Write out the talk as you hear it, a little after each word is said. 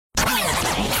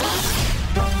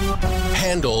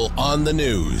Handel on the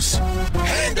News.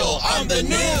 Handel on the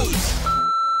News.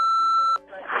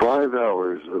 5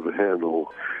 hours of Handel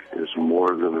is more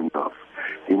than enough.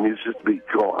 He needs to be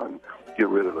gone. Get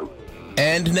rid of him.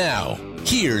 And now,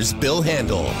 here's Bill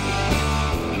Handel.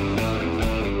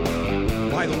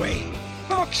 By the way,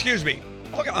 excuse me.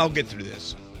 I'll get through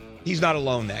this. He's not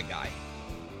alone, that guy.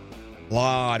 A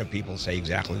lot of people say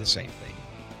exactly the same thing.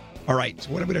 All right,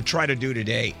 so what I'm going to try to do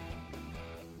today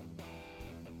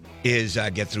is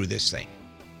get through this thing.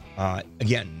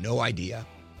 Again, no idea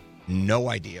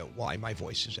why my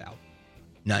voice is out.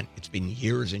 None. It's been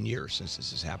years and years since this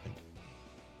has happened,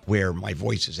 where my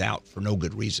voice is out for no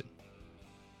good reason.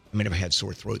 I mean, I've had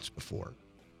sore throats before.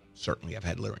 Certainly, I've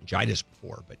had laryngitis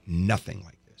before, but nothing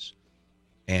like this.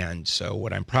 And so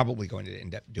what I'm probably going to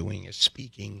end up doing is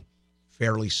speaking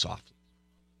fairly softly.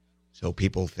 So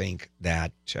people think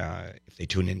that if they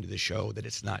tune into the show, that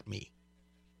it's not me.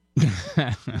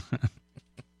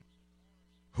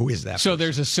 Who is that? So person?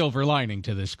 there's a silver lining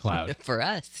to this cloud. For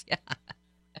us,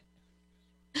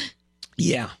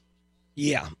 yeah.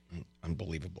 Yeah.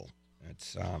 Unbelievable.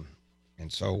 It's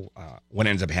and so what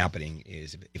ends up happening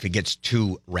is if it gets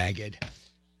too ragged,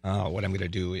 what I'm going to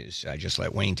do is just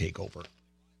let Wayne take over,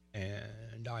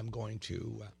 and I'm going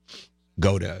to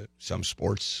go to some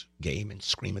sports game and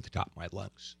scream at the top of my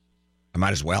lungs. I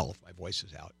might as well if my voice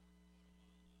is out.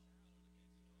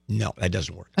 No, that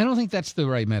doesn't work. I don't think that's the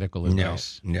right medical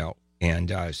advice. No.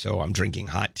 And so I'm drinking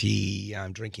hot tea.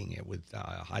 I'm drinking it with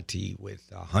hot tea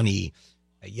with honey.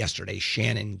 Yesterday,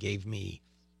 Shannon gave me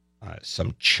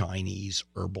some Chinese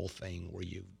herbal thing where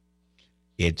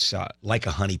it's like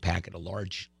a honey packet,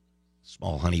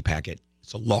 small honey packet.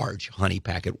 It's a large honey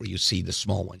packet where you see the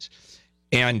small ones.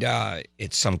 And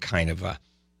it's some kind of a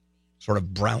sort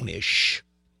of brownish,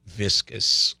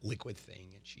 viscous liquid thing.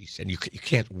 And she said, you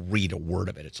can't read a word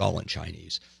of it. It's all in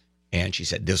Chinese. And she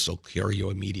said, this will cure you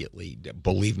immediately.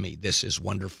 Believe me, this is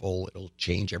wonderful. It'll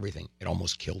change everything. It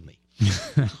almost killed me.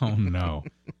 Oh, no.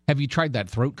 Have you tried that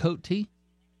throat coat tea?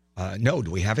 No.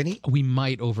 Do we have any? We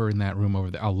might over in that room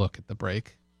over there. I'll look at the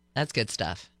break. That's good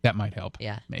stuff. That might help.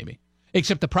 Yeah. Maybe.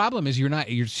 Except the problem is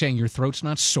you're saying your throat's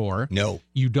not sore. No.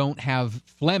 You don't have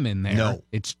phlegm in there. No.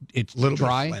 It's A little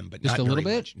dry, bit of phlegm, but just not a little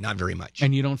very bit? much. Not very much.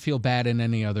 And you don't feel bad in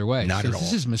any other way. Not at all.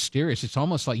 This is mysterious. It's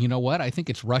almost like, you know what? I think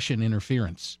it's Russian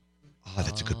interference. Oh,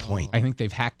 that's a good point. I think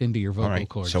they've hacked into your vocal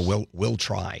cords. So we'll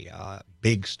try.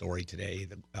 Big story today.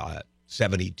 The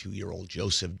 72-year-old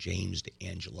Joseph James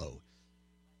DeAngelo,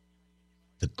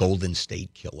 the Golden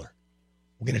State Killer.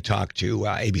 We're going to talk to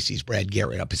ABC's Brad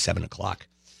Garrett up at 7 o'clock.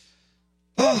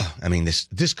 Oh, I mean,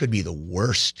 this could be the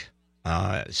worst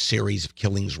series of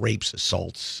killings, rapes,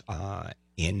 assaults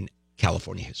in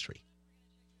California history.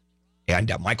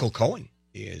 And Michael Cohen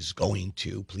is going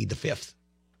to plead the fifth.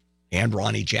 And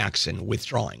Ronnie Jackson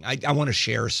withdrawing. I want to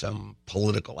share some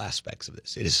political aspects of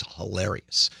this. It is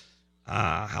hilarious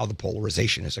how the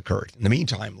polarization has occurred. In the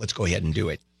meantime, let's go ahead and do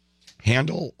it.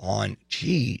 Handel on,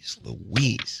 geez,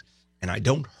 Louise. And I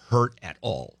don't hurt at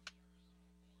all.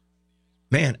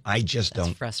 Man, I just That's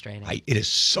don't. frustrating. It is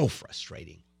so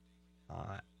frustrating.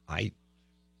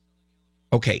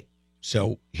 Okay,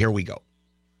 so here we go.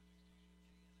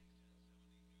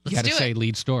 You got to say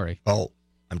lead story. Oh,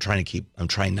 I'm trying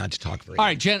not to talk very much. All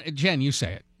right, Jen, you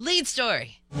say it. Lead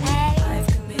story. I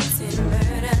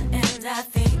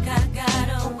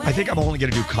think I'm only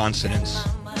going to do consonants.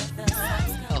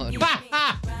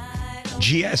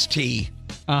 GST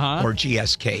or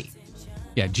GSK.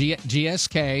 Yeah,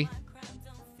 GSK.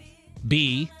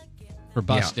 B for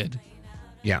busted.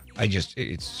 Yeah,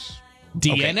 it's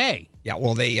DNA. Okay. Yeah,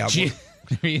 well, they... there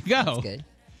you go. That's good.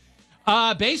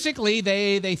 Basically,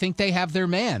 they think they have their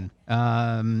man.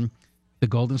 The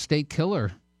Golden State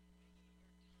Killer.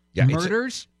 Yeah,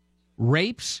 murders,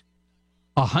 rapes,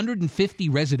 150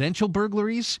 residential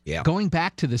burglaries going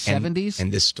back to the 70s.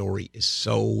 And this story is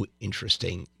so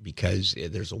interesting because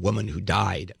there's a woman who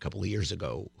died a couple of years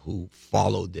ago who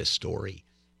followed this story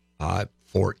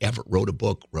forever, wrote a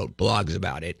book, wrote blogs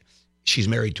about it. She's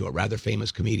married to a rather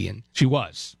famous comedian. She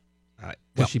was.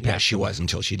 She was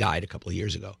until she died a couple of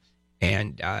years ago.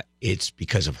 And it's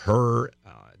because of her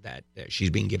that she's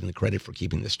being given the credit for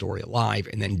keeping the story alive.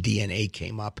 And then DNA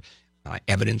came up,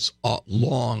 evidence a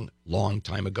long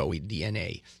time ago,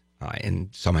 DNA. And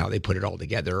somehow they put it all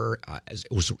together. As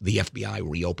it was the FBI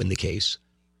reopened the case,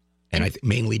 and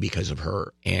mainly because of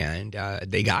her. And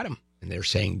they got him. And they're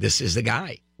saying, this is the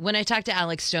guy. When I talked to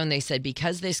Alex Stone, they said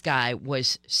because this guy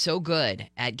was so good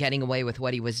at getting away with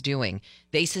what he was doing,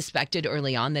 they suspected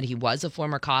early on that he was a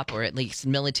former cop or at least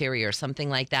military or something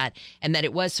like that, and that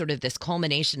it was sort of this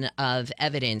culmination of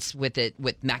evidence with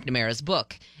McNamara's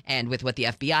book and with what the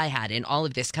FBI had and all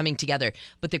of this coming together.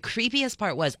 But the creepiest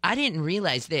part was, I didn't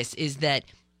realize this, is that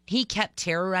he kept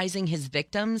terrorizing his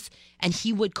victims, and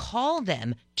he would call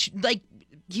them,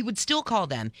 he would still call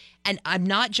them, and I'm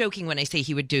not joking when I say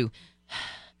he would do,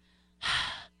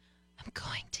 I'm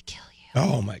going to kill you.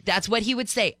 Oh, my God. That's what he would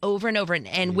say over and over.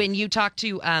 And when you talk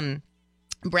to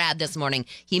Brad this morning,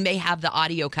 he may have the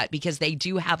audio cut because they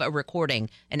do have a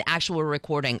recording, an actual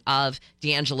recording of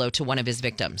D'Angelo to one of his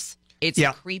victims. It's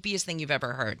the creepiest thing you've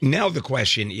ever heard. Now the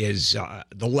question is,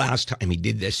 the last time he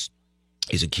did this,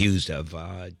 is accused of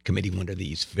committing one of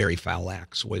these very foul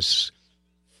acts, was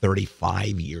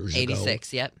 35 years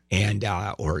 86, ago. yep. And,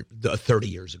 or 30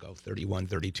 years ago, 31,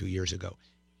 32 years ago.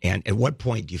 And at what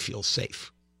point do you feel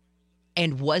safe?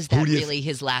 And was that really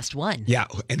his last one? Yeah.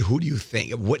 And who do you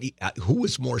think, who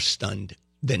was more stunned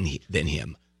than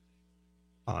him?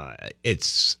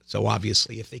 It's so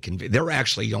obviously if they can, they're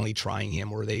actually only trying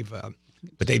him, or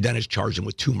but they've done is charge him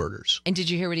with 2 murders. And did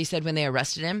you hear what he said when they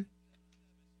arrested him?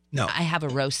 No. I have a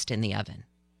roast in the oven.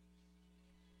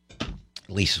 At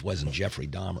least it wasn't Jeffrey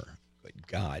Dahmer. Good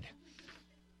God.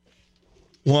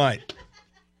 What?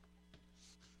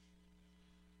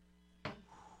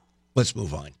 Let's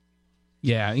move on.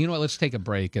 Yeah, you know what? Let's take a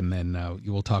break, and then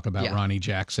you will talk about Ronnie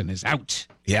Jackson is out.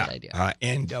 Yeah,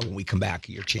 and when we come back,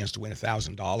 your chance to win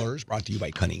 $1,000, brought to you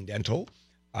by Cunning Dental.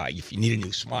 If you need a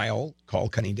new smile, call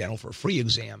Cunning Dental for a free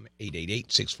exam,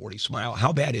 888-640-SMILE.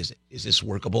 How bad is it? Is this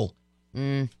workable?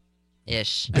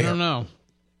 Ish. I don't know.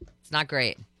 It's not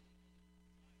great.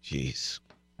 Jeez.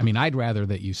 I mean, I'd rather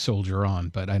that you soldier on,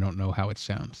 but I don't know how it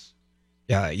sounds.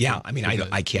 Yeah. I mean,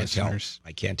 I can't tell.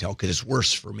 I can't tell because it's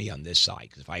worse for me on this side.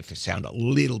 Because if I sound a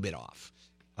little bit off,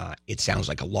 it sounds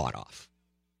like a lot off.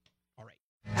 All right.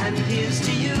 And here's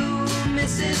to you,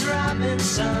 Mrs.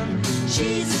 Robinson.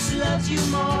 Jesus loves you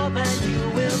more than you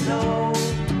will know.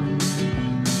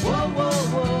 Whoa, whoa,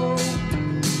 whoa.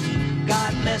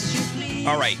 God bless you, please.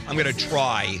 All right. I'm going to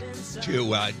try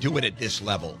to do it at this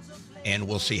level, and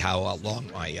we'll see how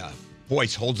long my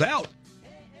voice holds out.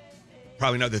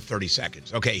 Probably another 30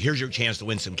 seconds. Okay, here's your chance to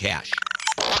win some cash.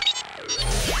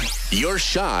 Your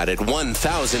shot at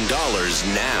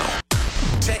 $1,000 now.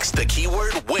 Text the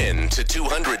keyword WIN to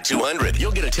 200-200.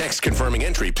 You'll get a text confirming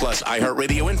entry plus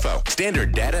iHeartRadio info.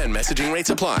 Standard data and messaging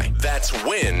rates apply. That's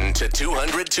WIN to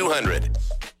 200-200.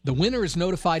 The winner is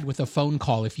notified with a phone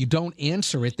call. If you don't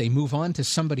answer it, they move on to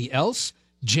somebody else.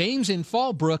 James in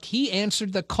Fallbrook, he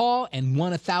answered the call and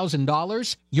won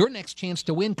 $1,000. Your next chance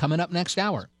to win coming up next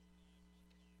hour.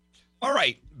 All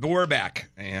right, but we're back,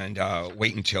 and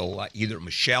wait until either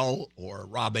Michelle or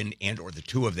Robin and or the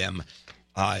two of them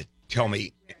tell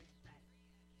me.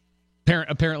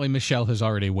 Apparently, Michelle has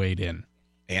already weighed in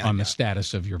on the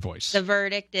status of your voice. The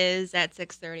verdict is at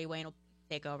 6:30. Wayne will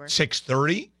take over.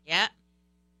 6:30? Yeah.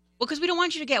 Well, because we don't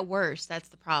want you to get worse. That's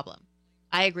the problem.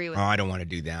 I agree with you. I don't want to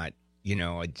do that. You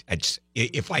know,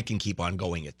 if I can keep on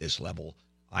going at this level,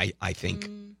 I think,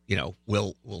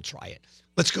 we'll try it.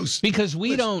 Let's go. Because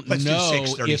let's know do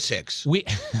 6:36.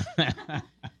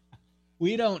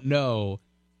 We don't know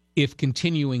if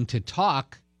continuing to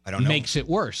talk makes it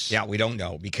worse. Yeah, we don't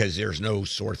know because there's no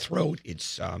sore throat.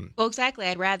 It's Well, exactly.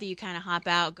 I'd rather you kind of hop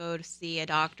out, go to see a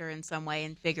doctor in some way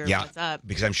and figure what's up.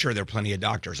 Because I'm sure there are plenty of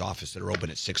doctors' offices that are open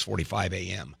at 6:45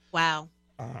 a.m. Wow.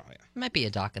 Might be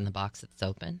a doc in the box that's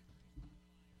open.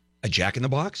 A Jack in the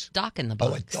Box? Doc in the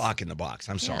box. Oh, a doc in the box.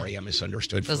 I'm sorry. I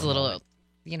misunderstood. Those little, all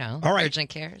right. urgent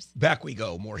cares. Back we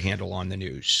go. More Handel on the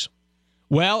news.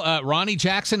 Well, Ronnie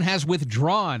Jackson has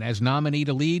withdrawn as nominee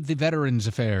to lead the Veterans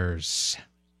Affairs.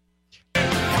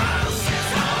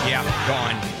 Yeah,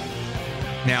 gone.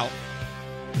 Now,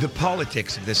 the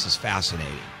politics of this is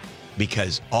fascinating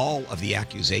because all of the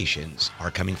accusations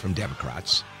are coming from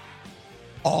Democrats.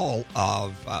 All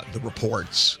of the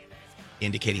reports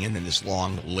indicating, and then this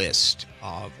long list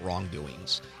of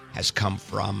wrongdoings has come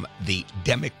from the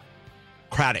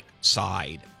Democratic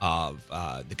side of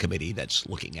the committee that's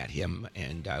looking at him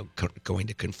and going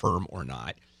to confirm or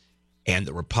not. And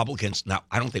the Republicans, now,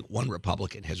 I don't think one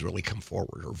Republican has really come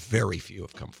forward, or very few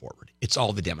have come forward. It's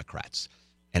all the Democrats.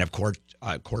 And of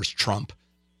course, Trump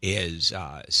is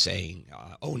saying,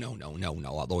 oh, no,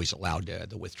 although he's allowed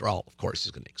the withdrawal, of course,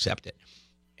 he's going to accept it.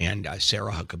 And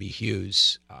Sarah Huckabee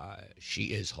Hughes, she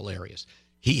is hilarious.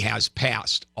 He has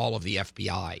passed all of the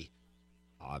FBI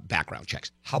background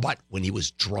checks. How about when he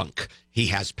was drunk? He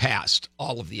has passed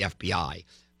all of the FBI.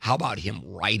 How about him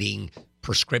writing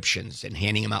prescriptions and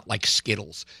handing them out like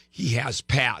Skittles. He has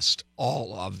passed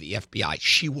all of the FBI.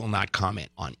 She will not comment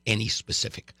on any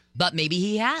specific. But maybe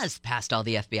he has passed all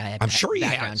the FBI I'm sure he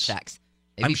background has. checks.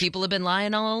 Maybe people have been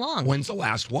lying all along. When's the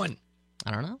last one?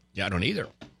 I don't know. Yeah, I don't either.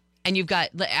 And you've got,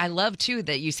 I love too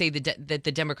that you say that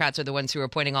the Democrats are the ones who are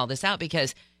pointing all this out,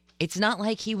 because it's not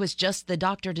like he was just the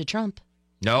doctor to Trump.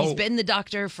 No. He's been the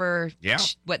doctor for, Yeah.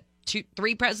 what,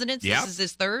 three presidents? Yeah. This is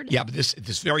his third? Yeah, but this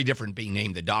very different being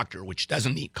named the doctor, which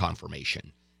doesn't need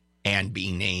confirmation, and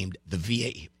being named the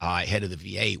VA, head of the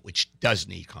VA, which does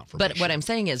need confirmation. But what I'm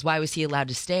saying is, why was he allowed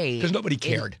to stay? Because nobody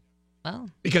cared.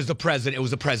 Well, Because it was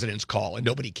the president's call, and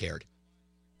nobody cared.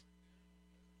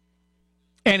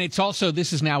 And it's also,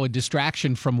 this is now a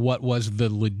distraction from what was the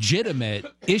legitimate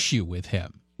issue with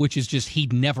him, which is just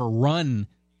he'd never run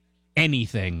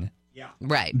anything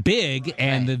right. big,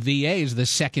 and the VA is the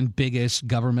second biggest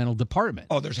governmental department.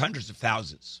 Oh, there's hundreds of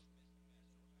thousands.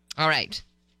 All right.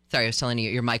 Sorry, I was telling you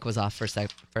your mic was off for a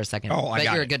second. Oh, I but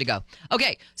got you're it. good to go.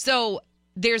 Okay, so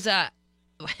there's a,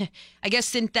 I guess,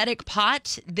 synthetic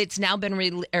pot that's now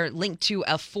been linked to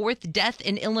a fourth death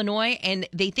in Illinois, and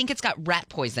they think it's got rat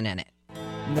poison in it.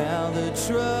 Now the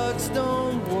trucks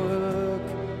don't work,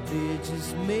 they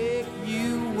just make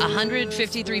you work.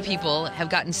 153 people have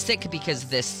gotten sick because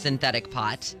of this synthetic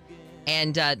pot.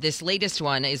 And this latest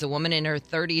one is a woman in her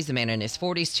 30s, a man in his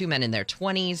 40s, two men in their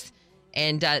 20s.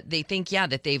 And they think,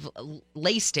 that they've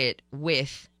laced it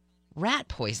with rat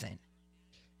poison.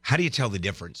 How do you tell the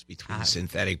difference between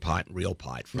synthetic pot and real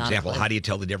pot? For Not a example, clue. how do you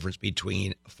tell the difference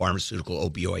between a pharmaceutical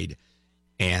opioid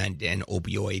and an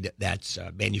opioid that's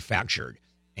manufactured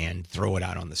and throw it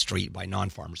out on the street by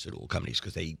non-pharmaceutical companies?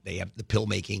 Because they have, the pill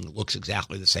making looks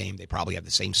exactly the same. They probably have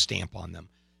the same stamp on them.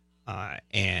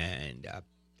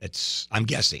 That's, I'm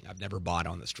guessing. I've never bought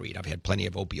on the street. I've had plenty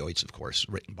of opioids, of course,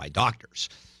 written by doctors.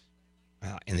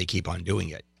 And they keep on doing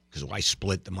it because I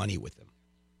split the money with them.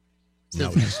 No,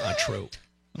 that's not true.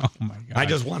 Oh, my God. I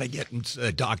just want to get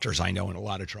doctors I know in a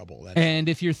lot of trouble. And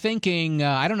if you're thinking,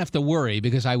 I don't have to worry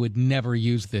because I would never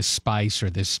use this spice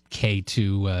or this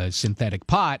K2 synthetic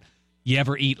pot, you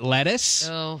ever eat lettuce?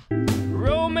 Oh.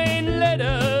 Romaine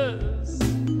lettuce,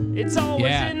 it's always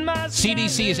in my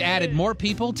CDC has added more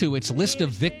people to its list of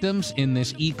victims in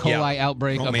this E. coli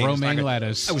outbreak of is romaine not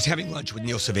lettuce. I was having lunch with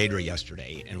Neil Saavedra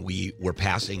yesterday, and we were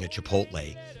passing a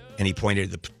Chipotle, and he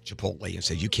pointed at the Chipotle and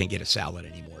said, "You can't get a salad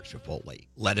anymore at Chipotle.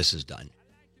 Lettuce is done."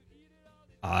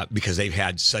 Because they've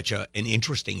had such an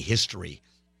interesting history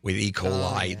with E.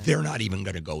 coli, they're not even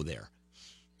going to go there.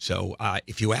 So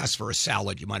if you ask for a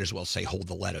salad, you might as well say, "Hold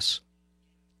the lettuce,"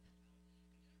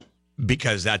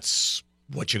 because that's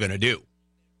what you're going to do.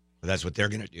 That's what they're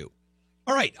going to do.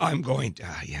 All right, I'm going to,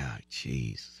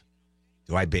 geez.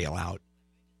 Do I bail out?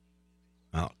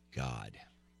 Oh, God.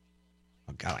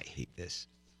 Oh, God, I hate this.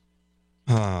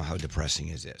 Oh, how depressing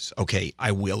is this? Okay,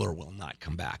 I will or will not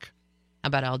come back. How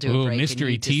about I'll do a break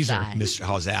mystery and you teaser. decide.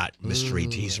 How's that? Mystery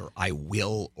teaser. I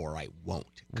will or I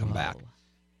won't come back.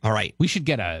 All right. We should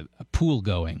get a pool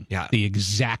going. Yeah. The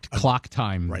exact clock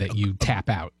time right, that you tap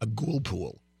out A ghoul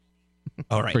pool.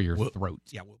 All right. for your throat.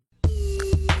 Yeah,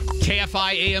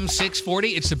 KFI AM 640.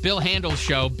 It's the Bill Handel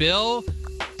Show. Bill,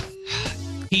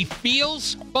 he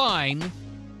feels fine,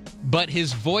 but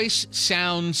his voice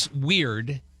sounds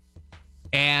weird,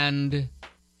 and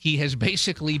he has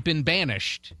basically been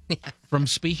banished from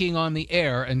speaking on the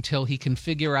air until he can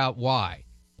figure out why.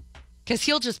 Because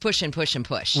he'll just push and push and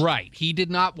push. Right. He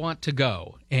did not want to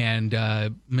go.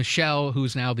 And Michelle,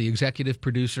 who's now the executive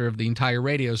producer of the entire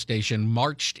radio station,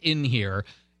 marched in here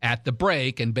at the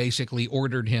break and basically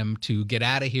ordered him to get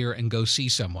out of here and go see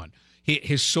someone.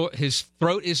 His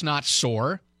throat is not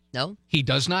sore. No? He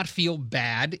does not feel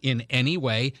bad in any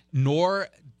way, nor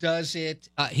does it.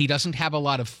 He doesn't have a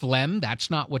lot of phlegm. That's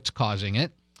not what's causing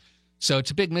it. So it's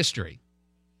a big mystery.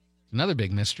 Another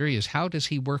big mystery is, how does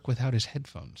he work without his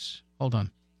headphones? Hold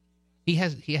on. He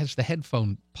has the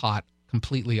headphone pot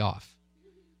completely off.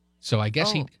 So I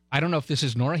guess I don't know if this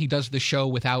is Nora. He does the show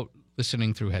without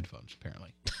listening through headphones, apparently.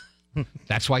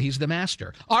 That's why he's the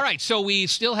master. All right, so we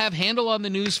still have Handel on the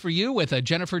news for you with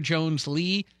Jennifer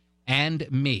Jones-Lee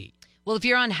and me. Well, if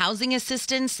you're on housing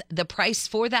assistance, the price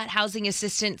for that housing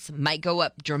assistance might go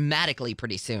up dramatically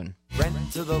pretty soon. Rent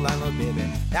to the landlord,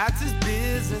 baby. That's his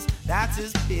business. That's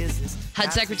his business.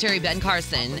 HUD Secretary Ben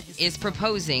Carson is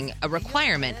proposing a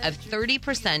requirement of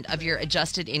 30% of your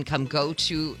adjusted income go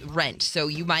to rent. So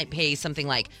you might pay something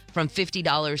like from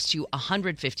 $50 to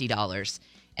 $150.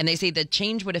 And they say the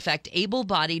change would affect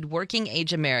able-bodied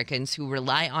working-age Americans who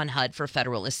rely on HUD for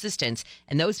federal assistance.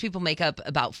 And those people make up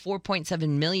about 4.7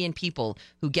 million people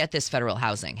who get this federal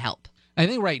housing help. I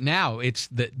think right now it's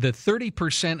the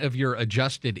 30% of your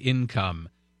adjusted income.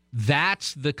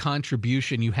 That's the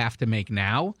contribution you have to make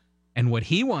now. And what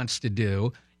he wants to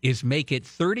do is make it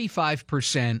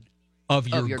 35% of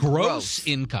your gross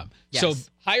income. Yes. So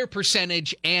higher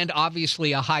percentage and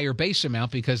obviously a higher base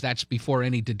amount because that's before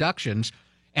any deductions.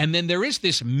 And then there is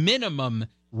this minimum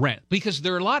rent because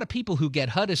there are a lot of people who get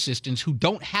HUD assistance who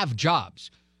don't have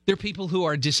jobs. They're people who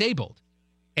are disabled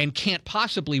and can't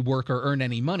possibly work or earn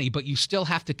any money, but you still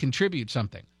have to contribute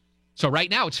something. So right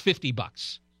now it's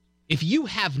 $50. If you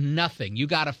have nothing, you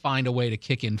got to find a way to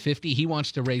kick in 50. He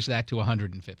wants to raise that to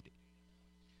 150.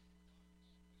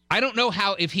 I don't know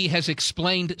if he has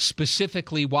explained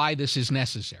specifically why this is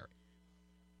necessary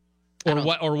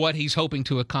or what he's hoping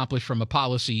to accomplish from a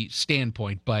policy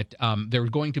standpoint, but there are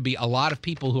going to be a lot of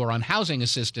people who are on housing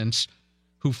assistance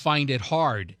who find it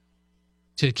hard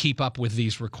to keep up with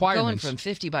these requirements. Going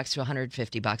from $50 to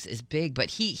 $150 is big, but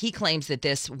he claims that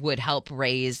this would help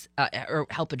raise or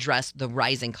help address the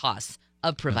rising costs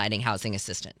of providing housing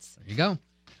assistance. There you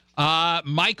go.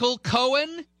 Michael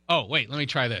Cohen. Oh, wait, let me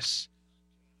try this.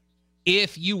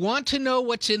 If you want to know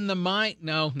what's in the mind,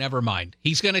 no, never mind.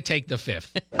 He's going to take the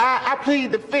fifth. I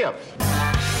plead the fifth.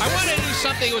 I wanted to do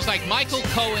something that was like Michael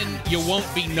Cohen, you won't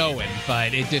be knowing,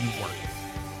 but it didn't work.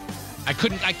 I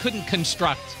couldn't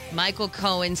construct. Michael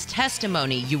Cohen's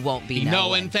testimony, you won't be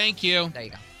knowing. Thank you. There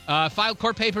you go. Filed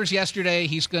court papers yesterday.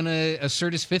 He's going to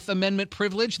assert his Fifth Amendment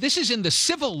privilege. This is in the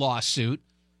civil lawsuit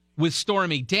with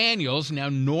Stormy Daniels. Now,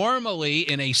 normally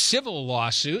in a civil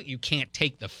lawsuit, you can't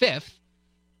take the fifth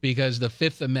because the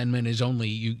Fifth Amendment is only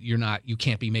you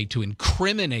can't be made to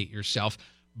incriminate yourself.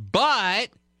 But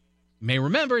you may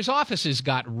remember his offices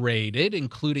got raided,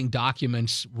 including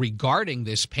documents regarding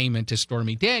this payment to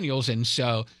Stormy Daniels, and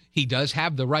so he does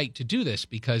have the right to do this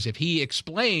because if he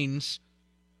explains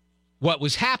what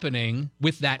was happening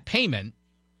with that payment,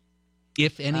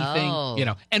 if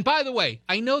anything, And by the way,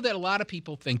 I know that a lot of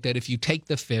people think that if you take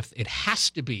the fifth, it has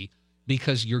to be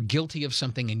because you're guilty of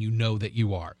something and you know that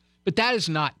you are. But that is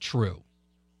not true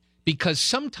because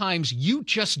sometimes you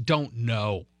just don't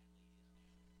know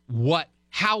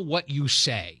how what you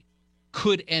say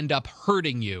could end up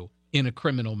hurting you in a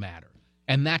criminal matter.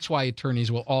 And that's why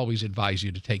attorneys will always advise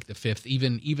you to take the fifth,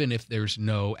 even if there's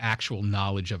no actual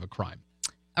knowledge of a crime.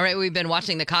 All right, we've been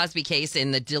watching the Cosby case,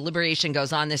 and the deliberation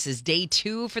goes on. This is day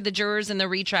 2 for the jurors in the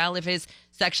retrial of his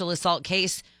sexual assault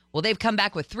case. Well, they've come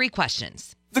back with 3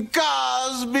 questions. The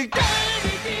Cosby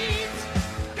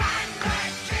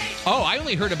Oh, I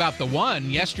only heard about the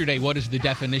one yesterday. What is the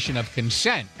definition of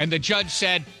consent? And the judge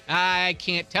said, I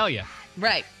can't tell you.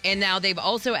 Right. And now they've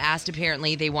also asked,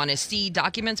 apparently, they want to see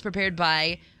documents prepared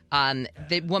by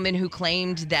the woman who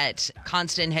claimed that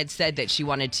Constant had said that she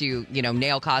wanted to,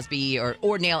 nail Cosby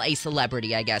or nail a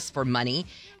celebrity, I guess, for money.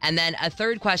 And then a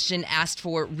third question asked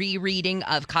for rereading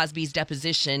of Cosby's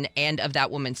deposition and of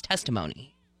that woman's testimony.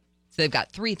 So they've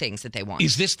got 3 things that they want.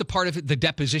 Is this the part of the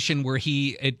deposition where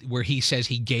he says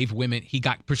he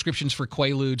got prescriptions for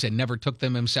Quaaludes and never took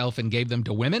them himself and gave them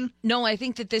to women? No, I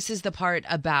think that this is the part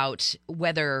about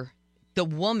whether the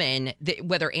woman,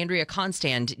 whether Andrea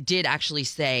Constant did actually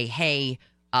say, hey,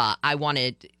 I want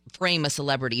to frame a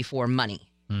celebrity for money.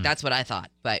 That's what I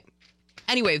thought. But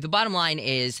anyway, the bottom line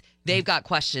is they've got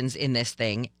questions in this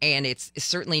thing, and it's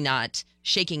certainly not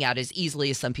shaking out as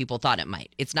easily as some people thought it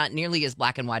might. It's not nearly as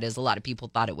black and white as a lot of people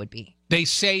thought it would be. They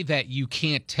say that you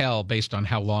can't tell based on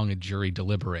how long a jury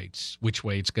deliberates which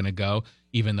way it's going to go,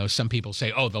 even though some people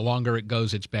say, the longer it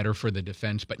goes, it's better for the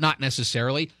defense, but not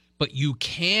necessarily. But you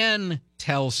can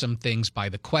tell some things by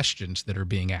the questions that are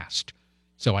being asked.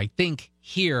 So I think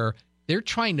here they're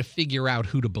trying to figure out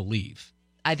who to believe.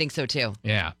 I think so, too.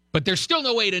 Yeah. But there's still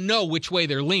no way to know which way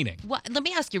they're leaning. Well, let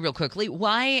me ask you real quickly.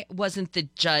 Why wasn't the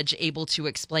judge able to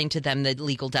explain to them the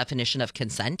legal definition of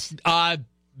consent?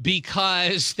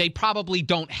 Because they probably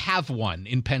don't have one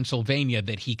in Pennsylvania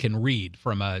that he can read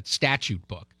from a statute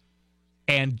book.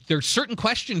 And there's certain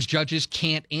questions judges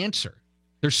can't answer.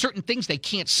 There's certain things they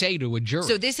can't say to a jury.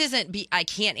 So this isn't I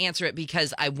can't answer it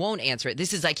because I won't answer it.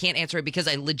 This is I can't answer it because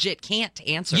I legit can't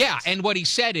answer it. Yeah, and what he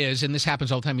said is, and this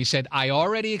happens all the time, he said, I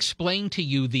already explained to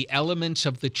you the elements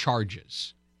of the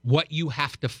charges, what you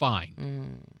have to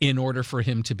find in order for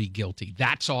him to be guilty.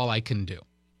 That's all I can do.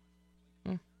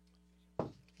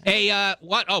 Hey,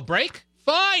 what? Oh, break?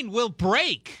 Fine, we'll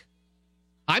break.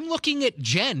 I'm looking at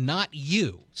Jen, not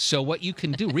you. So what you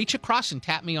can do, reach across and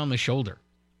tap me on the shoulder.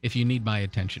 If you need my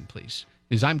attention, please.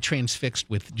 Because I'm transfixed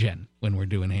with Jen when we're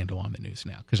doing Handel on the News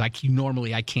now. Because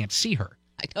normally I can't see her.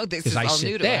 I know this is all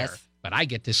new to there, us. but I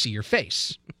get to see your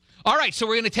face. All right, so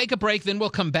we're going to take a break, then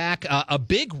we'll come back. A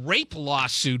big rape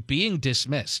lawsuit being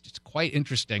dismissed. It's quite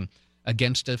interesting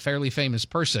against a fairly famous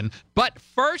person. But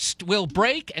first, we'll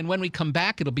break, and when we come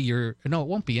back, it'll be no, it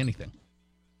won't be anything.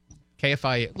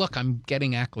 KFI, look, I'm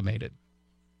getting acclimated.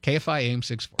 KFI AM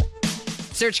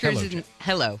 640. Search Cruises.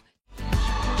 Hello.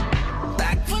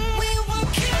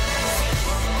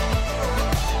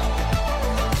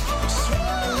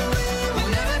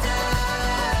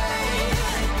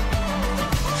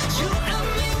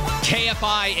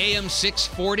 KFI AM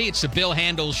 640. It's the Bill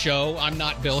Handel Show. I'm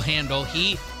not Bill Handel.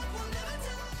 His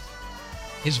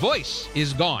voice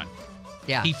is gone.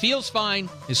 Yeah. He feels fine.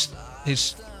 His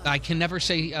I can never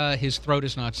say his throat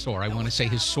is not sore. I want to say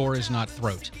his sore is not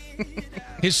throat.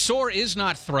 His sore is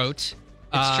not throat.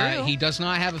 It's true. He does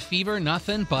not have a fever,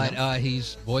 nothing, but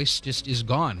his voice just is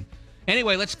gone.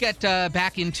 Anyway, let's get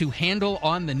back into Handel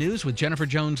on the News with Jennifer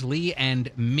Jones-Lee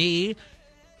and me.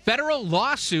 Federal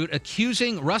lawsuit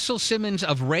accusing Russell Simmons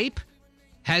of rape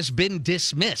has been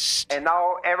dismissed. And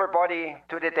now everybody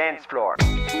to the dance floor.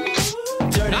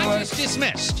 Not just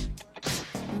dismissed.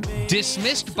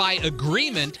 Dismissed by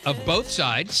agreement of both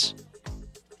sides.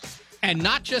 And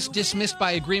not just dismissed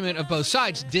by agreement of both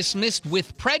sides, dismissed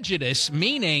with prejudice,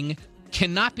 meaning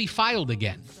cannot be filed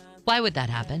again. Why would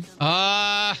that happen?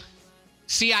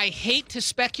 See, I hate to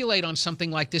speculate on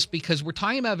something like this because we're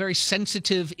talking about very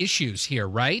sensitive issues here,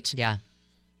 right? Yeah.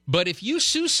 But if you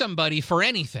sue somebody for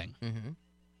anything,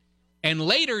 and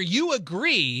later you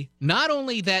agree not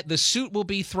only that the suit will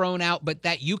be thrown out, but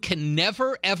that you can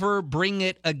never, ever bring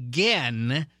it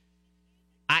again,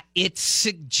 it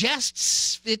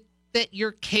suggests that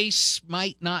your case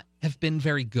might not have been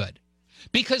very good.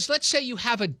 Because let's say you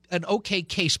have an okay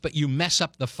case, but you mess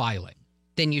up the filing.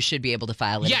 Then you should be able to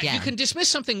file it again. Yeah, you can dismiss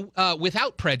something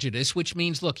without prejudice, which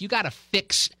means, look, you got to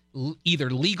fix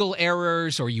either legal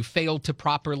errors or you failed to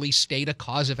properly state a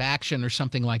cause of action or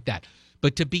something like that.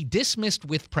 But to be dismissed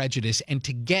with prejudice and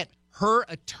to get her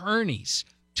attorneys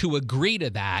to agree to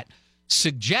that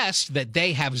suggests that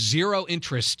they have zero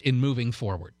interest in moving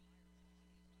forward.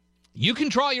 You can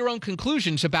draw your own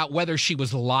conclusions about whether she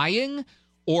was lying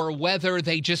or whether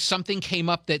something came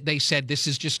up that they said this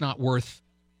is just not worth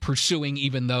pursuing,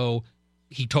 even though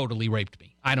he totally raped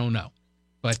me. I don't know.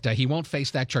 But he won't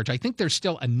face that charge. I think there's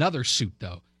still another suit,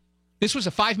 though. This was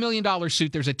a $5 million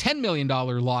suit. There's a $10 million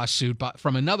lawsuit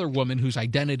from another woman whose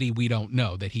identity we don't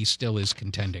know that he still is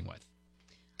contending with.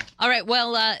 All right.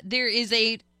 Well, there is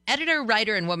a editor,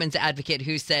 writer, and woman's advocate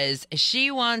who says she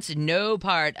wants no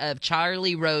part of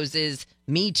Charlie Rose's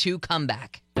Me Too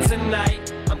comeback.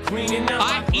 Tonight, I'm cleaning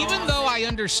up Even though I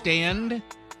understand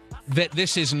that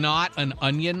this is not an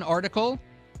Onion article,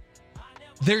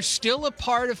 there's still a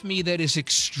part of me that is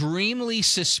extremely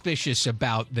suspicious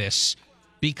about this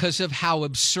because of how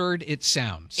absurd it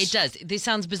sounds. It does. This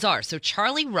sounds bizarre. So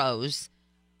Charlie Rose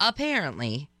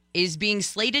apparently is being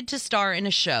slated to star in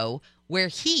a show where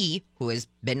he, who has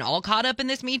been all caught up in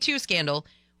this Me Too scandal,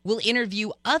 will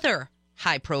interview other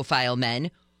high-profile men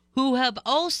who have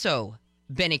also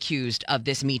been accused of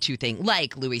this Me Too thing,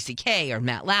 like Louis C.K. or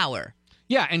Matt Lauer.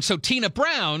 Yeah, and so Tina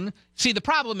Brown, see, the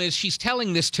problem is she's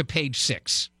telling this to Page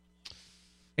Six.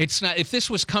 It's not, if this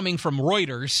was coming from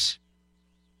Reuters,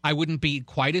 I wouldn't be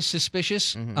quite as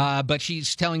suspicious, but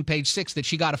she's telling Page Six that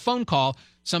she got a phone call,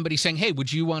 somebody saying, hey,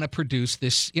 would you want to produce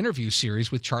this interview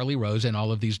series with Charlie Rose and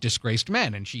all of these disgraced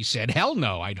men? And she said, hell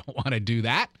no, I don't want to do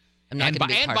that. I'm not gonna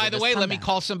be part by of the this way, let me comeback.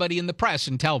 call somebody in the press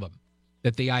and tell them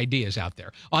that the idea is out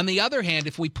there. On the other hand,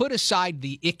 if we put aside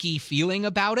the icky feeling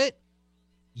about it,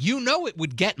 you know it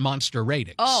would get monster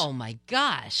ratings. Oh, my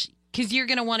gosh. Because you're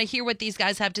going to want to hear what these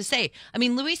guys have to say. I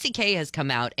mean, Louis C.K. has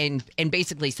come out and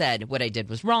basically said what I did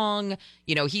was wrong.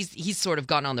 You know, he's sort of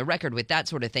gone on the record with that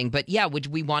sort of thing. But, yeah, would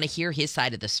we want to hear his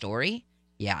side of the story?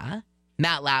 Yeah.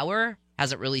 Matt Lauer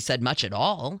hasn't really said much at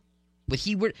all.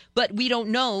 But we don't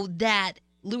know that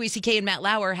Louis C.K. and Matt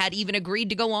Lauer had even agreed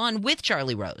to go on with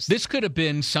Charlie Rose. This could have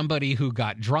been somebody who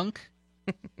got drunk,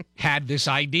 had this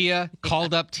idea,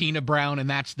 called up Tina Brown, and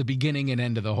that's the beginning and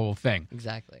end of the whole thing.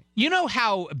 Exactly. You know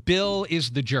how Bill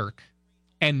is the jerk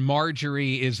and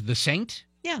Marjorie is the saint?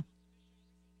 Yeah.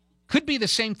 Could be the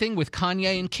same thing with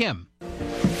Kanye and Kim.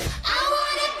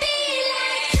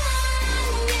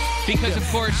 Because, of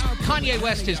course, Kanye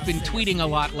West has been tweeting a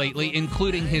lot lately,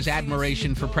 including his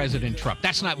admiration for President Trump.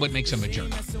 That's not what makes him a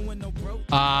jerk.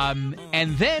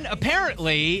 And then,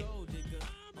 apparently,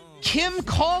 Kim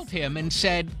called him and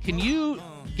said, can you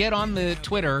get on the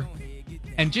Twitter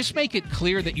and just make it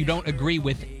clear that you don't agree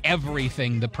with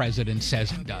everything the president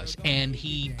says and does? And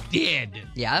he did.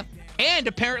 Yeah. And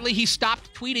apparently he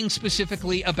stopped tweeting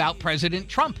specifically about President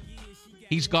Trump.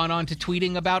 he's gone on to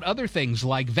tweeting about other things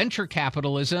like venture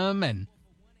capitalism, and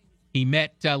he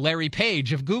met Larry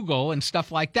Page of Google and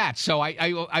stuff like that. So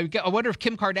I wonder if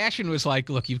Kim Kardashian was like,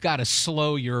 look, you've got to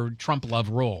slow your Trump love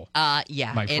roll.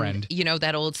 Yeah. My friend. You know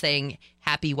that old saying,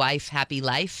 happy wife, happy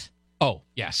life? Oh,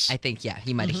 yes. I think, yeah,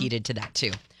 he might have heeded to that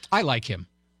too. I like him.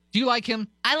 Do you like him?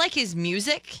 I like his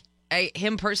music.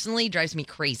 Him personally drives me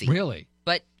crazy. Really?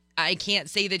 But I can't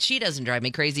say that she doesn't drive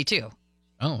me crazy too.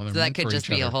 Oh, so that could just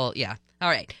be a whole, yeah. All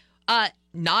right.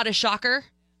 Not a shocker.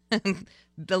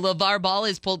 The LeVar Ball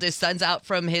has pulled his sons out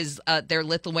from their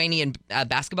Lithuanian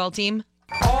basketball team.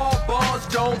 All balls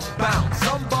don't bounce.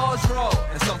 Some balls roll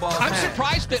and some balls I'm hang.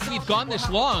 surprised that we've gone this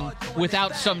long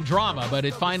without some drama, but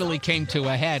it finally came to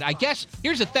a head. I guess,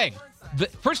 here's the thing.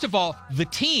 First of all, the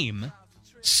team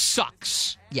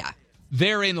sucks. Yeah.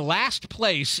 They're in last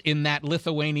place in that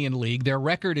Lithuanian league. Their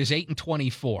record is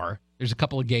 8-24. There's a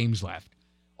couple of games left.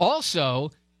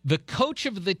 Also, the coach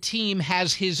of the team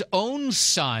has his own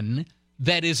son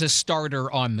that is a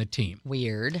starter on the team.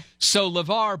 Weird. So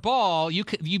LeVar Ball,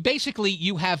 you basically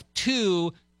have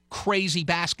two crazy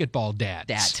basketball dads.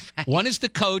 That's right. One is the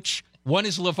coach, one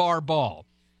is LeVar Ball.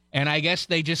 And I guess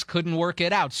they just couldn't work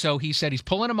it out. So he said he's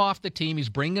pulling him off the team. He's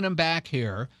bringing him back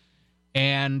here.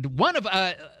 And one of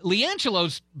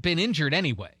Liangelo's been injured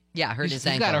anyway. Yeah, hurt his He's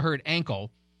ankle. got a hurt ankle.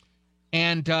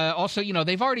 And also,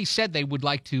 they've already said they would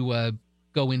like to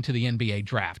go into the NBA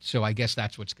draft. So I guess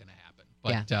that's what's going to happen.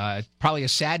 But probably a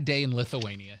sad day in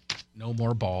Lithuania. No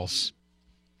more balls.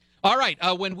 All right.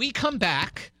 When we come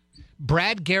back,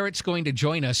 Brad Garrett's going to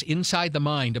join us inside the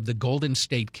mind of the Golden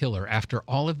State Killer. After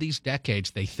all of these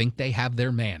decades, they think they have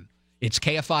their man. It's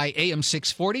KFI AM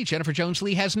 640. Jennifer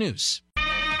Jones-Lee has news.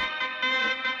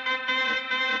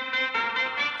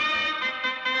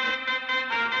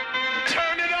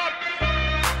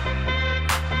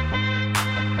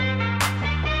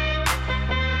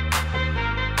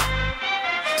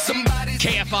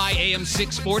 KFI AM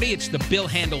 640, it's the Bill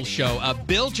Handel Show.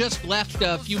 Bill just left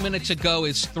a few minutes ago.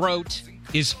 His throat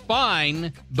is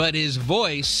fine, but his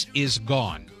voice is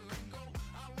gone.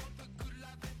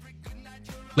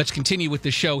 Let's continue with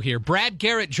the show here. Brad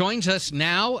Garrett joins us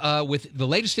now with the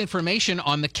latest information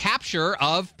on the capture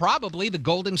of probably the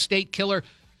Golden State Killer.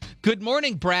 Good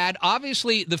morning, Brad.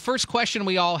 Obviously, the first question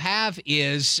we all have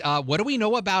is, what do we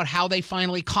know about how they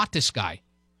finally caught this guy?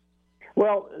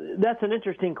 Well, that's an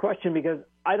interesting question because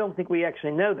I don't think we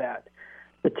actually know that.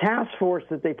 The task force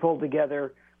that they pulled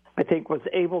together, I think, was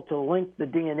able to link the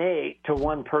DNA to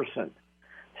one person.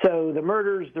 So the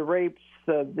murders, the rapes,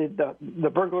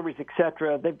 the burglaries,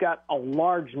 etc., they've got a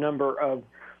large number of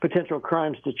potential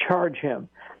crimes to charge him.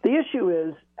 The issue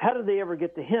is, how did they ever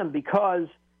get to him? Because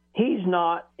he's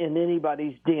not in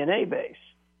anybody's DNA base,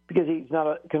 because he's not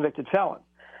a convicted felon.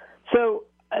 So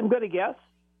I'm going to guess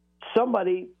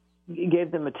somebody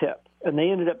gave them a tip, and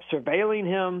they ended up surveilling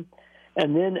him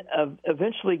and then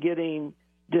eventually getting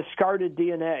discarded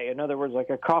DNA, in other words, like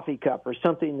a coffee cup or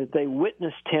something that they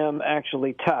witnessed him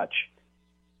actually touch,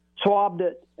 swabbed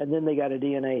it, and then they got a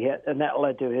DNA hit, and that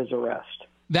led to his arrest.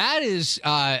 That is,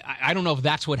 I don't know if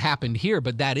that's what happened here,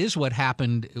 but that is what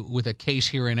happened with a case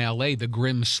here in L.A., the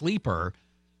Grim Sleeper,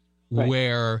 right,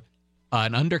 where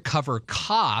an undercover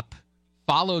cop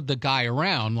followed the guy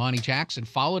around, Lonnie Jackson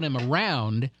followed him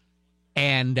around,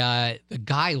 and the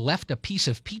guy left a piece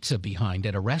of pizza behind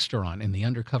at a restaurant, and the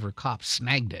undercover cop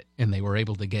snagged it, and they were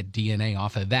able to get DNA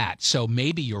off of that. So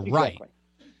maybe you're right.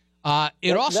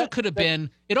 It also could have been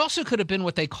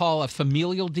what they call a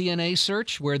familial DNA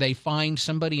search, where they find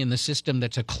somebody in the system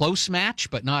that's a close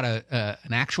match but not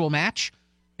an actual match,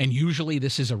 and usually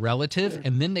this is a relative,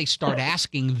 and then they start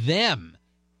asking them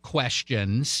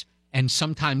questions, and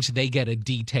sometimes they get a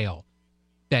detail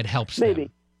that helps them. Maybe.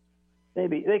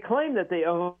 They claim that they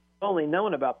only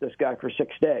known about this guy for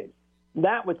 6 days.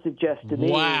 That would suggest to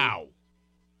me... Wow.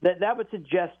 That would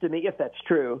suggest to me, if that's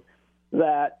true,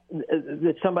 that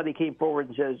somebody came forward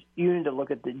and says, you need to look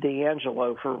at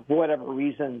D'Angelo for whatever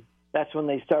reason. That's when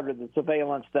they started the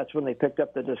surveillance. That's when they picked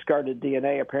up the discarded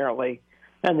DNA, apparently,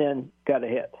 and then got a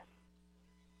hit.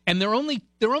 And they're only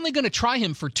going to try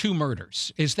him for 2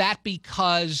 murders. Is that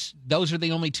because those are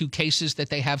the only 2 cases that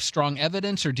they have strong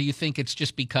evidence, or do you think it's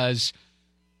just because,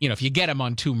 if you get him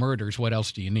on 2 murders, what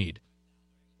else do you need?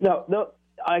 No.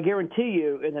 I guarantee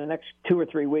you in the next 2 or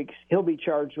 3 weeks, he'll be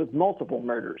charged with multiple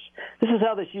murders. This is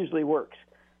how this usually works.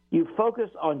 You focus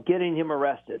on getting him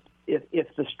arrested. If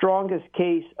the strongest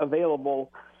case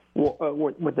available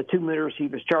with the 2 murders he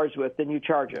was charged with, then you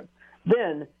charge him.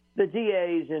 Then the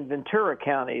DAs in Ventura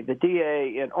County, the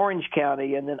DA in Orange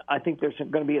County, and then I think there's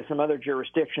going to be some other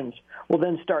jurisdictions, will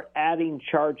then start adding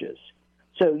charges.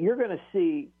 So you're going to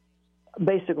see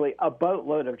basically a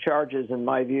boatload of charges, in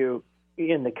my view,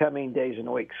 in the coming days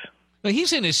and weeks. But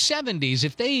he's in his 70s.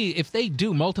 If they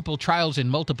do multiple trials in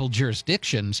multiple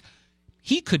jurisdictions,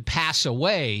 he could pass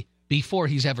away before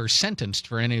he's ever sentenced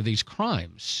for any of these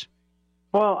crimes.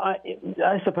 Well,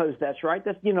 I suppose that's right.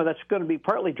 That's going to be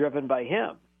partly driven by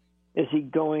him. Is he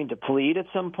going to plead at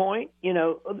some point?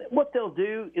 What they'll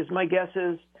do is, my guess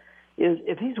is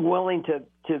if he's willing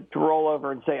to roll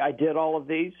over and say, I did all of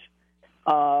these,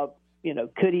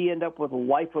 could he end up with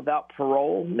life without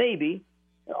parole? Maybe.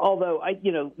 Although,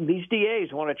 these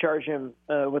DAs want to charge him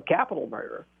with capital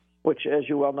murder, which, as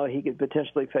you well know, he could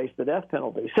potentially face the death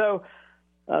penalty. So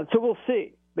we'll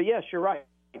see. But yes, you're right.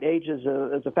 Age is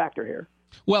a factor here.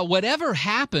 Well, whatever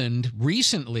happened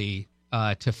recently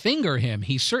to finger him,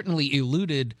 he certainly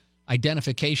eluded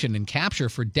identification and capture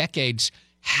for decades.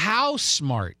 How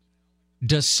smart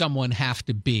does someone have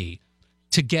to be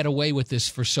to get away with this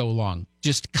for so long?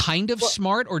 Just kind of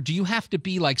smart, or do you have to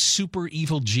be like super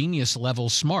evil genius level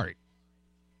smart?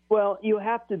 Well, you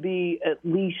have to be at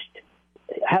least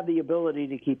have the ability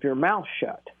to keep your mouth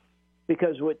shut,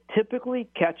 because what typically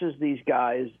catches these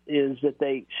guys is that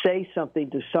they say something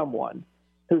to someone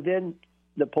who then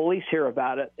the police hear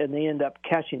about it and they end up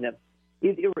catching them.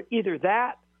 Either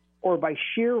that or by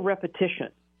sheer repetition.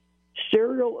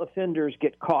 Serial offenders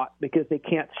get caught because they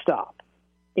can't stop.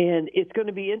 And it's going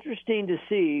to be interesting to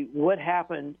see what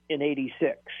happened in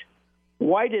 86.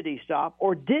 Why did he stop,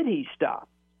 or did he stop?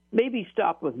 Maybe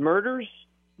stop with murders,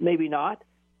 maybe not,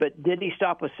 but did he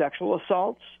stop with sexual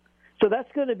assaults? So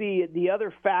that's going to be the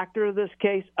other factor of this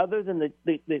case, other than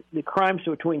the crimes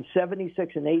between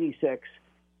 76 and 86,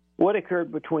 what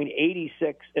occurred between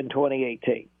 86 and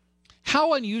 2018.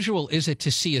 How unusual is it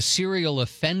to see a serial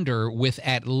offender with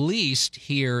at least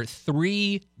here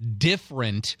 3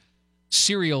 different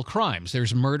serial crimes?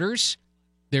 There's murders,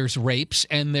 there's rapes,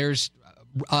 and there's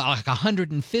like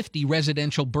 150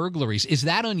 residential burglaries. Is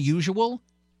that unusual?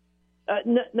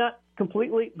 Not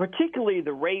completely, particularly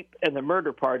the rape and the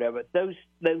murder part of it. Those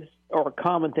are a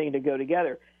common thing to go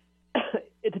together.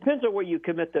 It depends on where you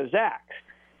commit those acts.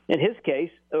 In his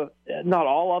case, not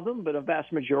all of them, but a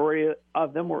vast majority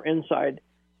of them were inside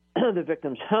the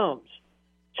victims' homes.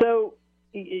 So,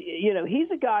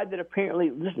 he's a guy that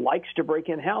apparently just likes to break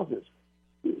in houses.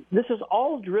 This is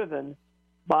all driven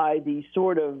by the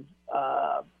sort of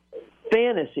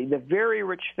fantasy, the very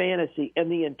rich fantasy and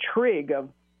the intrigue of,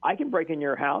 I can break in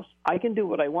your house, I can do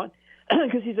what I want,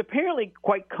 because he's apparently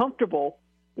quite comfortable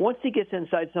once he gets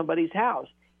inside somebody's house.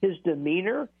 His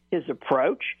demeanor, his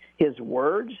approach, his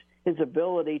words, his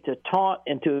ability to taunt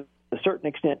and to a certain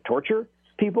extent torture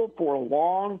people for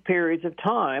long periods of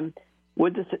time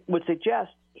would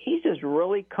suggest he's just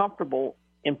really comfortable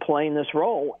in playing this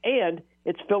role, and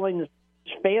it's filling this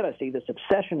fantasy, this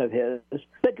obsession of his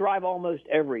that drive almost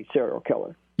every serial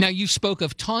killer. Now, you spoke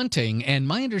of taunting, and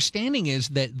my understanding is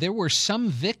that there were some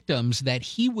victims that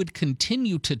he would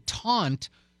continue to taunt,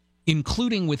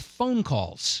 including with phone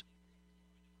calls.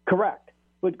 Correct.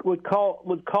 Would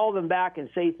call them back and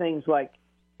say things like,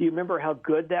 "Do you remember how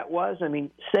good that was?" I mean,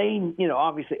 saying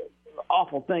obviously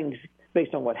awful things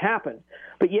based on what happened,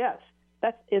 but yes,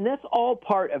 that's all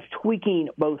part of tweaking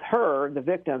both her, the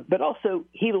victim, but also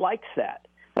he likes that.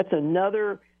 That's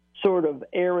another sort of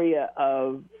area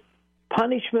of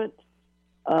punishment,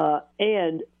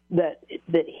 and that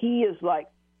he is like,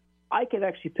 I can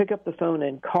actually pick up the phone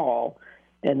and call,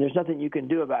 and there's nothing you can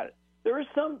do about it. There is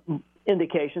some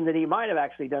indication that he might have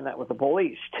actually done that with the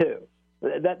police too.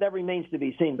 That remains to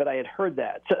be seen, but I had heard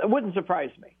that, so it wouldn't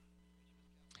surprise me.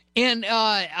 And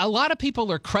a lot of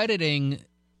people are crediting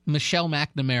Michelle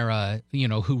McNamara,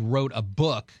 who wrote a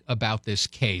book about this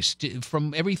case.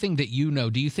 From everything that you know,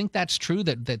 do you think that's true,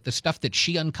 that the stuff that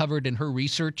she uncovered in her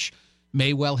research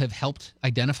may well have helped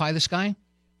identify this guy?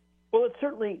 Well, it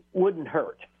certainly wouldn't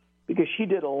hurt, because she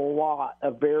did a lot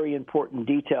of very important,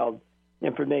 detailed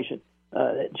information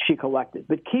that she collected.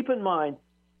 But keep in mind,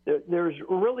 there's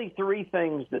really 3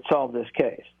 things that solve this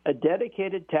case. A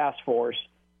dedicated task force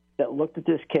that looked at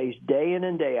this case day in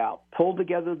and day out, pulled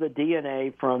together the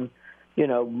DNA from,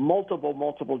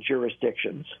 multiple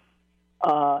jurisdictions.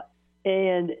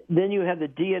 And then you have the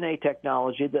DNA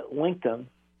technology that linked them.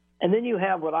 And then you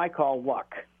have what I call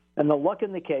luck. And the luck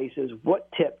in the case is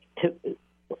what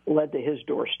led to his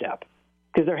doorstep.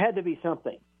 Because there had to be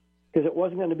something, because it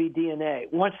wasn't going to be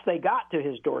DNA. Once they got to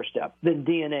his doorstep, then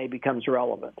DNA becomes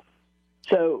relevant.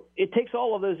 So it takes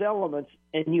all of those elements,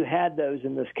 and you had those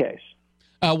in this case.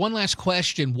 One last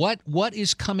question. What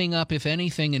is coming up, if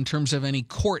anything, in terms of any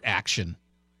court action?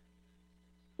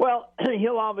 Well,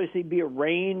 he'll obviously be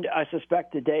arraigned, I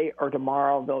suspect, today or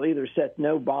tomorrow. They'll either set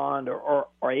no bond or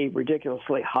a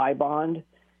ridiculously high bond.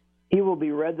 He will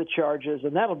be read the charges,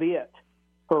 and that'll be it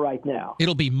for right now.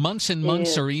 It'll be months and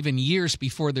months or even years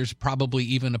before there's probably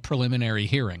even a preliminary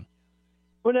hearing.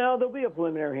 Well, no, there'll be a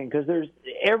preliminary hearing because there's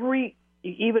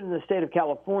even in the state of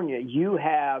California, you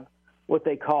have what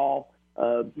they call,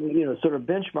 sort of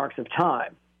benchmarks of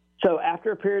time. So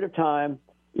after a period of time,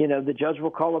 the judge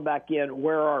will call him back in.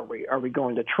 Where are we? Are we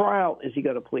going to trial? Is he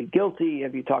going to plead guilty?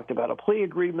 Have you talked about a plea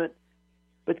agreement?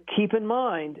 But keep in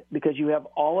mind, because you have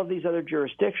all of these other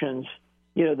jurisdictions,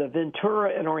 the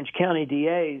Ventura and Orange County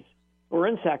DAs were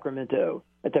in Sacramento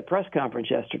at the press conference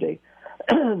yesterday.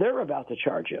 They're about to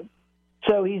charge him.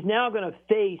 So he's now going to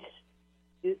face,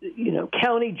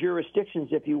 county jurisdictions,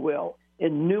 if you will,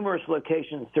 in numerous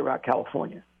locations throughout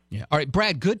California. Yeah. All right,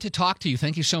 Brad, good to talk to you.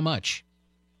 Thank you so much.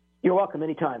 You're welcome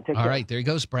anytime. Take care. All right, there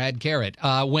goes Brad Garrett.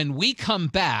 When we come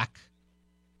back,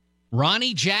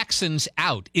 Ronnie Jackson's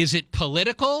out. Is it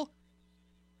political?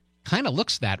 Kind of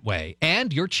looks that way.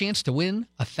 And your chance to win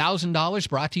 $1,000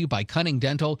 brought to you by Cunning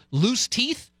Dental. Loose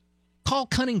teeth? Call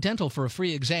Cunning Dental for a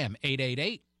free exam.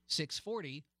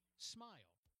 888-640-SMILE.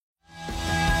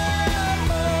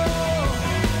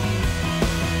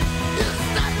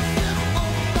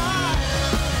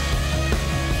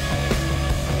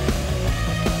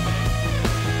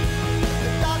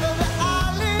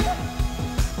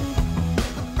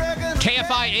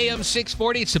 KFI AM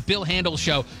 640, it's a Bill Handel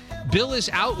show. Bill is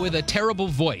out with a terrible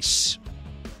voice.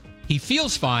 He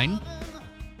feels fine.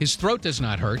 His throat does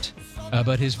not hurt,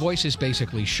 but his voice is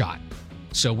basically shot.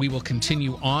 So we will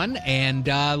continue on, and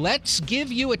let's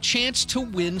give you a chance to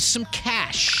win some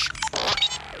cash.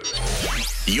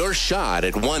 Your shot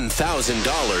at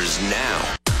 $1,000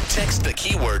 now. Text the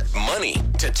keyword money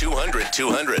to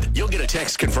 200-200. You'll get a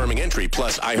text confirming entry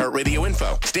plus iHeartRadio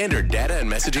info. Standard data and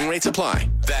messaging rates apply.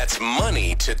 That's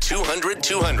money to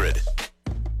 200-200.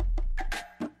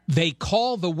 They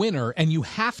call the winner, and you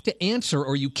have to answer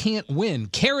or you can't win.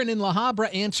 Karen in La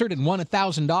Habra answered and won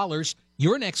 $1,000.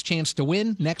 Your next chance to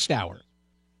win next hour.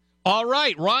 All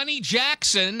right, Ronnie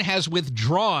Jackson has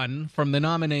withdrawn from the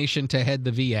nomination to head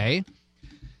the VA.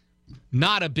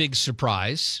 Not a big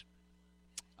surprise.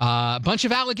 A bunch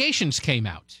of allegations came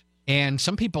out, and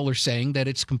some people are saying that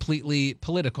it's completely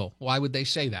political. Why would they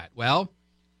say that? Well,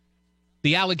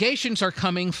 the allegations are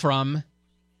coming from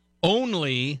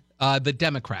only the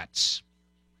Democrats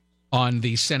on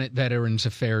the Senate Veterans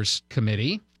Affairs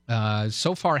Committee.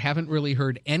 So far, haven't really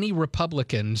heard any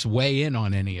Republicans weigh in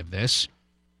on any of this,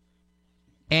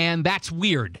 and that's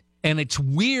weird. And it's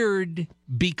weird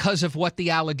because of what the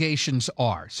allegations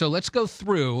are. So let's go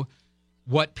through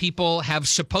what people have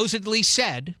supposedly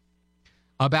said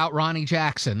about Ronnie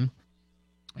Jackson,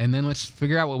 and then let's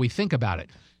figure out what we think about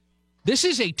it. This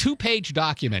is a 2-page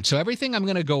document, so everything I'm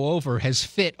going to go over has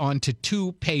fit onto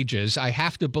 2 pages. I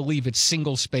have to believe it's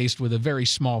single-spaced with a very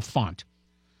small font.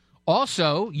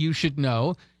 Also, you should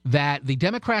know that the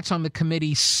Democrats on the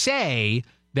committee say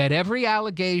that every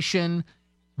allegation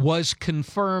was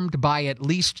confirmed by at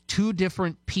least 2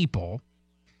 different people,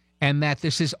 and that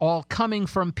this is all coming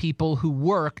from people who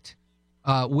worked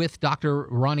with Dr.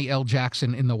 Ronnie L.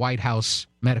 Jackson in the White House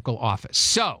medical office.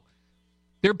 So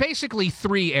there are basically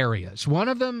 3 areas. One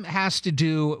of them has to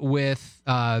do with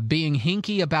being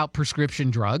hinky about prescription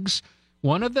drugs.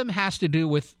 One of them has to do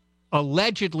with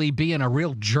allegedly being a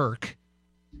real jerk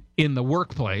in the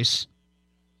workplace.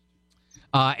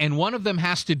 And one of them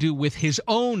has to do with his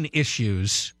own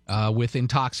issues with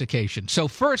intoxication. So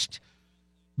first,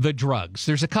 the drugs.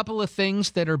 There's a couple of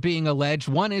things that are being alleged.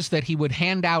 One is that he would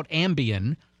hand out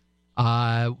Ambien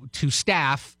to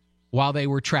staff while they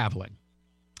were traveling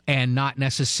and not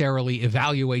necessarily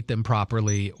evaluate them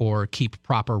properly or keep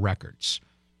proper records.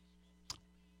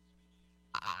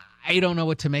 I don't know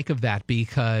what to make of that,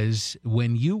 because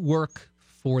when you work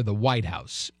for the White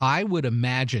House, I would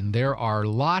imagine there are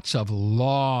lots of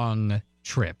long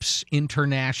trips,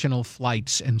 international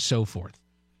flights, and so forth.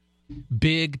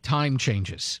 Big time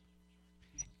changes.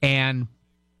 And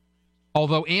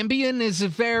although Ambien is a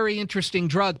very interesting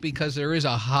drug because there is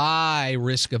a high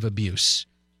risk of abuse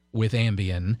with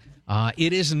Ambien,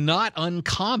 it is not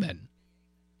uncommon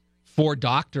for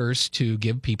doctors to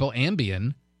give people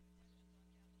Ambien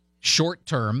short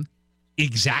term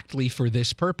exactly for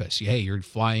this purpose. Hey, you're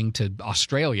flying to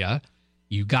Australia.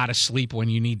 You got to sleep when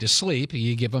you need to sleep.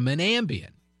 You give them an Ambien.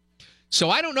 So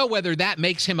I don't know whether that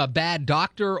makes him a bad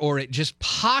doctor or it just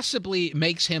possibly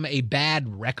makes him a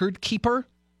bad record keeper,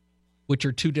 which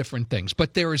are 2 different things.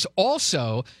 But there is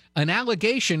also an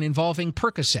allegation involving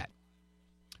Percocet.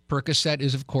 Percocet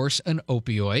is, of course, an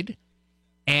opioid.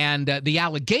 And the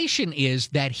allegation is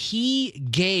that he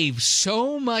gave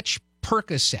so much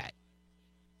Percocet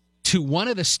to one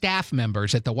of the staff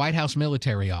members at the White House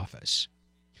military office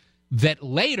that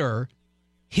later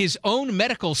his own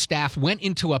medical staff went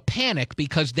into a panic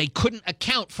because they couldn't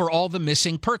account for all the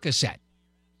missing Percocet,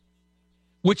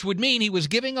 which would mean he was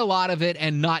giving a lot of it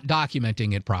and not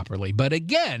documenting it properly. But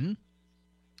again,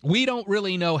 we don't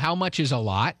really know how much is a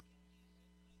lot.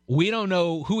 We don't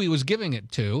know who he was giving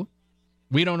it to.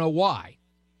 We don't know why.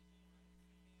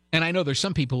 And I know there's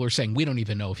some people who are saying we don't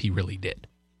even know if he really did.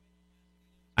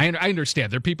 I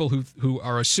understand. There are people who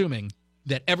are assuming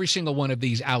that every single one of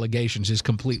these allegations is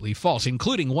completely false,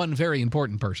 including one very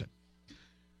important person.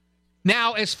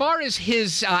 Now, as far as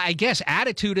his,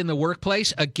 attitude in the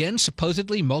workplace, again,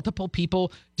 supposedly multiple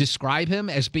people describe him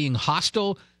as being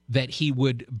hostile, that he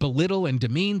would belittle and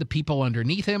demean the people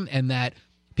underneath him, and that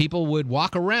people would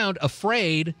walk around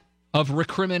afraid of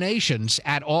recriminations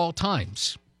at all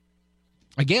times.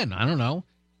 Again, I don't know,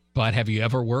 but have you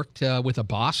ever worked with a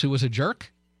boss who was a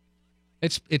jerk?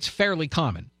 It's fairly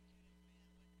common.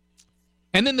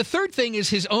 And then the third thing is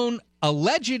his own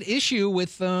alleged issue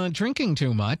with drinking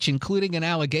too much, including an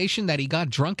allegation that he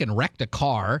got drunk and wrecked a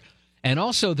car, and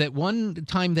also that one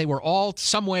time they were all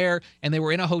somewhere and they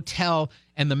were in a hotel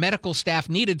and the medical staff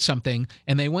needed something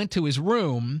and they went to his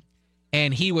room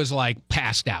and he was like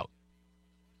passed out.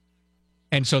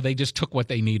 And so they just took what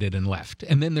they needed and left.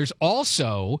 And then there's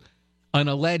also an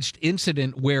alleged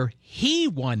incident where he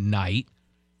one night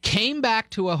came back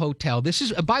to a hotel. This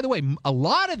is, by the way, a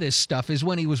lot of this stuff is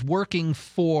when he was working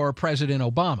for President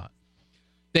Obama.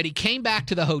 That he came back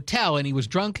to the hotel and he was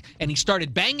drunk and he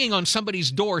started banging on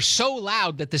somebody's door so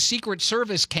loud that the Secret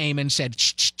Service came and said,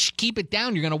 shh, keep it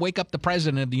down. You're going to wake up the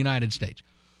President of the United States.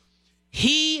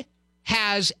 He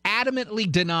has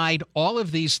adamantly denied all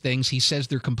of these things. He says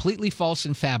they're completely false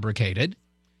and fabricated.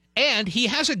 And he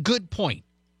has a good point.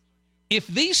 If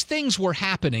these things were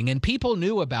happening and people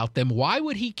knew about them, why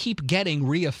would he keep getting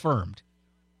reaffirmed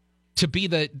to be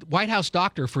the White House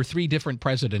doctor for 3 different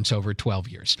presidents over 12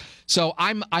 years? So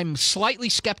I'm slightly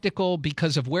skeptical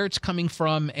because of where it's coming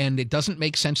from, and it doesn't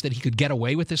make sense that he could get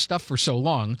away with this stuff for so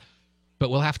long. But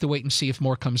we'll have to wait and see if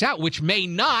more comes out, which may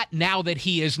not, now that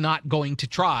he is not going to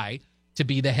try to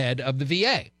be the head of the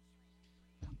VA.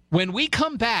 When we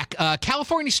come back,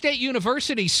 California State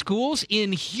University schools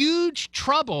in huge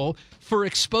trouble for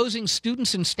exposing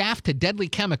students and staff to deadly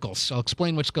chemicals. I'll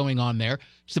explain what's going on there.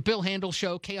 It's the Bill Handel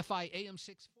Show, KFI AM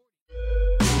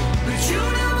 640. But you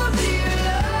never be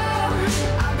alone.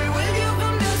 I've been with you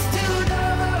from dusk till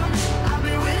dawn. I've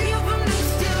been with you from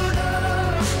dusk till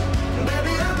dawn.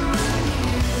 Baby, I'm right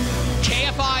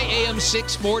here. KFI AM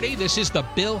 640. This is the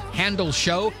Bill Handel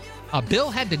Show.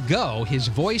 Bill had to go. His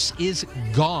voice is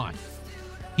gone.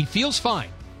 He feels fine.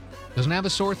 Doesn't have a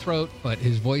sore throat, but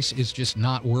his voice is just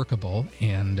not workable.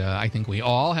 And I think we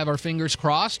all have our fingers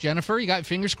crossed. Jennifer, you got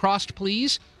fingers crossed,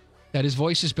 please, that his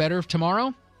voice is better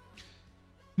tomorrow?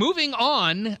 Moving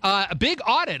on, a big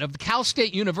audit of Cal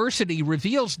State University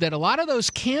reveals that a lot of those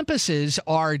campuses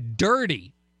are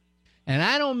dirty. And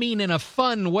I don't mean in a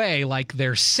fun way like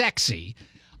they're sexy.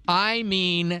 I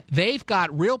mean, they've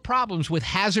got real problems with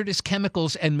hazardous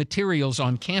chemicals and materials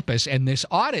on campus, and this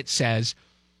audit says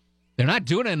they're not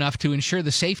doing enough to ensure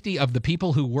the safety of the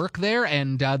people who work there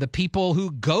and the people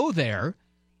who go there.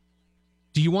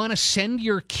 Do you want to send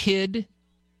your kid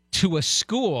to a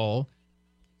school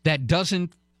that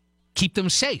doesn't keep them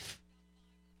safe?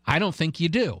 I don't think you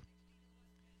do.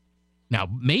 Now,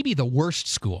 maybe the worst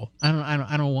school,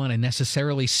 I don't want to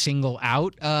necessarily single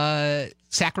out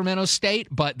Sacramento State,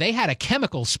 but they had a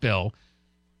chemical spill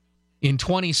in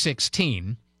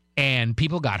 2016, and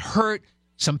people got hurt.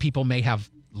 Some people may have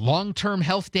long-term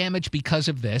health damage because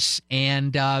of this,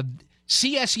 and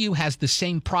CSU has the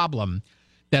same problem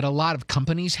that a lot of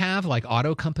companies have, like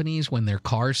auto companies, when their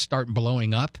cars start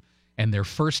blowing up, and their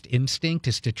first instinct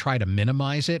is to try to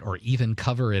minimize it or even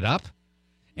cover it up.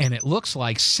 And it looks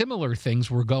like similar things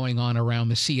were going on around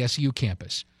the CSU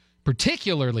campus,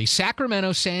 particularly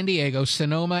Sacramento, San Diego,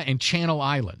 Sonoma, and Channel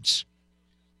Islands.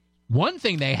 One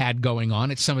thing they had going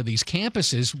on at some of these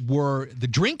campuses were the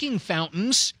drinking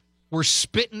fountains were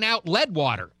spitting out lead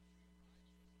water.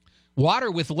 Water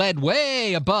with lead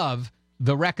way above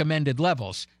the recommended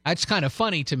levels. That's kind of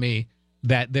funny to me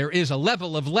that there is a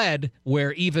level of lead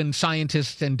where even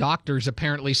scientists and doctors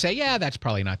apparently say, yeah, that's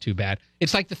probably not too bad.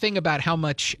 It's like the thing about how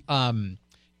much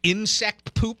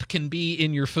insect poop can be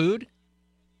in your food.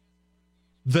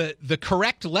 The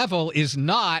correct level is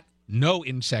not no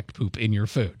insect poop in your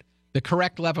food. The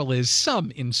correct level is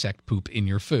some insect poop in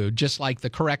your food, just like the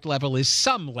correct level is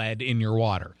some lead in your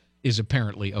water. is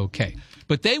apparently okay.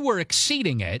 But they were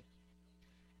exceeding it,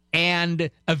 and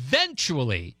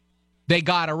eventually they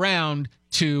got around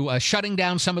to shutting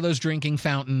down some of those drinking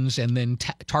fountains and then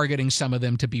targeting some of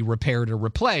them to be repaired or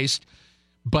replaced.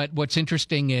 But what's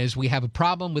interesting is we have a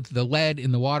problem with the lead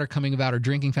in the water coming out our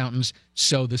drinking fountains,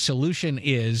 so the solution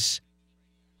is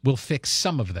we'll fix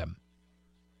some of them,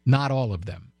 not all of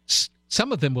them.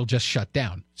 Some of them will just shut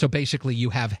down. So basically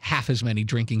you have half as many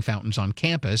drinking fountains on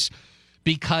campus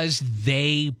because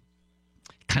they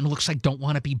kind of looks like don't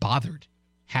want to be bothered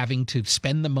having to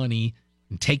spend the money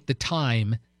and take the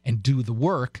time and do the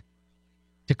work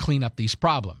to clean up these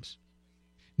problems.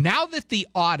 Now that the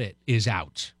audit is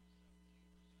out,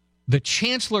 the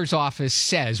chancellor's office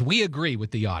says we agree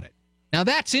with the audit. Now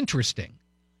that's interesting.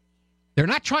 They're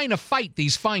not trying to fight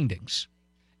these findings.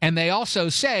 And they also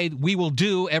say we will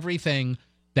do everything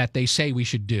that they say we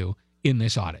should do in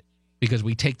this audit because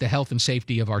we take the health and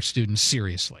safety of our students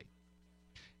seriously.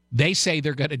 They say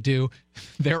they're going to do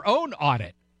their own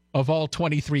audit of all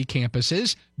 23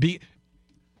 campuses.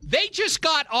 They just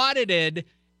got audited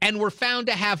and were found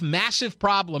to have massive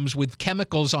problems with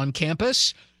chemicals on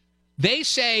campus. They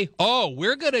say, oh,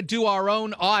 we're going to do our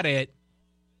own audit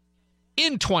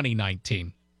in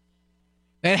 2019.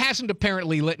 That hasn't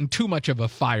apparently lit too much of a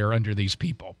fire under these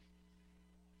people.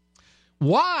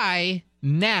 Why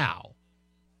now,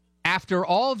 after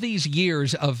all these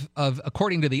years of,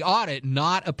 according to the audit,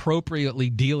 not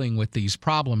appropriately dealing with these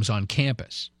problems on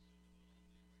campus,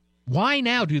 why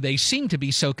now do they seem to be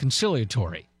so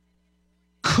conciliatory?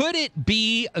 Could it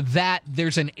be that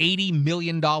there's an $80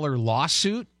 million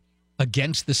lawsuit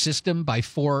against the system by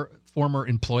 4 former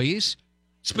employees,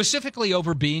 specifically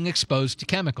over being exposed to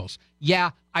chemicals? Yeah,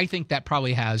 I think that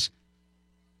probably has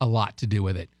a lot to do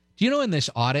with it. Do you know in this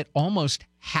audit, almost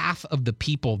half of the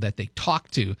people that they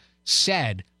talked to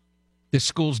said the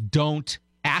schools don't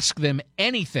ask them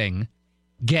anything,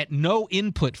 get no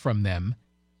input from them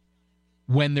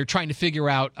when they're trying to figure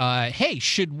out, hey,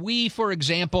 should we, for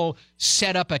example,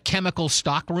 set up a chemical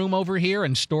stock room over here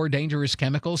and store dangerous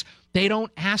chemicals? They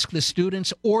don't ask the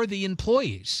students or the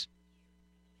employees.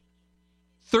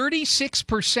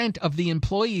 36% of the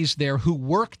employees there who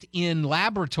worked in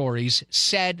laboratories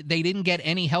said they didn't get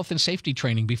any health and safety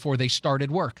training before they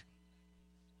started work.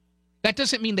 That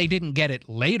doesn't mean they didn't get it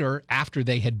later after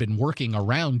they had been working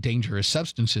around dangerous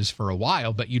substances for a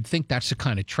while, but you'd think that's the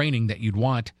kind of training that you'd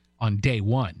want on day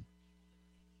one.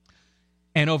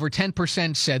 And over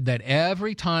 10% said that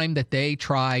every time that they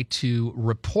try to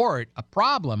report a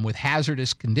problem with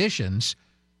hazardous conditions,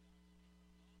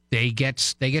 they get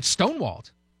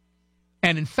stonewalled.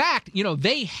 And in fact, you know,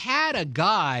 they had a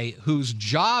guy whose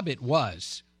job it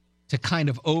was to kind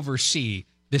of oversee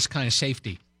this kind of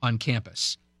safety on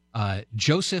campus.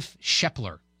 Joseph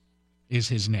Shepler is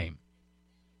his name.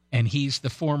 And he's the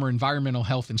former environmental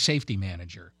health and safety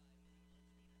manager.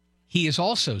 He is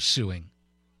also suing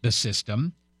the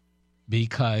system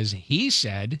because he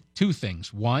said 2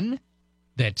 things. One,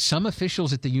 that some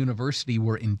officials at the university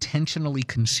were intentionally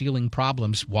concealing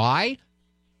problems. Why?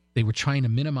 They were trying to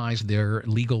minimize their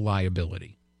legal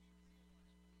liability,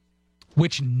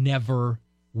 which never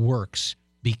works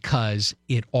because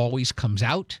it always comes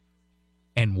out.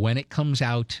 And when it comes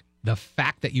out, the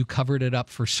fact that you covered it up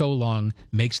for so long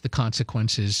makes the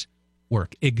consequences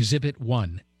work. Exhibit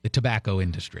 1, the tobacco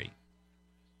industry.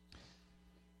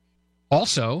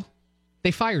 Also,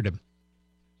 they fired him.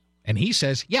 And he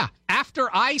says, yeah, after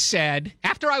I was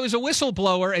a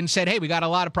whistleblower and said, hey, we got a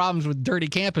lot of problems with dirty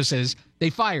campuses, they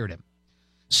fired him.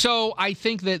 So I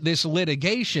think that this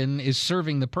litigation is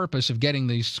serving the purpose of getting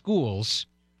these schools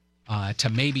to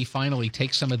maybe finally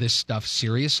take some of this stuff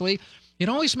seriously. It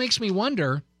always makes me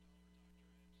wonder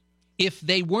if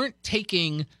they weren't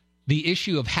taking the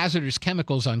issue of hazardous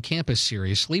chemicals on campus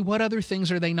seriously, what other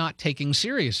things are they not taking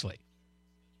seriously?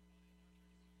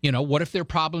 You know, what if there are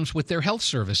problems with their health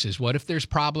services? What if there's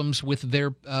problems with their,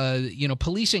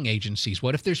 policing agencies?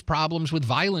 What if there's problems with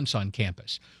violence on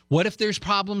campus? What if there's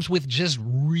problems with just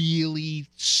really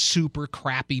super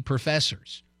crappy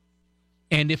professors?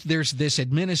 And if there's this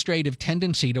administrative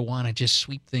tendency to want to just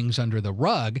sweep things under the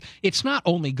rug, it's not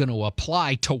only going to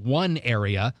apply to one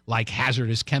area like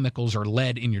hazardous chemicals or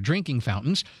lead in your drinking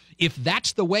fountains. If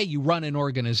that's the way you run an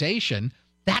organization,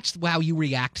 that's how you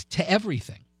react to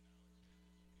everything.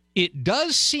 It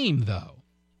does seem, though,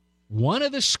 one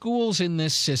of the schools in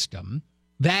this system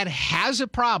that has a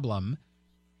problem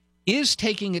is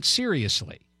taking it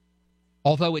seriously,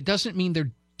 although it doesn't mean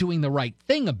they're doing the right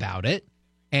thing about it.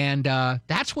 And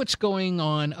that's what's going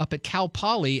on up at Cal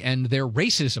Poly and their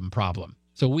racism problem.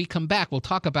 So when we come back, we'll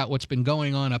talk about what's been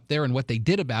going on up there and what they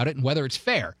did about it and whether it's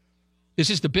fair. This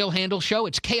is the Bill Handel Show.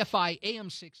 It's KFI AM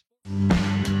 6.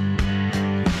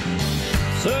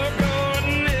 So God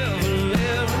never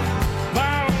lived,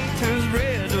 mountains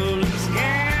red on the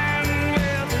sky,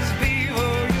 with his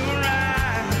people you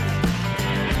ride.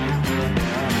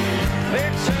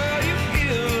 Make sure you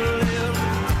give a little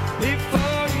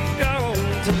before you go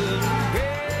to the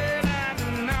great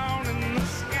unknown in the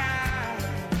sky.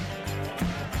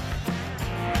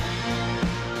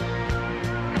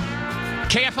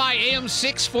 KFI AM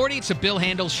 640. It's a Bill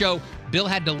Handel Show. Bill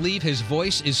had to leave. His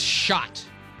voice is shot.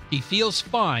 He feels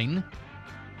fine,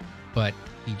 but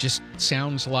he just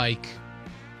sounds like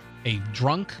a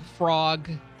drunk frog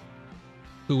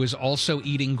who is also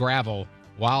eating gravel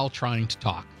while trying to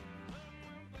talk.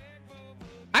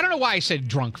 I don't know why I said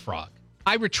drunk frog.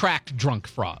 I retract drunk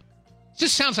frog. It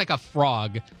just sounds like a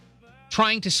frog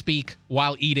trying to speak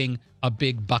while eating a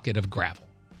big bucket of gravel.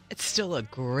 It's still a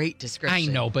great description.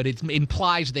 I know, but it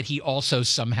implies that he also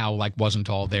somehow wasn't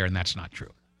all there, and that's not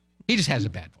true. He just has a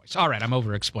bad voice. All right, I'm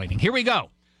over-explaining. Here we go.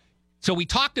 So we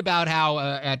talked about how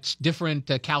at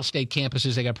different Cal State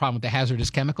campuses they got a problem with the hazardous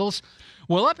chemicals.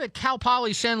 Well, up at Cal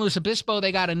Poly San Luis Obispo,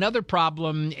 they got another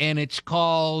problem, and it's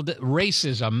called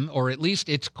racism, or at least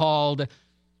it's called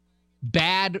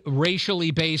bad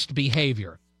racially based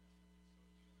behavior.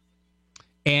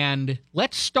 And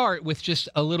let's start with just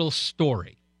a little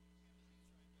story.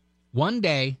 One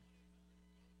day,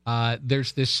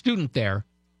 there's this student there,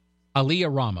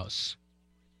 Aaliyah Ramos.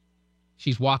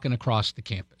 She's walking across the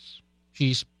campus.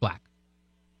 She's black.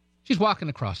 She's walking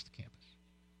across the campus.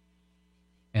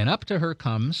 And up to her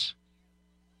comes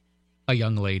a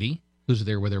young lady who's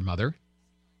there with her mother,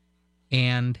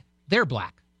 and they're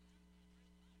black.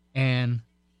 And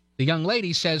the young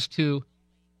lady says to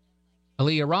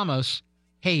Aaliyah Ramos,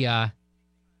 hey,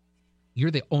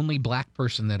 you're the only black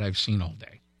person that I've seen all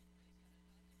day.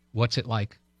 What's it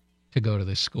like to go to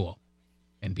this school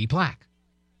and be black?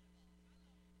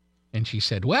 And she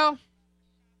said, well,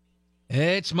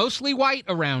 it's mostly white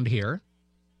around here,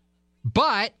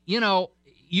 but,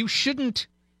 you shouldn't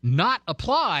not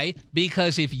apply,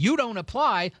 because if you don't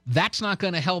apply, that's not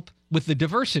going to help with the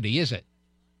diversity, is it?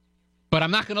 But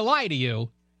I'm not going to lie to you.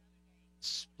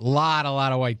 It's a lot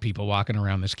of white people walking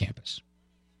around this campus.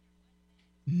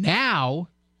 Now,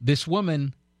 this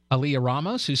woman, Aaliyah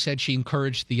Ramos, who said she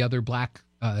encouraged the other black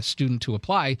student to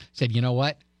apply, said, you know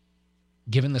what?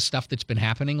 Given the stuff that's been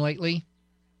happening lately,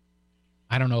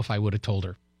 I don't know if I would have told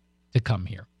her to come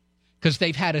here. Because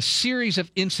they've had a series of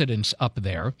incidents up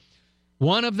there.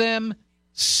 One of them,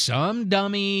 some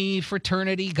dummy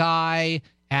fraternity guy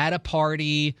at a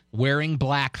party wearing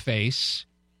blackface.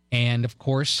 And, of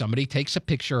course, somebody takes a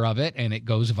picture of it, and it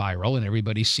goes viral, and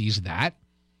everybody sees that.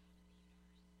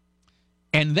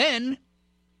 And then,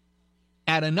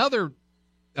 at another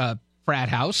frat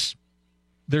house,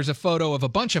 there's a photo of a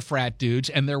bunch of frat dudes,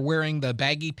 and they're wearing the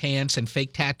baggy pants and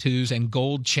fake tattoos and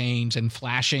gold chains and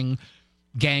flashing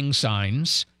gang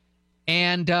signs.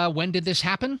 And when did this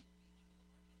happen?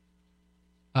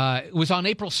 It was on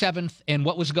April 7th, and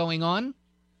what was going on?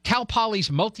 Cal Poly's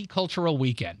Multicultural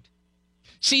Weekend.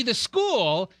 See, the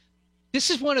school, this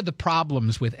is one of the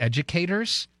problems with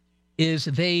educators, is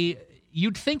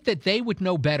you'd think that they would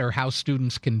know better how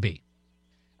students can be.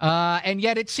 And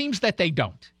yet it seems that they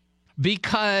don't.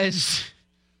 Because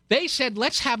they said,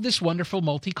 let's have this wonderful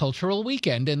multicultural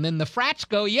weekend. And then the frats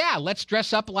go, yeah, let's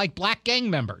dress up like black gang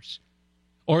members.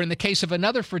 Or in the case of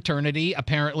another fraternity,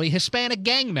 apparently Hispanic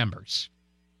gang members.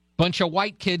 Bunch of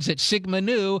white kids at Sigma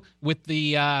Nu with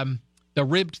the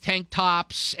ribbed tank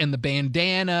tops and the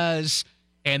bandanas.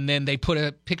 And then they put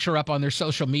a picture up on their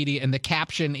social media, and the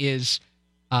caption is,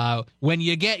 when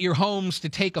you get your homes to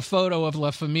take a photo of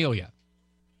La Familia.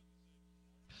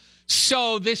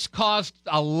 So this caused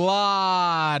a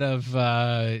lot of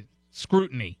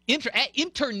scrutiny,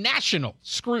 international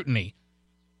scrutiny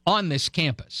on this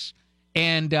campus.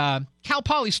 And Cal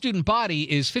Poly student body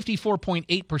is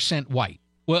 54.8% white.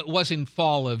 Well, it was in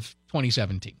fall of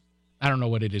 2017. I don't know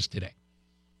what it is today.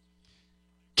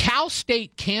 Cal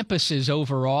State campuses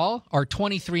overall are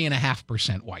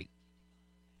 23.5% white.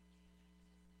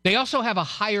 They also have a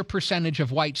higher percentage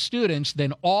of white students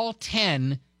than all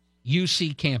 10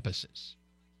 UC campuses.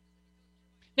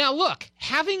 Now, look,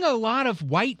 having a lot of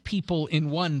white people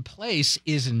in one place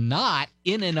is not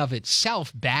in and of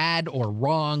itself bad or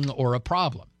wrong or a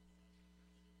problem.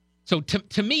 So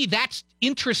to me, that's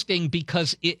interesting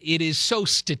because it is so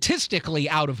statistically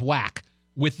out of whack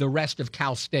with the rest of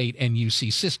Cal State and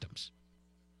UC systems.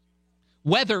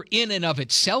 Whether in and of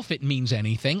itself it means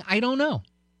anything, I don't know.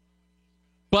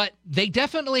 But they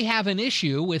definitely have an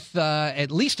issue with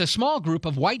at least a small group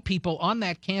of white people on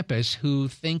that campus who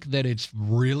think that it's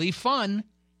really fun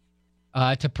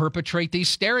to perpetrate these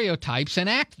stereotypes and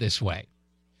act this way.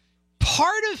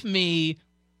 Part of me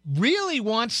really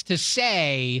wants to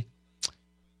say,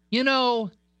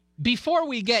 before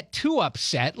we get too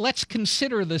upset, let's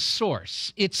consider the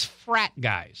source. It's frat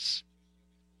guys.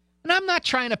 And I'm not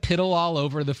trying to piddle all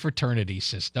over the fraternity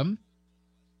system.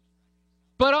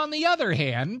 But on the other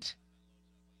hand,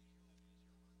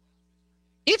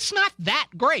 it's not that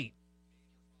great.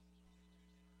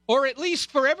 Or at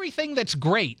least for everything that's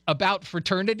great about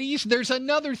fraternities, there's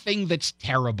another thing that's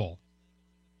terrible.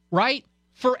 Right?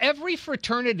 For every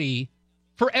fraternity,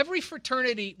 when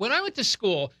I went to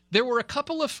school, there were a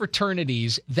couple of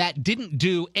fraternities that didn't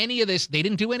do any of this. They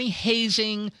didn't do any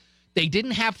hazing. They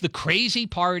didn't have the crazy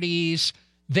parties.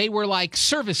 They were like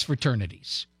service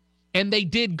fraternities. And they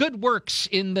did good works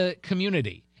in the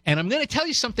community. And I'm going to tell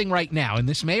you something right now, and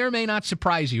this may or may not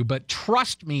surprise you, but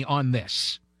trust me on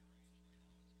this.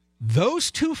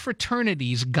 Those two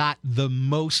fraternities got the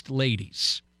most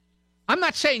ladies. I'm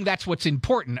not saying that's what's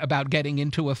important about getting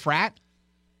into a frat.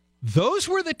 Those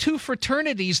were the two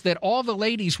fraternities that all the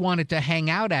ladies wanted to hang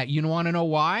out at. You want to know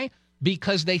why?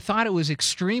 Because they thought it was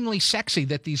extremely sexy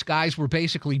that these guys were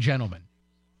basically gentlemen.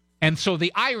 And so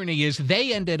the irony is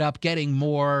they ended up getting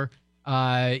more,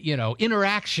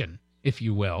 interaction, if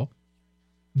you will,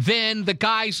 than the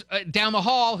guys down the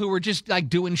hall who were just like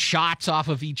doing shots off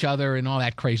of each other and all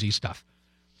that crazy stuff.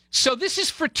 So this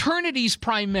is fraternities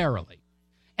primarily.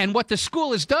 And what the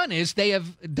school has done is they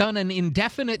have done an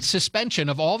indefinite suspension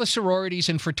of all the sororities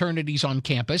and fraternities on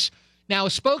campus. Now, a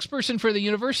spokesperson for the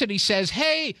university says,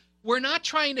 hey, we're not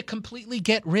trying to completely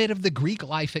get rid of the Greek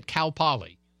life at Cal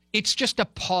Poly. It's just a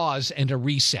pause and a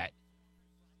reset.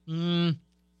 We'll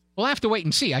have to wait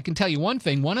and see. I can tell you one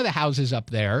thing. One of the houses up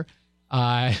there,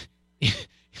 they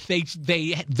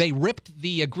ripped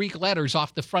the Greek letters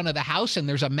off the front of the house, and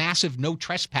there's a massive no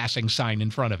trespassing sign in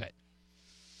front of it.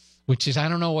 Which is, I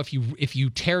don't know if you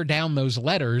tear down those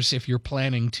letters, if you're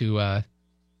planning to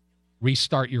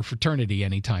restart your fraternity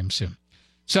anytime soon.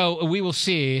 So we will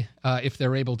see if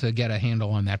they're able to get a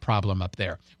handle on that problem up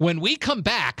there. When we come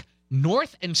back,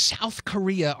 North and South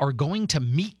Korea are going to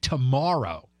meet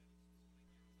tomorrow.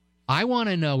 I want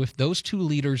to know if those two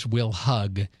leaders will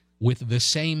hug with the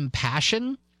same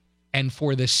passion and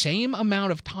for the same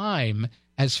amount of time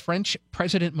as French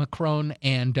President Macron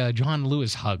and John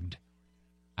Lewis hugged.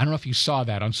 I don't know if you saw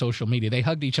that on social media. They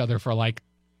hugged each other for like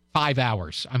 5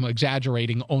 hours. I'm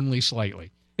exaggerating only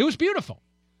slightly. It was beautiful.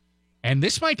 And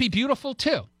this might be beautiful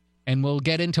too. And we'll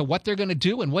get into what they're going to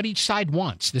do and what each side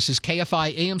wants. This is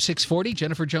KFI AM 640.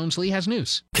 Jennifer Jones-Lee has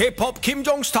news. K-pop Kim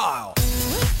Jong style.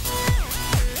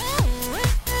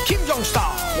 Kim Jong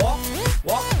style. Walk,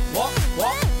 walk, walk,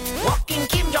 walk. Walking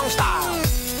Kim Jong style.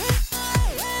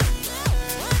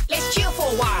 Let's chill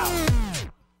for a while.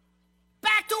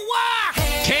 Back to work.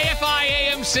 KFI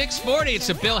AM 640. It's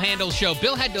a Bill Handel show.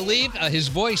 Bill had to leave. His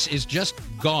voice is just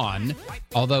gone,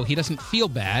 although he doesn't feel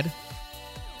bad.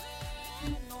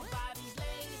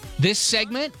 This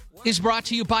segment is brought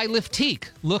to you by Liftique.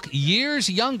 Look years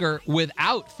younger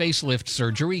without facelift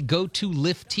surgery. Go to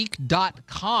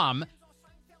Liftique.com.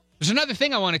 There's another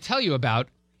thing I want to tell you about.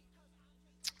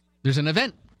 There's an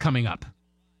event coming up,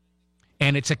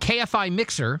 and it's a KFI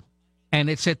mixer, and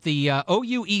it's at the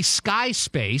OUE Sky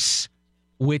Space,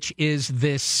 which is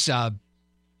this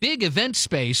big event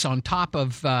space on top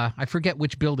of, I forget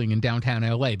which building in downtown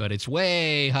L.A., but it's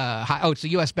way high. Oh, it's the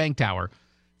U.S. Bank Tower.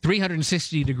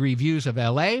 360-degree views of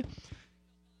L.A.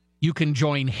 You can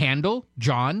join Handel,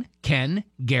 John, Ken,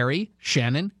 Gary,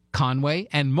 Shannon, Conway,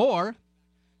 and more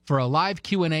for a live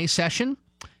Q&A session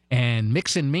and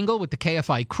mix and mingle with the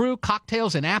KFI crew,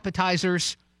 cocktails and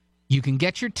appetizers. You can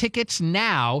get your tickets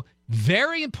now.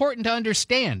 Very important to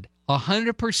understand,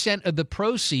 100% of the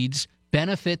proceeds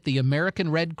benefit the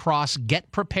American Red Cross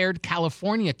Get Prepared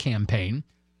California campaign.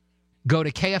 Go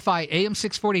to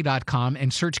KFIAM640.com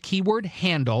and search keyword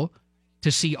Handel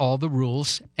to see all the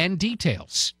rules and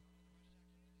details.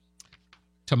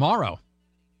 Tomorrow,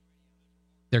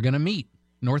 they're going to meet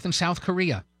North and South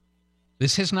Korea.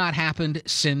 This has not happened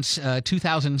since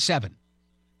 2007.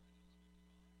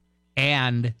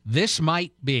 And this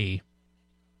might be,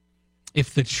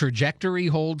 if the trajectory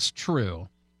holds true,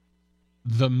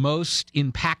 the most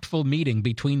impactful meeting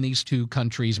between these two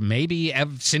countries, maybe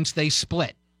since they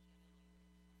split.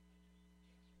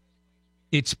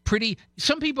 It's pretty,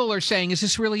 some people are saying, is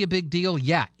this really a big deal?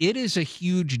 Yeah, it is a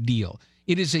huge deal.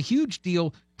 It is a huge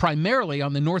deal primarily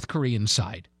on the North Korean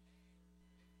side,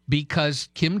 because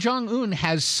Kim Jong-un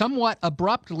has somewhat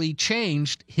abruptly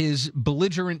changed his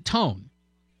belligerent tone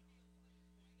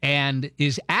and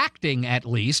is acting, at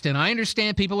least, and I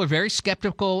understand people are very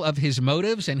skeptical of his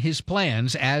motives and his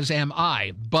plans, as am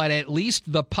I, but at least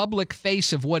the public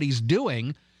face of what he's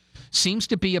doing seems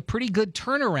to be a pretty good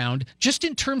turnaround just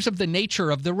in terms of the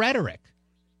nature of the rhetoric.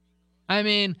 I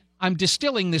mean, I'm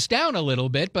distilling this down a little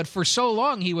bit, but for so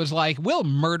long he was like, we'll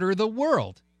murder the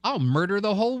world. I'll murder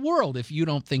the whole world if you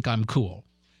don't think I'm cool.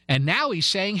 And now he's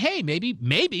saying, hey,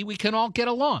 maybe we can all get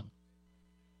along.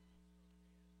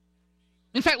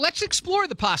 In fact, let's explore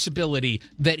the possibility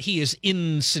that he is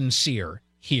insincere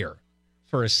here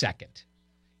for a second.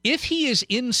 If he is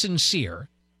insincere,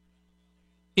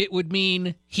 it would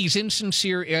mean he's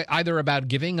insincere either about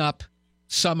giving up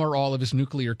some or all of his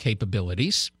nuclear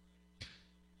capabilities,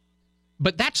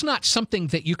 but that's not something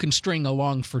that you can string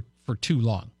along for too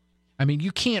long. I mean,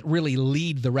 you can't really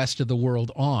lead the rest of the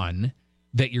world on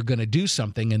that you're going to do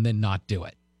something and then not do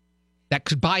it. That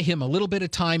could buy him a little bit of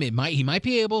time. He might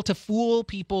be able to fool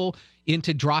people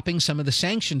into dropping some of the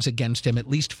sanctions against him, at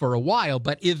least for a while,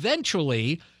 but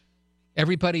eventually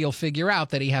everybody will figure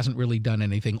out that he hasn't really done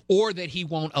anything, or that he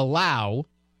won't allow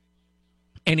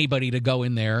anybody to go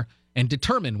in there and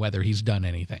determine whether he's done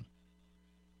anything.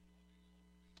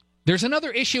 There's another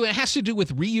issue, and it has to do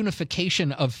with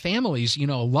reunification of families. You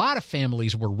know, a lot of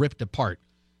families were ripped apart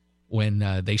when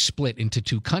they split into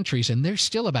two countries, and there's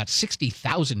still about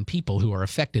 60,000 people who are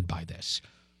affected by this.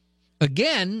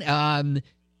 Again,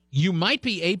 you might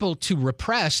be able to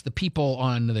repress the people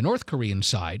on the North Korean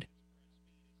side,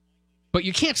 but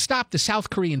you can't stop the South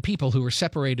Korean people who are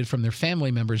separated from their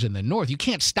family members in the North. You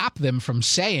can't stop them from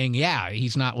saying, yeah,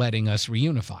 he's not letting us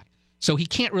reunify. So he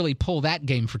can't really pull that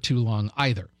game for too long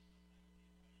either.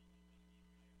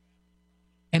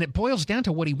 And it boils down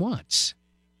to what he wants.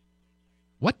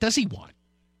 What does he want?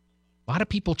 A lot of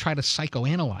people try to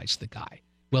psychoanalyze the guy.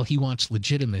 Well, he wants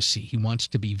legitimacy. He wants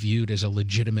to be viewed as a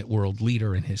legitimate world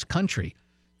leader in his country,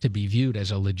 to be viewed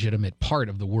as a legitimate part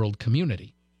of the world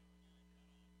community.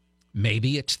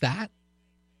 Maybe it's that.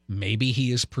 Maybe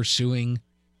he is pursuing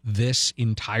this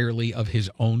entirely of his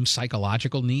own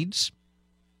psychological needs.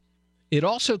 It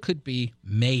also could be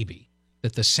maybe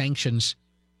that the sanctions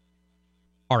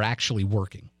are actually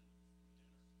working.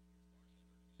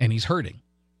 And he's hurting.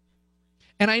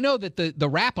 And I know that the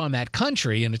rap on that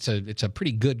country, and it's a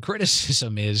pretty good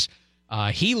criticism, is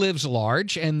he lives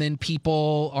large and then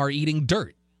people are eating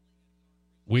dirt,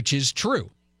 which is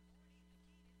true.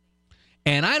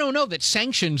 And I don't know that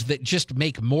sanctions that just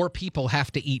make more people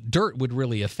have to eat dirt would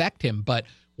really affect him, but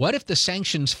what if the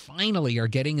sanctions finally are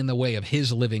getting in the way of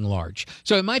his living large?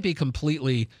 So it might be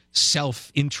completely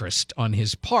self-interest on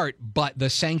his part, but the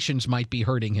sanctions might be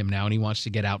hurting him now, and he wants to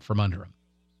get out from under them.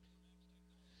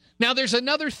 Now, there's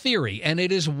another theory, and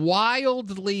it is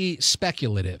wildly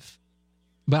speculative,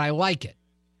 but I like it.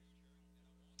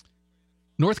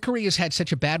 North Korea has had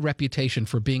such a bad reputation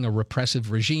for being a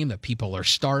repressive regime, that people are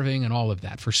starving and all of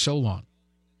that for so long.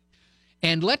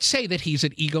 And let's say that he's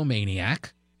an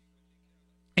egomaniac,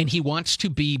 and he wants to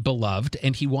be beloved,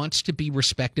 and he wants to be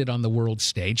respected on the world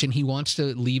stage, and he wants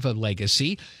to leave a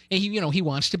legacy, and he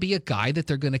wants to be a guy that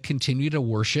they're going to continue to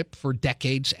worship for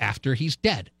decades after he's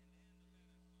dead.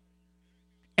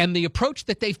 And the approach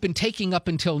that they've been taking up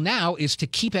until now is to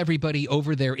keep everybody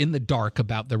over there in the dark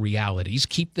about the realities,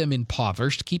 keep them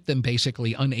impoverished, keep them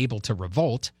basically unable to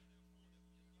revolt.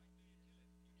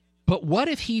 But what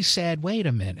if he said, wait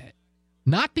a minute,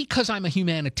 not because I'm a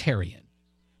humanitarian,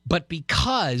 but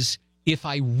because if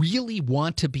I really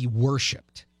want to be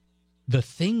worshipped, the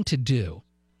thing to do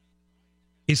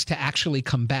is to actually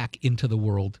come back into the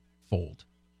world fold.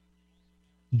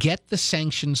 Get the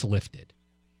sanctions lifted.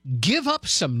 Give up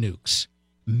some nukes.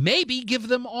 Maybe give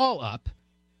them all up.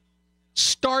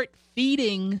 Start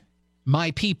feeding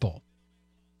my people.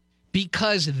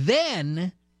 Because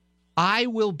then I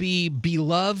will be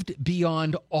beloved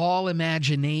beyond all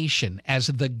imagination as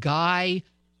the guy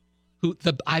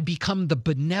I become the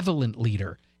benevolent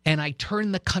leader, and I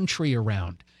turn the country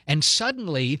around. And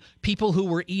suddenly, people who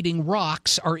were eating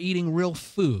rocks are eating real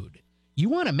food. You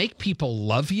want to make people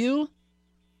love you?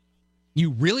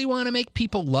 You really want to make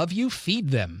people love you?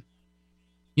 Feed them.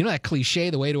 You know that cliche,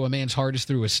 the way to a man's heart is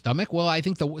through his stomach? Well, I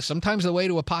think sometimes the way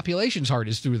to a population's heart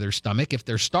is through their stomach if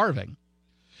they're starving.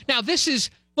 Now, is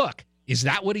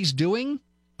that what he's doing?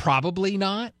 Probably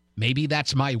not. Maybe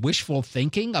that's my wishful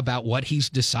thinking about what he's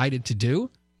decided to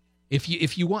do.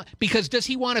 If you want, because does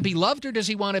he want to be loved or does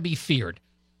he want to be feared?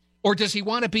 Or does he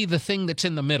want to be the thing that's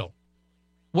in the middle?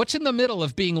 What's in the middle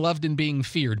of being loved and being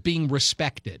feared, being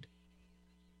respected?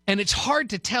 And it's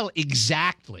hard to tell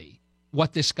exactly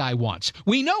what this guy wants.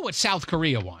 We know what South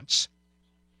Korea wants.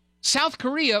 South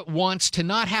Korea wants to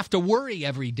not have to worry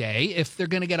every day if they're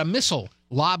going to get a missile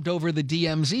lobbed over the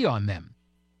DMZ on them.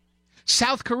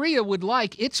 South Korea would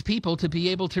like its people to be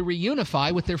able to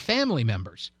reunify with their family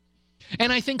members.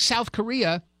 And I think South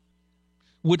Korea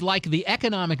would like the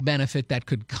economic benefit that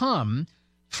could come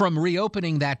from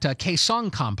reopening that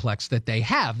Kaesong complex that they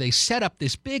have. They set up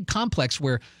this big complex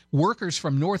where workers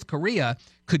from North Korea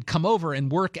could come over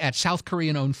and work at South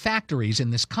Korean-owned factories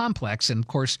in this complex. And, of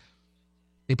course,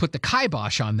 they put the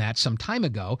kibosh on that some time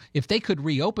ago. If they could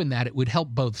reopen that, it would help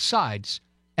both sides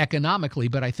economically.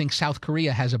 But I think South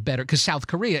Korea has a better, because South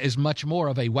Korea is much more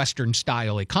of a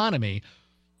Western-style economy.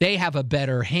 They have a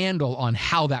better handle on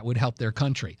how that would help their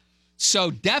country.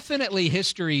 So definitely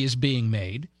history is being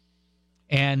made.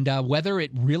 And whether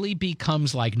it really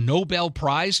becomes like Nobel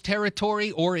Prize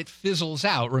territory or it fizzles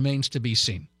out remains to be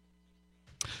seen.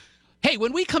 Hey,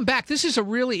 when we come back, this is a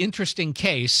really interesting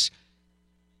case.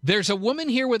 There's a woman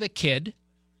here with a kid,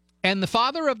 and the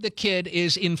father of the kid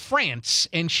is in France,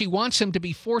 and she wants him to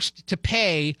be forced to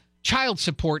pay child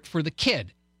support for the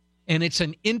kid. And it's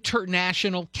an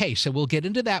international case. So we'll get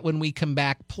into that when we come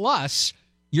back. Plus,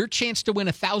 your chance to win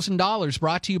 $1,000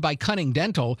 brought to you by Cunning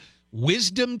Dental.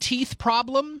 Wisdom teeth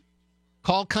problem?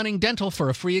 Call Cunning Dental for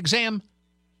a free exam.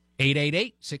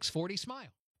 888-640-SMILE.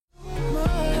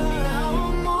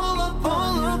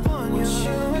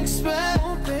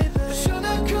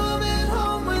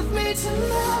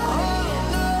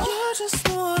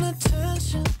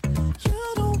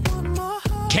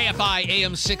 KFI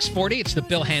AM 640. It's the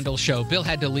Bill Handel Show. Bill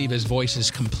had to leave. His voice is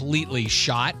completely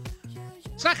shot.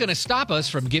 It's not going to stop us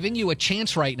from giving you a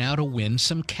chance right now to win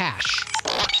some cash.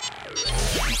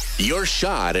 Your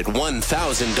shot at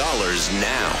 $1,000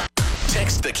 now.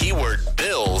 Text the keyword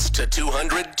BILLS to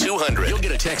 200-200. You'll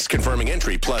get a text confirming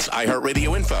entry plus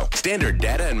iHeartRadio info. Standard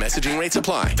data and messaging rates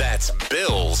apply. That's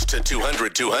BILLS to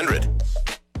 200-200.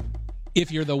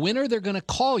 If you're the winner, they're going to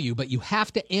call you, but you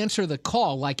have to answer the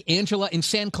call like Angela in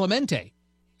San Clemente.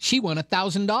 She won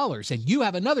 $1,000, and you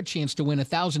have another chance to win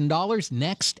 $1,000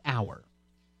 next hour.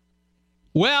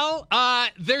 Well,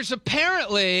 there's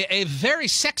apparently a very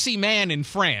sexy man in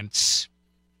France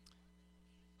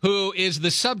who is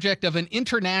the subject of an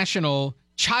international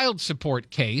child support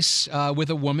case with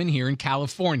a woman here in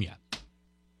California.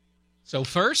 So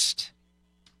first,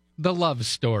 the love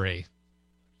story.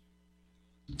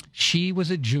 She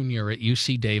was a junior at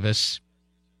UC Davis,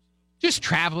 just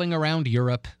traveling around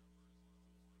Europe.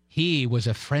 He was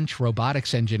a French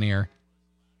robotics engineer.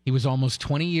 He was almost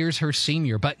 20 years her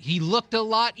senior, but he looked a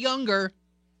lot younger.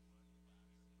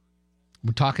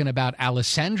 We're talking about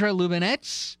Alessandra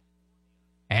Lubinetz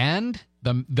and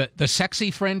the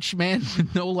sexy French man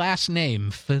with no last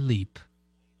name, Philippe.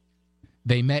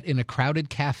 They met in a crowded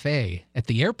cafe at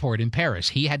the airport in Paris.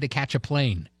 He had to catch a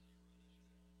plane.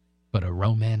 But a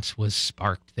romance was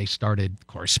sparked. They started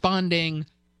corresponding.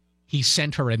 He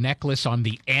sent her a necklace on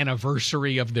the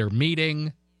anniversary of their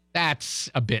meeting. That's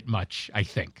a bit much, I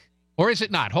think. Or is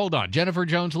it not? Hold on. Jennifer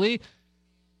Jones-Lee,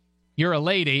 you're a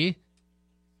lady.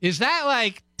 Is that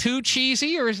like too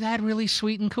cheesy, or is that really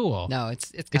sweet and cool? No,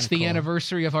 it's kind of It's the cool.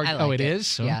 anniversary of our... I like it is?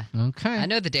 So, yeah. Okay. I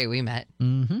know the day we met.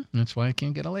 Mm-hmm. That's why I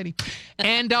can't get a lady.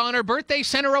 And on her birthday,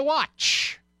 sent her a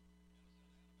watch.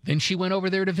 Then she went over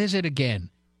there to visit again.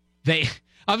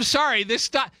 I'm sorry,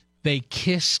 they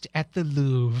kissed at the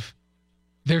Louvre.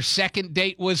 Their second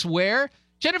date was where?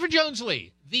 Jennifer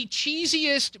Jones-Lee, the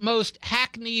cheesiest, most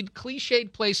hackneyed,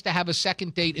 cliched place to have a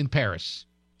second date in Paris.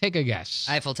 Take a guess.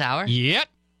 Eiffel Tower? Yep.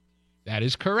 That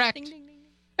is correct. Ding, ding, ding.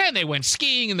 And they went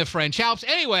skiing in the French Alps.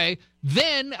 Anyway,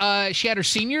 then she had her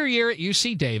senior year at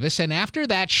UC Davis, and after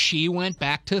that, she went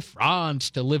back to France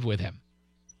to live with him.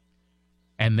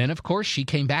 And then, of course, she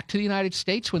came back to the United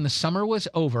States when the summer was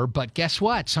over. But guess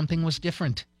what? Something was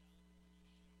different.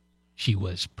 She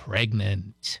was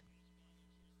pregnant.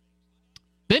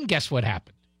 Then guess what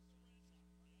happened?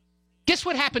 Guess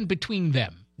what happened between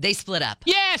them? They split up.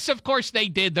 Yes, of course they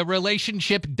did. The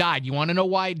relationship died. You want to know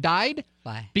why it died?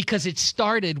 Why? Because it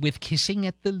started with kissing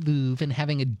at the Louvre and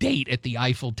having a date at the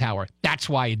Eiffel Tower. That's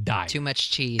why it died. Too much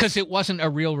cheese. Because it wasn't a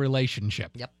real relationship.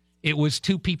 Yep. It was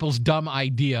two people's dumb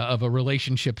idea of a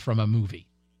relationship from a movie.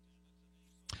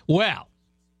 Well,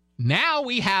 now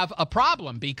we have a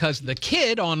problem because the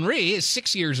kid, Henri, is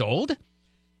 6 years old,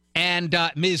 and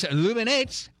Ms.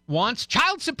 Lubinetz wants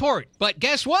child support. But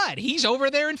guess what? He's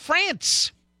over there in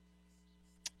France.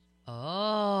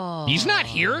 Oh. He's not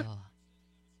here.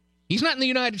 He's not in the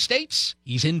United States.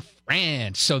 He's in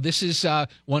France. So this is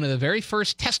one of the very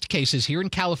first test cases here in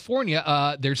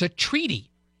California. There's a treaty.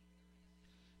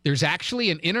 There's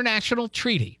actually an international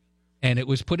treaty And it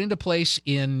was put into place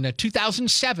in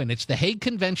 2007. It's the Hague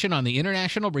Convention on the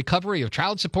International Recovery of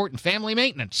Child Support and Family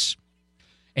Maintenance.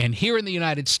 And here in the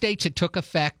United States, it took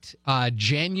effect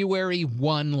January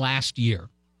 1 last year.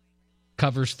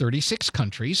 Covers 36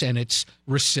 countries, and it's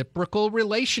reciprocal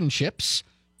relationships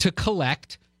to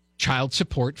collect child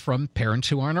support from parents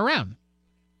who aren't around.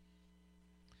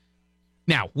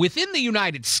 Now, within the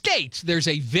United States, there's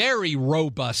a very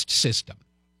robust system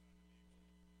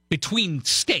between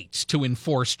states to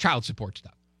enforce child support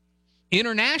stuff.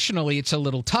 Internationally, it's a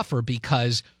little tougher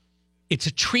because it's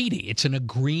a treaty. It's an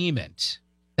agreement.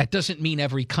 That doesn't mean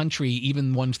every country,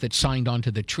 even ones that signed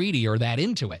onto the treaty, are that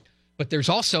into it. But there's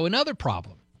also another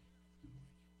problem.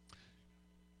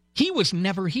 He was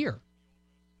never here.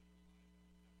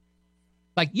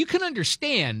 Like, you can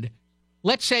understand,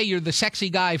 let's say you're the sexy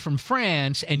guy from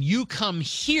France and you come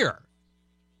here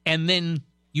and then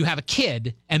you have a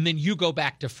kid and then you go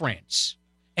back to France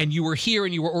and you were here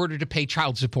and you were ordered to pay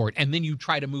child support and then you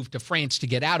try to move to France to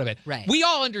get out of it. Right. We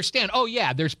all understand, oh,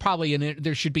 yeah, there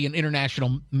should be an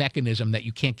international mechanism that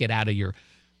you can't get out of your.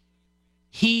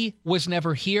 He was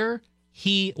never here.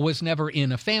 He was never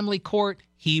in a family court.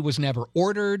 He was never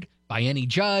ordered by any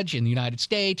judge in the United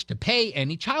States to pay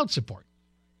any child support.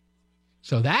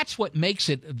 So that's what makes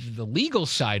it, the legal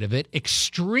side of it,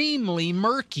 extremely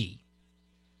murky.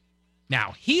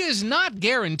 Now, he is not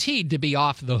guaranteed to be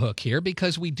off the hook here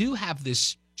because we do have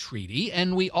this treaty,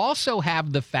 and we also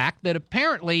have the fact that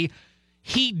apparently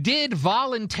he did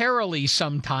voluntarily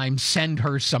sometimes send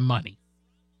her some money.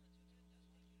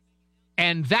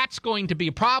 And that's going to be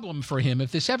a problem for him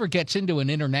if this ever gets into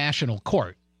an international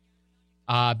court,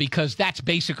 because that's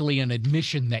basically an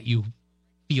admission that you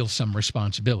feel some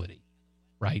responsibility,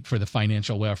 right, for the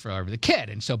financial welfare of the kid.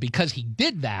 And so because he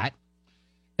did that,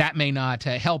 that may not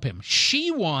help him. She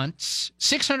wants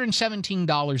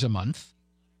 $617 a month.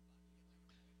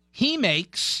 He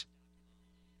makes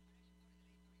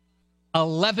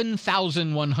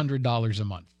 $11,100 a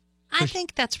month. I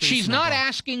think that's reasonable. She's not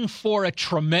asking for a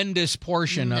tremendous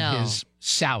portion of his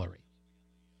salary.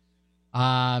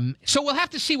 So we'll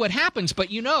have to see what happens.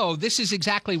 But, you know, this is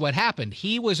exactly what happened.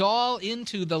 He was all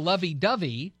into the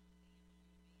lovey-dovey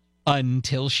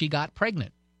until she got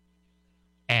pregnant.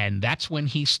 And that's when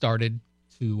he started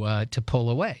to pull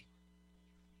away.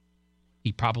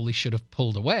 He probably should have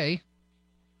pulled away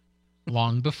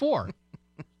long before.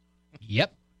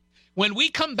 Yep. When we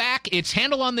come back, it's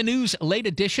Handel on the News Late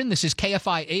Edition. This is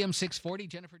KFI AM 640.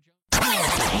 Jennifer Jones.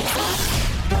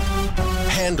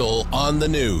 Handel on the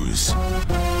News.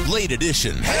 Late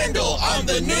Edition. Handel on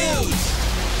the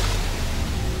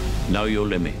News. Know your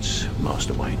limits,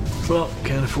 Master Wayne. Well,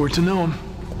 can't afford to know them.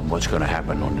 And what's going to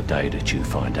happen on the day that you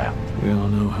find out? We all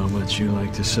know how much you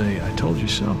like to say, I told you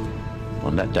so.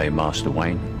 On that day, Master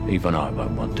Wayne, even I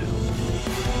won't want to.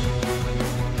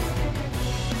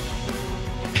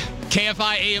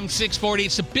 KFI AM 640.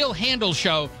 It's the Bill Handel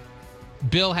Show.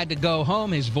 Bill had to go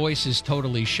home. His voice is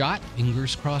totally shot.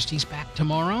 Fingers crossed he's back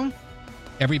tomorrow.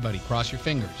 Everybody, cross your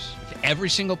fingers. If every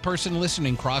single person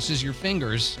listening crosses your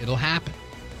fingers, it'll happen.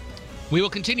 We will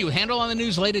continue. Handel on the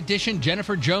News Late Edition.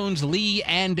 Jennifer Jones, Lee,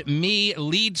 and me.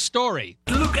 Lead story.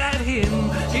 Look at him.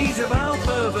 He's a vile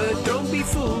pervert. Don't be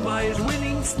fooled by his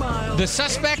winning smile. The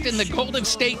suspect in the Golden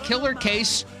State Killer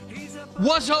case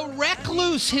was a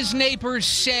recluse, his neighbors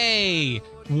say.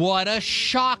 What a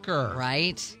shocker.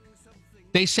 Right?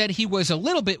 They said he was a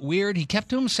little bit weird. He kept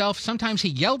to himself. Sometimes he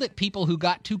yelled at people who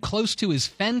got too close to his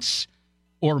fence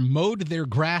or mowed their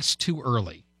grass too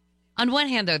early. On one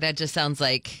hand, though, that just sounds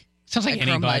like anybody.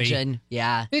 Curmudgeon.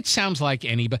 Yeah. It sounds like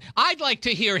anybody. I'd like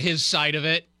to hear his side of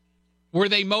it. Were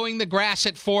they mowing the grass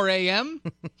at 4 a.m.?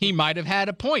 He might have had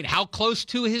a point. How close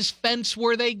to his fence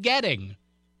were they getting?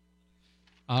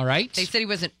 All right. They said he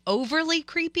wasn't overly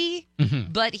creepy,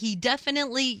 but he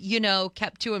definitely,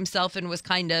 kept to himself and was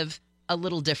kind of a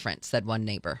little different, said one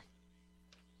neighbor.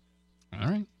 All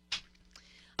right.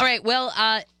 All right.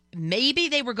 Well, maybe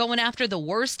they were going after the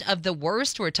worst of the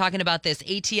worst. We're talking about this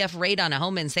ATF raid on a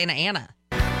home in Santa Ana.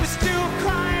 There's still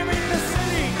crime in the city.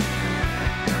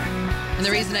 And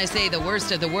the reason I say the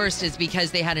worst of the worst is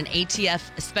because they had an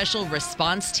ATF special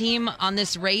response team on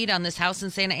this raid on this house in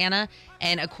Santa Ana.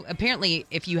 And apparently,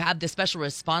 if you have the special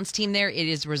response team there, it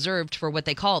is reserved for what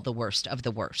they call the worst of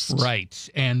the worst. Right.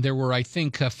 And there were, I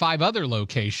think, 5 other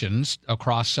locations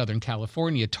across Southern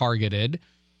California targeted.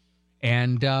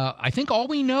 And I think all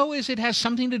we know is it has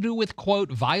something to do with,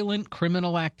 quote, violent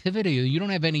criminal activity. You don't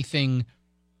have anything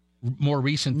more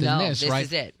recent than this, right?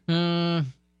 This is it.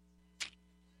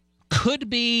 Could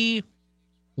be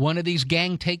one of these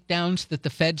gang takedowns that the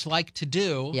feds like to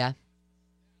do. Yeah.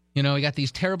 You know, you got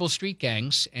these terrible street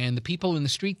gangs, and the people in the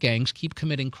street gangs keep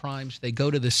committing crimes. They go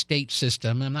to the state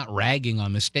system. I'm not ragging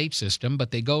on the state system,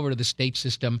 but they go over to the state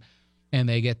system, and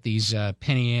they get these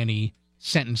penny ante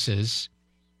sentences,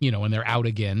 you know, and they're out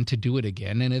again to do it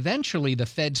again. And eventually the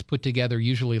feds put together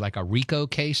usually like a RICO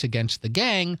case against the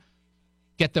gang,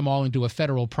 get them all into a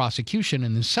federal prosecution,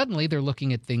 and then suddenly they're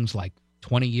looking at things like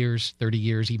 20 years, 30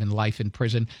 years, even life in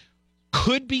prison.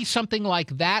 Could be something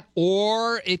like that,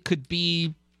 or it could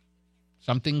be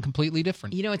something completely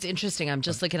different. You know, it's interesting. I'm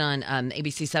just looking on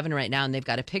ABC 7 right now, and they've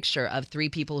got a picture of 3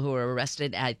 people who were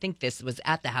arrested. I think this was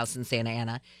at the house in Santa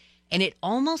Ana. And it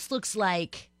almost looks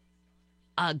like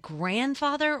a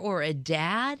grandfather or a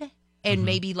dad and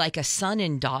maybe like a son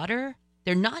and daughter.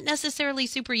 They're not necessarily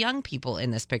super young people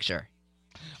in this picture.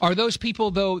 Are those people,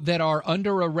 though, that are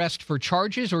under arrest for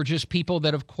charges, or just people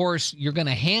that, of course, you're going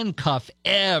to handcuff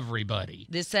everybody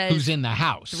This says who's in the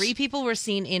house? 3 people were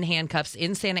seen in handcuffs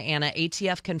in Santa Ana.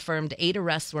 ATF confirmed 8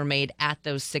 arrests were made at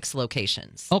those 6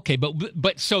 locations. Okay,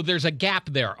 but so there's a gap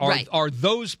there. Are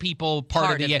those people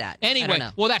part of that? Anyway, I don't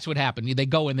know. well, that's what happened. They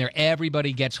go in there,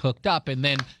 everybody gets hooked up, and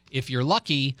then if you're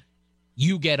lucky,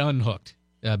 you get unhooked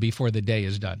before the day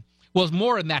is done. Well,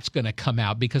 more than that's going to come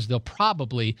out because they'll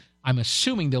probably, I'm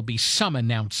assuming there'll be some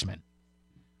announcement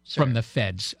from the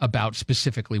feds about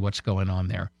specifically what's going on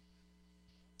there.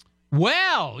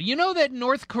 Well, you know that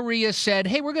North Korea said,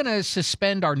 hey, we're going to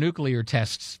suspend our nuclear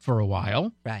tests for a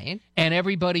while. Right. And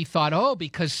everybody thought, oh,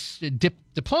 because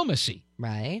diplomacy.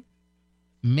 Right.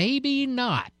 Maybe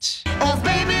not. Oh,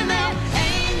 baby, there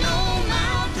ain't no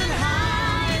mountain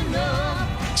high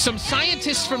enough. Some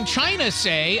scientists from China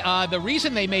say the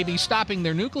reason they may be stopping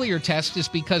their nuclear test is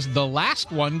because the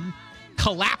last one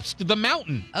collapsed the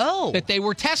mountain that they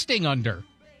were testing under.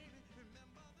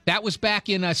 That was back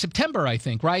in September, I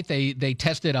think, right? They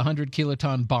tested a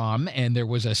 100-kiloton bomb, and there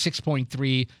was a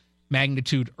 6.3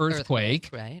 magnitude earthquake.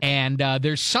 Right. And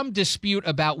there's some dispute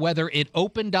about whether it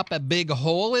opened up a big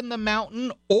hole in the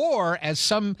mountain or, as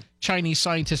some Chinese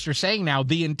scientists are saying now,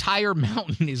 the entire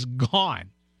mountain is gone.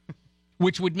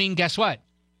 Which would mean, guess what?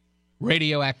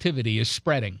 Radioactivity is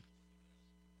spreading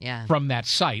from that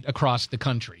site across the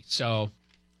country. So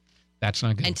that's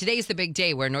not good. And today's the big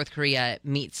day where North Korea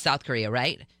meets South Korea,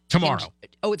 right? Tomorrow.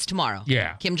 It's tomorrow.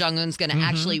 Yeah. Kim Jong-un's going to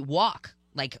actually walk,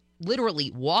 like literally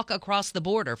walk across the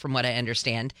border, from what I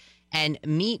understand, and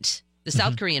meet the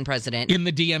South Korean president. In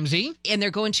the DMZ? And they're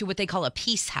going to what they call a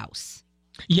peace house.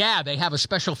 Yeah, they have a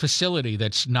special facility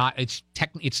that's not,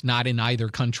 it's not in either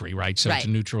country, right? So it's a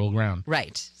neutral ground.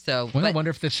 Right. So, well, I wonder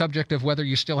if the subject of whether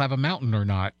you still have a mountain or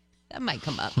not. That might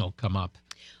come up. Will come up.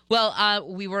 Well,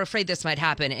 we were afraid this might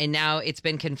happen, and now it's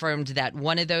been confirmed that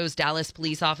one of those Dallas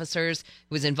police officers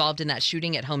who was involved in that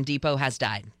shooting at Home Depot has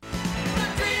died.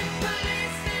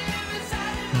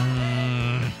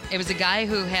 It was a guy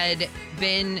who had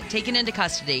been taken into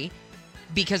custody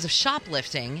because of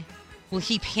shoplifting. Well,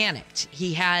 he panicked.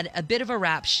 He had a bit of a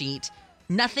rap sheet.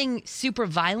 Nothing super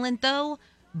violent, though,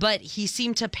 but he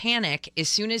seemed to panic. As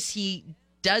soon as he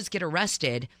does get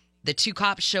arrested, the 2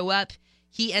 cops show up.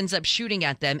 He ends up shooting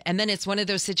at them. And then it's one of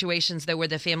those situations, though, where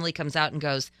the family comes out and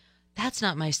goes, that's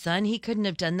not my son. He couldn't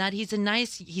have done that. He's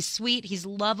he's sweet. He's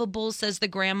lovable, says the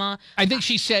grandma. I think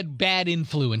she said bad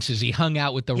influences. He hung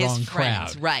out with the wrong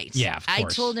friends, crowd. Right. Yeah, of course. I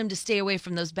told him to stay away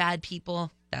from those bad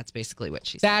people. That's basically what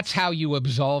she said. That's how you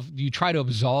try to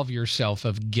absolve yourself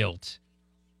of guilt,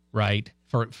 right?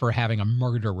 For having a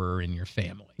murderer in your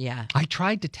family. Yeah. I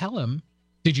tried to tell him.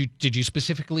 Did you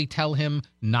specifically tell him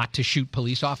not to shoot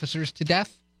police officers to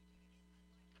death?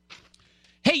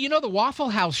 Hey, you know the Waffle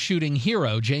House shooting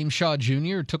hero, James Shaw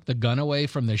Jr., took the gun away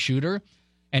from the shooter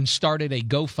and started a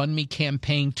GoFundMe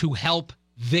campaign to help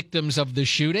victims of the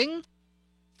shooting?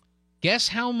 Guess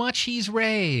how much he's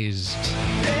raised?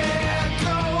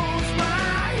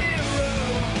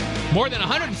 More than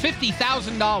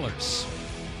 $150,000.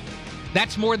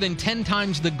 That's more than 10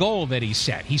 times the goal that he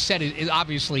set. He said it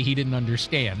obviously he didn't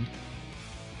understand,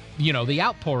 you know, the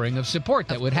outpouring of support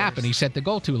that would happen. He set the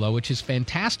goal too low, which is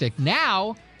fantastic.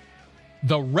 Now,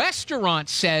 the restaurant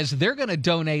says they're going to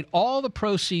donate all the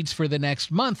proceeds for the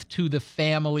next month to the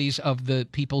families of the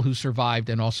people who survived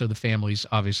and also the families,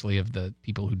 obviously, of the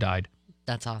people who died.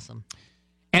 That's awesome.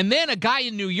 And then a guy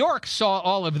in New York saw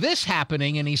all of this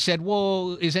happening, and he said,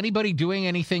 well, is anybody doing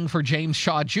anything for James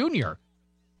Shaw Jr.?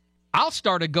 I'll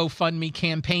start a GoFundMe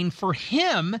campaign for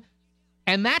him,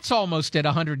 and that's almost at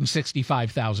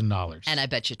 $165,000. And I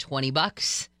bet you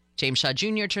 $20, James Shaw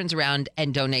Jr. turns around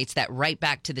and donates that right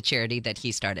back to the charity that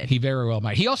he started. He very well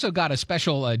might. He also got a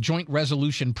special joint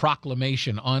resolution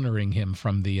proclamation honoring him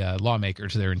from the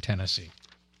lawmakers there in Tennessee.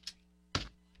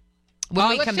 When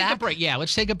we let's come take back? a break. Yeah,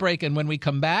 let's take a break. And when we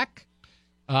come back,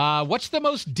 what's the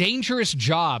most dangerous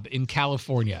job in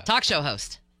California? Talk show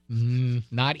host.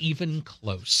 Not even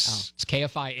close. Oh. It's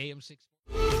KFI AM 6.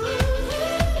 One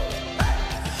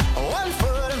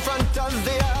foot in front of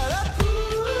the other.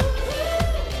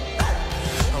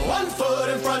 One foot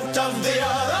in front of the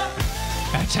other.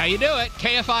 That's how you do it.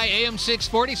 KFI AM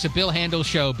 640. It's a Bill Handel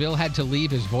show. Bill had to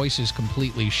leave. His voice is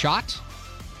completely shot.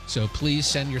 So please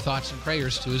send your thoughts and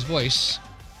prayers to his voice.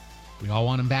 We all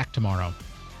want him back tomorrow.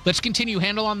 Let's continue.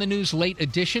 Handel on the News Late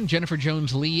Edition. Jennifer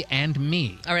Jones-Lee and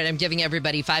me. All right, I'm giving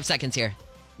everybody 5 seconds here.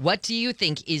 What do you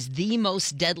think is the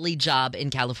most deadly job in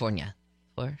California?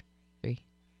 4, 3,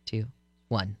 2,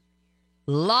 1.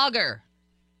 Logger.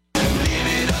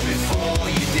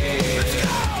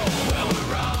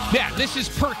 Yeah, this is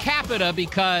per capita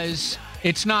because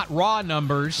it's not raw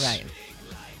numbers. Right.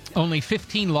 Only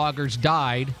 15 loggers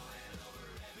died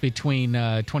between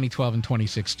 2012 and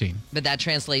 2016. But that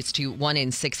translates to 1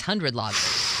 in 600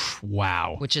 loggers.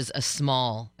 Wow. Which is a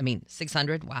small,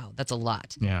 600? Wow, that's a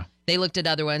lot. Yeah. They looked at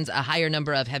other ones. A higher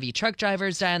number of heavy truck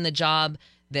drivers die on the job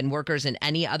than workers in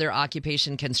any other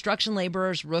occupation. Construction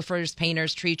laborers, roofers,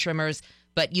 painters, tree trimmers.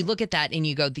 But you look at that and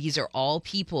you go, these are all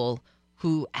people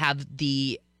who have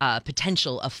the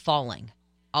potential of falling.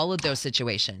 All of those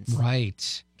situations.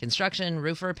 Right. Construction,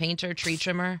 roofer, painter, tree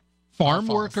trimmer. Farm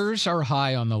workers are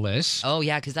high on the list. Oh,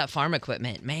 yeah, because that farm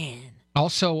equipment, man.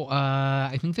 Also,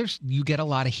 I think you get a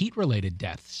lot of heat-related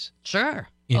deaths. Sure.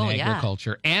 In yeah.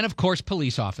 agriculture. And, of course,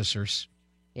 police officers.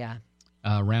 Yeah.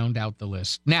 Round out the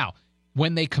list. Now,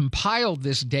 when they compiled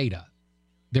this data,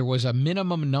 there was a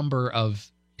minimum number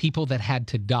of people that had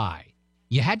to die.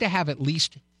 You had to have at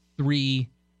least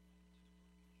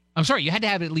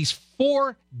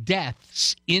 4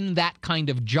 deaths in that kind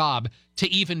of job to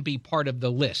even be part of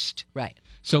the list. Right.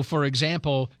 So, for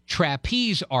example,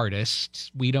 trapeze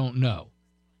artists, we don't know.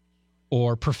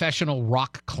 Or professional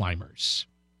rock climbers.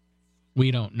 We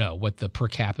don't know what the per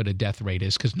capita death rate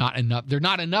is because there are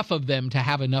not enough of them to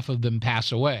have enough of them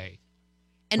pass away.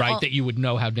 And that you would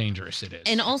know how dangerous it is.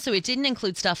 And also, it didn't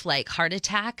include stuff like heart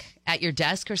attack at your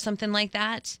desk or something like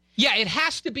that. Yeah, it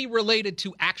has to be related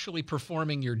to actually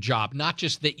performing your job, not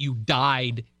just that you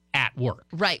died at work.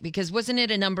 Right, because wasn't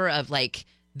it a number of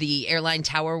the airline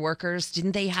tower workers?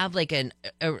 Didn't they have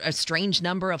a strange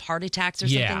number of heart attacks or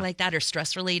something like that, or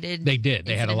stress related? They did.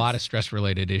 They had a lot of stress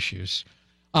related issues.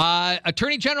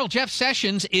 Attorney General Jeff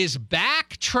Sessions is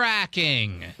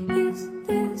backtracking.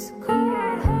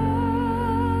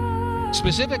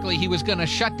 Specifically, he was going to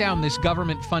shut down this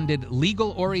government-funded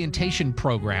legal orientation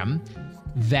program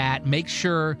that makes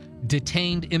sure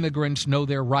detained immigrants know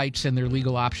their rights and their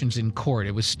legal options in court.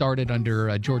 It was started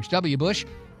under George W. Bush.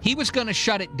 He was going to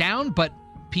shut it down, but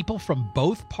people from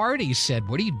both parties said,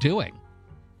 what are you doing?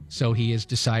 So he has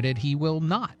decided he will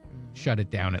not shut it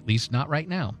down, at least not right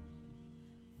now.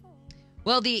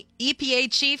 Well, the EPA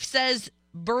chief says,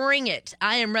 bring it.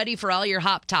 I am ready for all your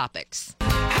hot topics.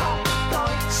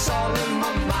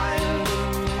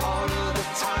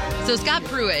 So Scott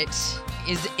Pruitt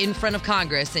is in front of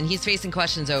Congress, and he's facing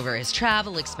questions over his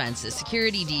travel expenses,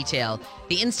 security detail,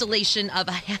 the installation of,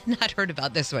 I had not heard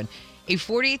about this one, a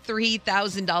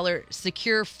 $43,000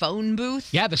 secure phone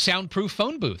booth. Yeah, the soundproof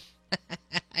phone booth.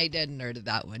 I hadn't heard of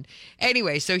that one.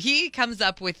 Anyway, so he comes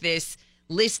up with this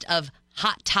list of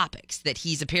hot topics that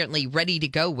he's apparently ready to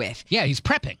go with. Yeah, he's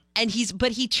prepping.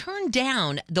 But he turned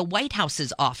down the White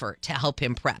House's offer to help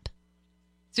him prep.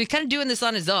 So he's kind of doing this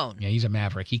on his own. Yeah, he's a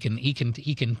maverick. He can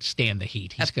stand the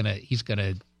heat.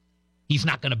 He's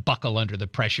not gonna buckle under the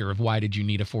pressure of why did you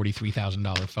need a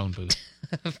 $43,000 phone booth?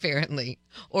 Apparently.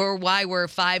 Or why were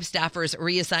 5 staffers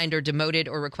reassigned or demoted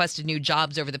or requested new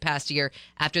jobs over the past year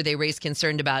after they raised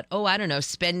concern about,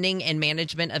 spending and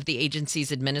management of the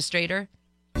agency's administrator?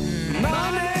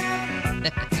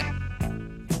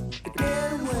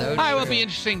 It will be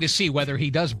interesting to see whether he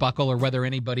does buckle or whether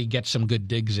anybody gets some good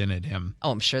digs in at him.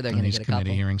 Oh, I'm sure they're going to get a couple.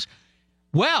 Committee hearings.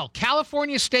 Well,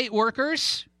 California state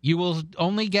workers, you will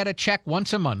only get a check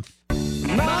once a month.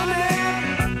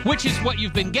 Money! Which is what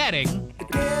you've been getting.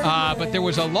 But there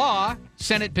was a law,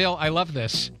 Senate bill, I love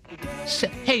this.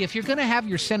 Hey, if you're going to have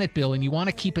your Senate bill and you want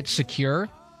to keep it secure,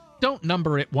 don't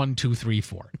number it 1, 2, 3,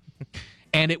 4.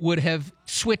 And it would have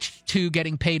switched to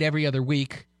getting paid every other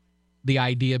week. The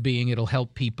idea being it'll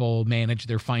help people manage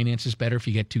their finances better if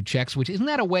you get 2 checks, which isn't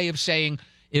that a way of saying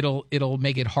it'll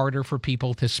make it harder for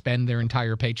people to spend their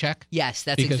entire paycheck? Yes,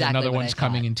 that's because exactly another what one's I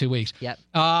coming thought. in 2 weeks. Yep.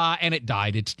 And it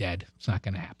died. It's dead. It's not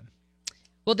going to happen.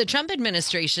 Well, the Trump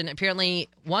administration apparently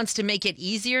wants to make it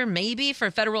easier, maybe,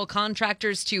 for federal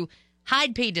contractors to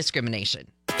hide pay discrimination.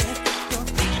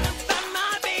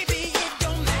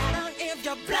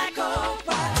 you're black or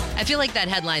white. I feel like that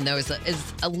headline, though, is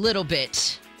a little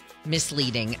bit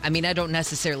misleading. I mean, I don't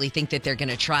necessarily think that they're going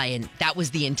to try, and that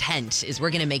was the intent, is we're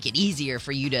going to make it easier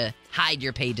for you to hide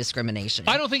your pay discrimination.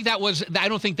 I don't think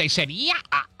they said,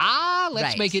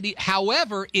 let's make it.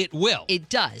 However, it will. It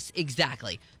does,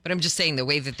 exactly. But I'm just saying the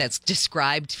way that that's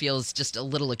described feels just a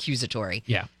little accusatory.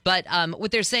 Yeah. But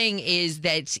what they're saying is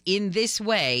that in this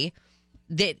way,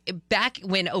 that back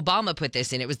when Obama put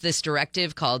this in, it was this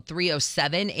directive called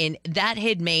 307, and that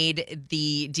had made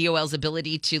the DOL's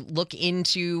ability to look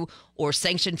into or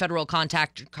sanction federal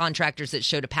contractors that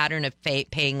showed a pattern of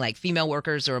paying like female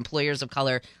workers or employers of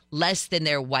color less than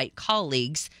their white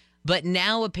colleagues. But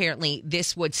now, apparently,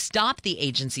 this would stop the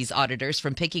agency's auditors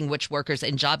from picking which workers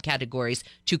and job categories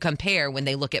to compare when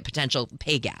they look at potential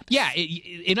pay gaps. Yeah,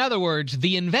 in other words,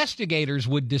 the investigators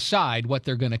would decide what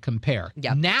they're going to compare.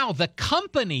 Yep. Now the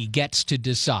company gets to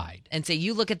decide. And say,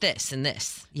 you look at this and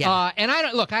this. Yeah. And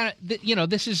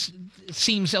this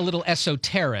seems a little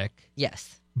esoteric.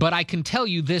 Yes. But I can tell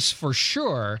you this for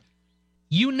sure.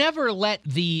 You never let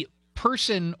the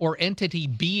person or entity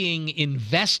being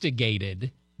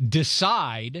investigated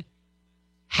decide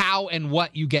how and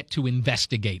what you get to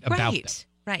investigate about them.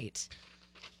 Right.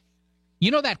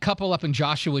 You know that couple up in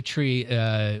Joshua Tree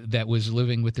that was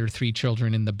living with their 3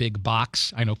 children in the big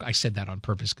box? I know I said that on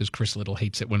purpose because Chris Little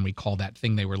hates it when we call that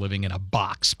thing they were living in a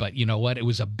box. But you know what? It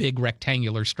was a big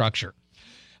rectangular structure.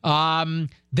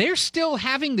 They're still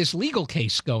having this legal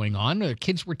case going on. Their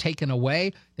kids were taken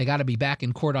away. They got to be back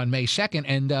in court on May 2nd.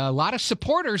 And a lot of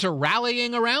supporters are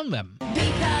rallying around them.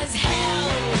 Because hell.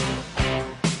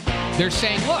 They're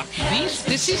saying, look,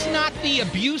 this is not the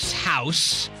abuse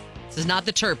house. This is not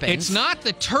the Turpins. It's not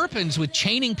the Turpins with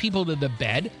chaining people to the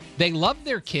bed. They love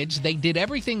their kids. They did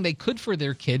everything they could for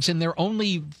their kids, and their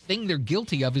only thing they're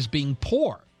guilty of is being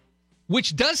poor,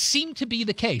 which does seem to be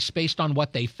the case based on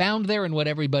what they found there and what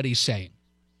everybody's saying.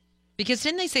 Because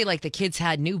didn't they say, like, the kids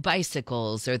had new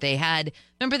bicycles, or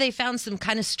remember they found some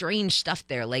kind of strange stuff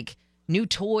there, like new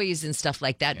toys and stuff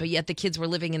like that, but yet the kids were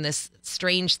living in this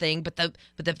strange thing, but the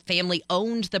family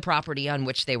owned the property on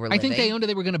which they were living. I think they owned it.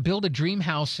 They were going to build a dream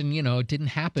house, and, it didn't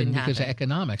happen because of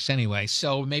economics anyway.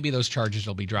 So maybe those charges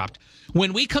will be dropped.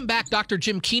 When we come back, Dr.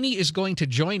 Jim Keeney is going to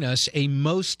join us. A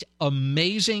most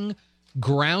amazing,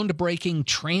 groundbreaking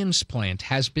transplant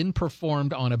has been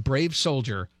performed on a brave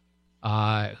soldier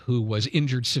who was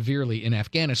injured severely in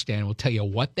Afghanistan. We'll tell you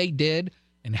what they did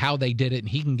and how they did it, and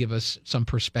he can give us some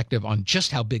perspective on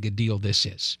just how big a deal this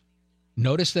is.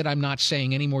 Notice that I'm not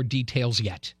saying any more details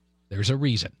yet. There's a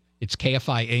reason. It's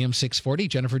KFI AM 640.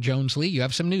 Jennifer Jones-Lee, you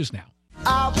have some news now.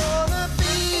 I wanna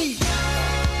be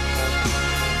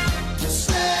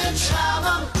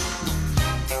sledgehammer.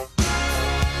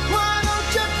 Why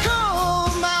don't you call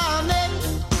my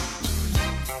name?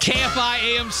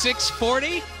 KFI AM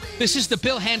 640. This is the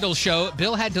Bill Handel Show.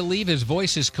 Bill had to leave. His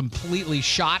voice is completely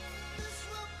shot.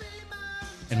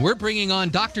 And we're bringing on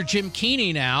Dr. Jim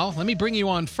Keeney now. Let me bring you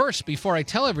on first before I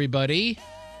tell everybody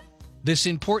this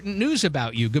important news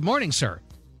about you. Good morning, sir.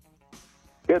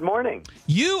 Good morning.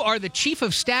 You are the chief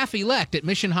of staff elect at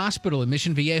Mission Hospital in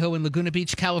Mission Viejo in Laguna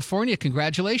Beach, California.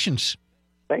 Congratulations.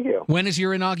 Thank you. When is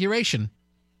your inauguration?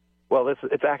 Well,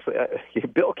 it's actually,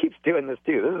 Bill keeps doing this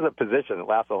too. This is a position that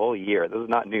lasts a whole year. This is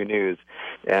not new news.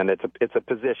 And it's a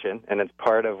position, and it's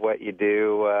part of what you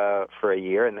do for a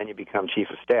year, and then you become chief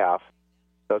of staff.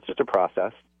 So it's just a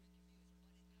process.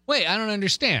 Wait, I don't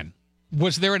understand.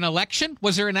 Was there an election?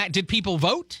 Did people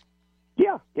vote?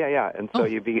 Yeah. And so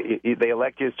they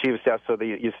elect you as chief of staff. So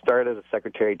you start as a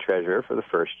secretary-treasurer for the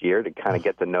first year to kind of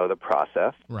get to know the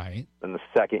process. Right. Then the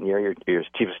second year, you're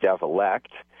chief of staff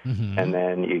elect, and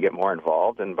then you get more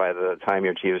involved. And by the time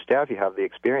you're chief of staff, you have the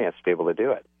experience to be able to do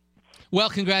it. Well,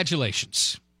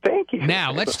 congratulations. Thank you.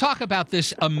 Now, let's talk about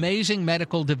this amazing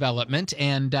medical development.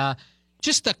 And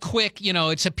just a quick,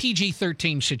 it's a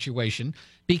PG-13 situation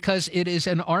because it is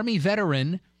an Army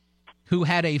veteran who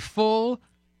had a full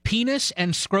penis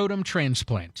and scrotum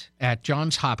transplant at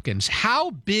Johns Hopkins.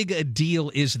 How big a deal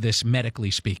is this,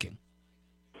 medically speaking?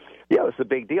 Yeah, this is a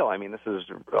big deal. I mean, this is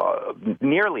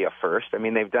nearly a first. I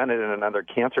mean, they've done it in another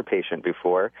cancer patient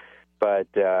before. But,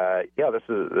 this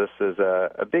is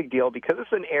a big deal because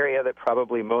it's an area that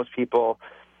probably most people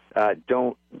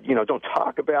don't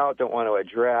talk about, don't want to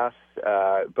address.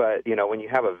 But, when you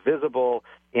have a visible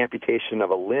amputation of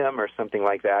a limb or something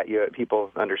like that,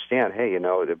 people understand, hey,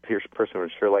 the person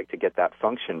would sure like to get that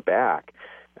function back.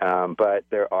 But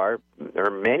there are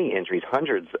many injuries,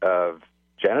 hundreds of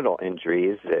genital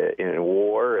injuries in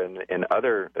war and in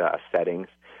other settings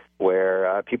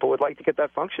where people would like to get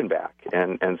that function back.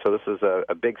 And so this is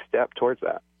a big step towards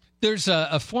that. There's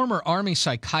a former Army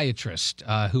psychiatrist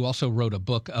who also wrote a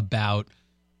book about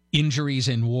injuries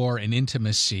in war and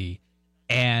intimacy,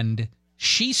 and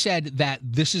she said that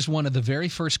this is one of the very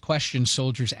first questions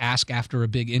soldiers ask after a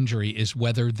big injury is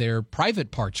whether their private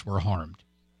parts were harmed.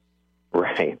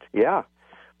 Right. Yeah.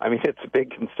 I mean, it's a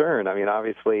big concern. I mean,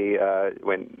 obviously,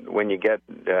 when you get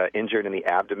injured in the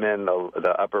abdomen,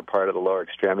 the upper part of the lower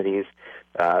extremities,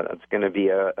 that's going to be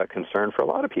a concern for a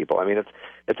lot of people. I mean,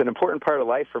 it's an important part of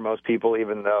life for most people,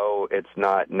 even though it's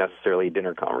not necessarily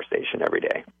dinner conversation every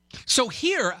day. So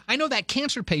here, I know that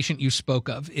cancer patient you spoke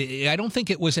of, I don't think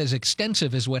it was as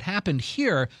extensive as what happened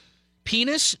here.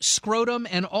 Penis, scrotum,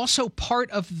 and also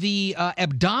part of the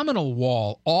abdominal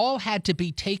wall all had to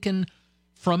be taken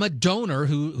from a donor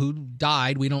who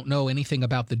died. We don't know anything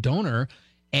about the donor,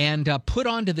 and put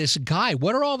onto this guy.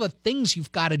 What are all the things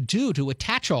you've got to do to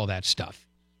attach all that stuff?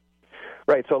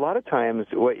 Right. So a lot of times,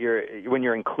 when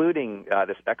you're including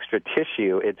this extra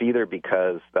tissue, it's either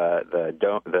because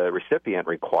the recipient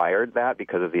required that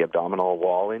because of the abdominal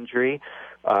wall injury,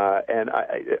 and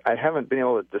I haven't been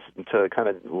able to kind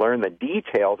of learn the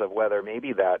details of whether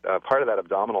maybe that part of that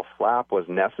abdominal flap was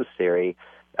necessary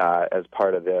as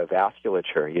part of the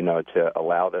vasculature, to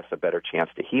allow this a better chance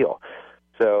to heal.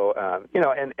 So,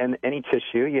 and any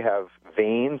tissue, you have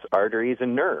veins, arteries,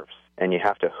 and nerves, and you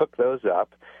have to hook those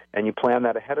up, and you plan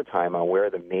that ahead of time on where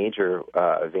the major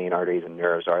vein, arteries, and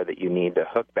nerves are that you need to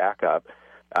hook back up.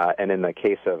 And in the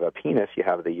case of a penis, you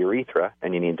have the urethra,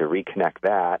 and you need to reconnect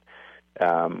that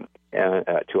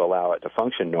to allow it to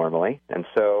function normally. And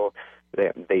so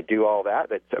they do all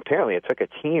that. Apparently, it took a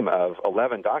team of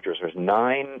 11 doctors. There's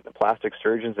 9 plastic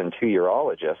surgeons and 2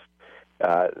 urologists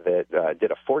that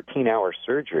did a 14-hour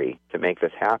surgery to make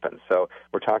this happen. So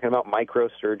we're talking about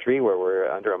microsurgery where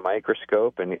we're under a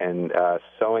microscope and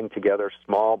sewing together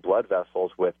small blood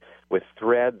vessels with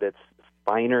thread that's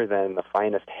finer than the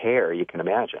finest hair you can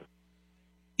imagine.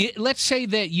 Let's say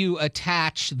that you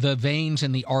attach the veins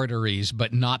and the arteries,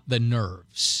 but not the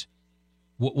nerves.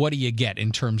 What do you get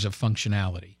in terms of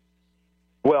functionality?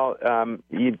 Well,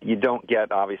 you don't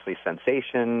get, obviously,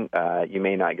 sensation. You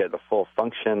may not get the full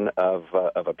function of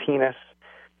a penis.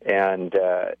 And,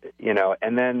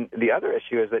 and then the other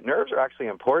issue is that nerves are actually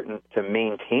important to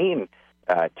maintain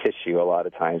tissue a lot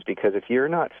of times, because if you're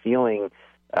not feeling,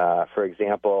 for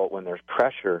example, when there's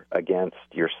pressure against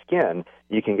your skin,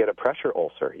 you can get a pressure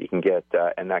ulcer. You can get,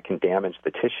 and that can damage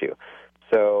the tissue.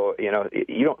 So,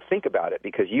 you don't think about it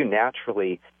because you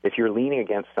naturally, if you're leaning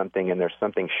against something and there's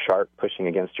something sharp pushing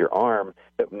against your arm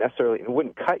that necessarily it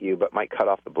wouldn't cut you but might cut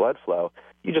off the blood flow,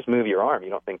 you just move your arm. You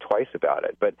don't think twice about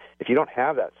it. But if you don't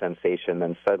have that sensation,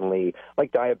 then suddenly,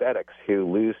 like diabetics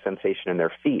who lose sensation in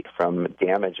their feet from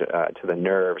damage to the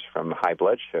nerves from high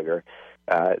blood sugar,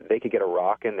 they could get a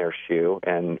rock in their shoe,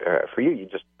 and for you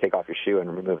just take off your shoe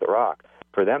and remove the rock.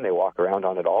 For them, they walk around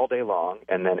on it all day long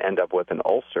and then end up with an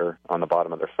ulcer on the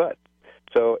bottom of their foot.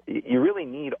 So you really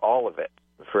need all of it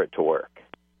for it to work.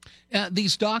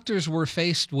 These doctors were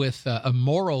faced with a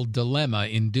moral dilemma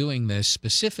in doing this.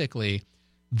 Specifically,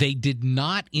 they did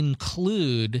not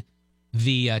include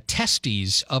the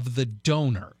testes of the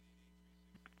donor.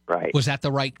 Right. Was that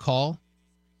the right call?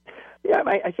 Yeah,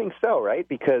 I think so, right?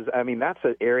 Because, that's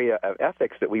an area of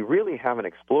ethics that we really haven't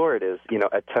explored is,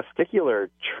 a testicular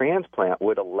transplant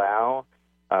would allow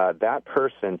that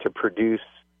person to produce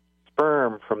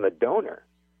sperm from the donor.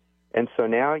 And so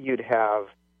now you'd have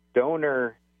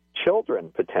donor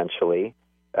children, potentially,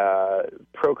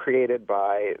 procreated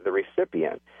by the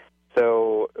recipient.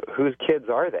 So whose kids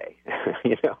are they,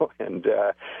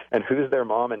 and who's their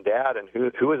mom and dad, and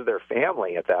who is their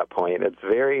family at that point?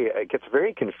 It gets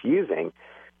very confusing,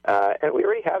 and we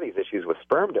already have these issues with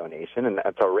sperm donation, and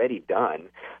that's already done.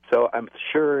 So I'm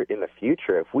sure in the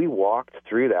future, if we walked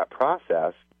through that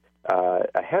process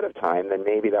ahead of time, then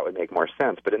maybe that would make more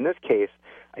sense. But in this case,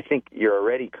 I think you're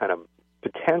already kind of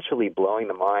potentially blowing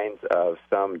the minds of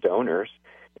some donors.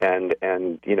 And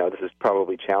this is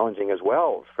probably challenging as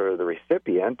well for the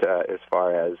recipient as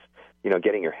far as,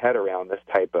 getting your head around this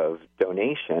type of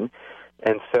donation.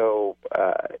 And so,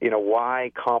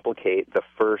 why complicate the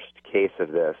first case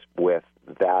of this with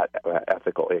that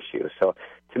ethical issue? So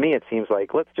to me, it seems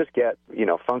like let's just get,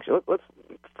 function. Let's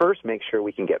first make sure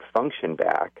we can get function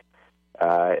back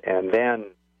and then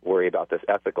worry about this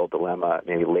ethical dilemma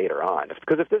maybe later on.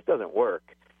 Because if this doesn't work,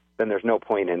 then there's no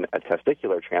point in a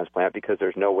testicular transplant because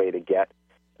there's no way to get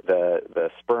the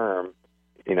sperm,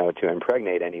 to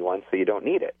impregnate anyone, so you don't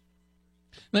need it.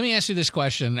 Let me ask you this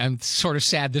question. I'm sort of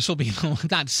sad. This will be,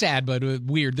 not sad, but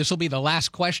weird. This will be the last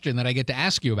question that I get to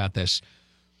ask you about this.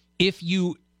 If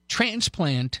you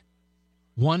transplant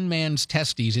one man's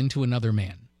testes into another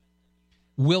man,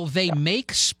 will they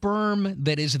make sperm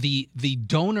that is the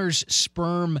donor's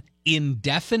sperm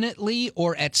indefinitely,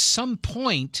 or at some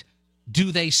point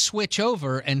do they switch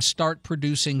over and start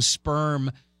producing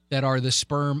sperm that are the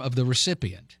sperm of the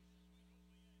recipient?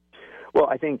 Well,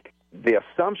 I think the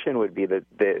assumption would be that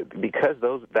because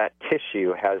that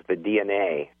tissue has the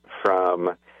DNA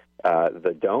from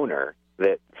the donor,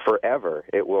 that forever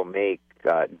it will make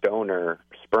donor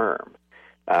sperm.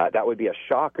 That would be a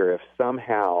shocker if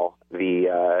somehow the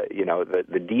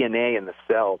DNA in the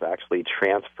cells actually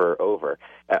transfer over.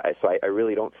 So I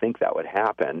really don't think that would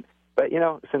happen. But,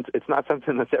 since it's not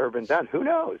something that's ever been done, who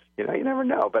knows? You never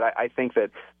know. But I think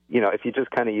that, if you just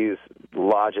kind of use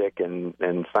logic and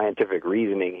scientific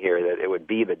reasoning here, that it would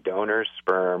be the donor's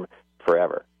sperm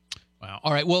forever. Wow.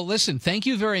 All right. Well, listen, thank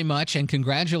you very much, and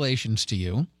congratulations to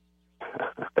you.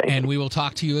 Thank you. We will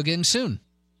talk to you again soon.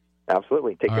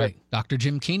 Absolutely. Take care. All right. Dr.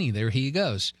 Jim Keeney, there he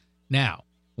goes. Now,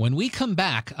 when we come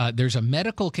back, there's a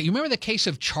medical case. You remember the case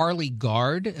of Charlie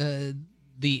Gard,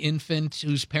 the infant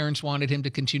whose parents wanted him to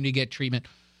continue to get treatment?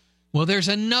 Well, there's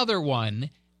another one,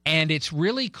 and it's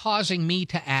really causing me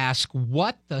to ask,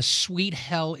 what the sweet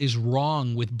hell is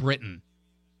wrong with Britain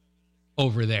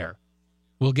over there?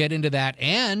 We'll get into that.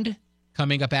 And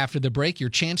coming up after the break, your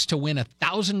chance to win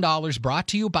 $1,000 brought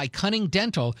to you by Cunning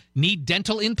Dental. Need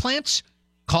dental implants?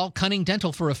 Call Cunning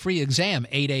Dental for a free exam,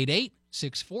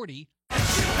 888-640.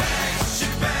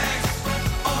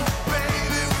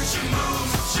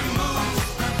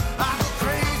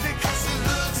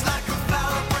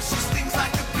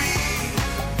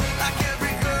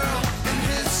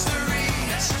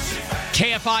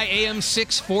 KFI AM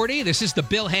 640. This is the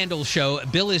Bill Handel Show.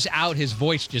 Bill is out. His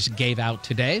voice just gave out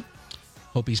today.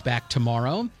 Hope he's back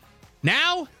tomorrow.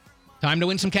 Now, time to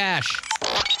win some cash.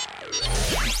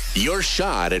 Your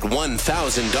shot at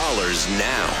 $1,000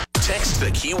 now. Text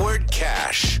the keyword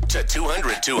cash to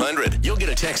 200-200. You'll get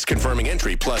a text confirming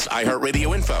entry plus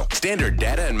iHeartRadio info. Standard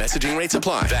data and messaging rates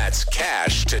apply. That's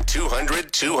cash to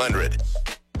 200-200.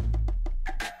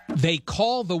 They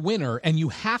call the winner, and you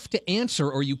have to answer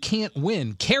or you can't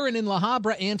win. Karen in La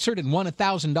Habra answered and won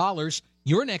 $1,000.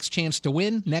 Your next chance to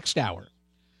win next hour.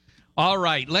 All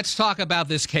right, let's talk about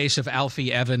this case of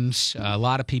Alfie Evans. A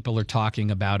lot of people are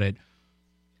talking about it.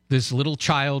 This little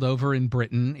child over in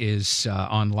Britain is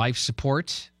on life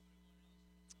support,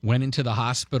 went into the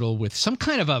hospital with some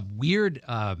kind of a weird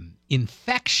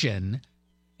infection,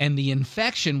 and the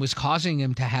infection was causing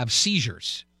him to have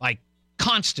seizures, like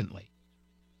constantly.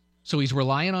 So he's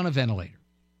relying on a ventilator.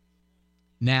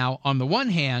 Now, on the one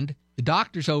hand, the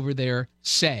doctors over there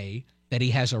say that he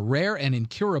has a rare and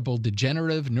incurable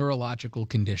degenerative neurological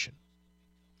condition.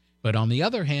 But on the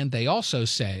other hand, they also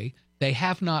say they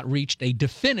have not reached a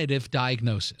definitive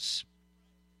diagnosis.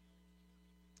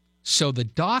 So the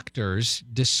doctors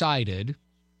decided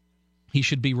he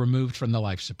should be removed from the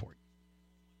life support.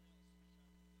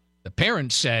 The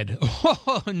parents said,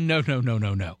 oh, no.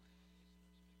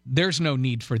 There's no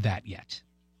need for that yet.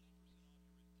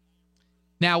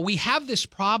 Now, we have this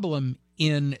problem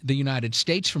in the United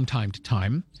States from time to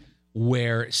time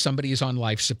where somebody is on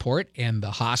life support and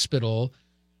the hospital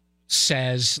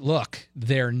says, look,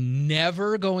 they're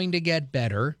never going to get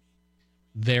better.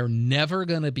 They're never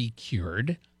going to be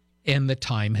cured. And the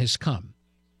time has come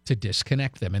to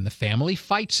disconnect them. And the family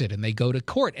fights it and they go to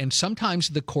court. And sometimes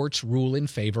the courts rule in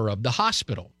favor of the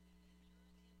hospital.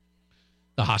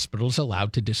 The hospital's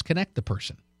allowed to disconnect the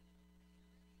person.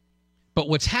 But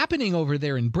what's happening over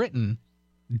there in Britain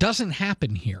doesn't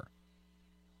happen here.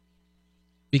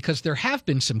 Because there have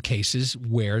been some cases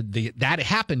where that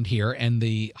happened here and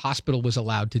the hospital was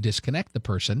allowed to disconnect the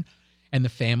person and the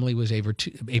family was able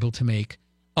to make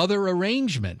other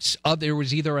arrangements. There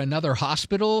was either another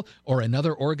hospital or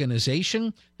another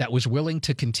organization that was willing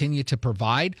to continue to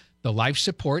provide the life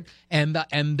support, and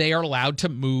they are allowed to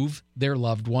move their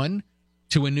loved one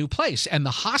to a new place. And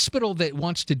the hospital that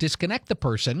wants to disconnect the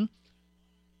person,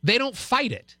 they don't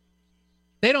fight it.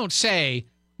 They don't say,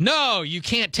 no, you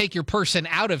can't take your person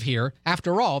out of here.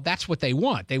 After all, that's what they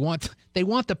want. They want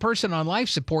the person on life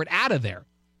support out of there.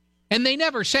 And they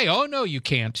never say, oh, no, you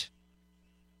can't.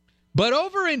 But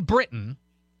over in Britain,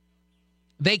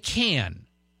 they can,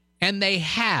 and they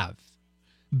have,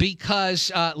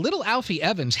 because little Alfie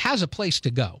Evans has a place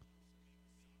to go.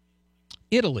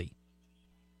 Italy.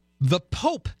 The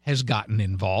Pope has gotten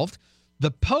involved. The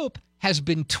Pope has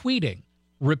been tweeting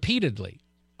repeatedly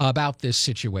about this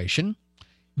situation.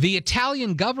 The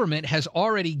Italian government has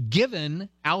already given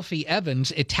Alfie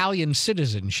Evans Italian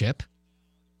citizenship,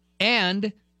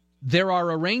 and there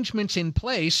are arrangements in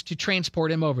place to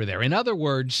transport him over there. In other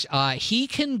words, he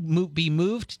can be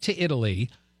moved to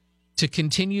Italy to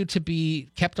continue to be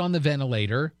kept on the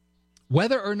ventilator.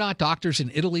 Whether or not doctors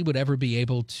in Italy would ever be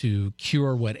able to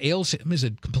cure what ails him is a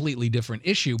completely different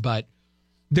issue, but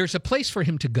there's a place for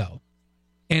him to go,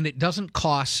 and it doesn't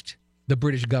cost the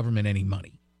British government any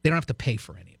money. They don't have to pay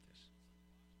for any of this.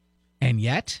 And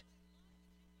yet,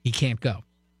 he can't go,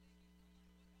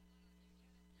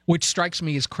 which strikes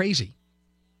me as crazy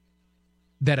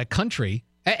that a country,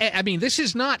 I mean, this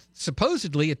is not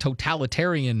supposedly a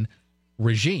totalitarian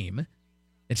regime.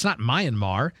 It's not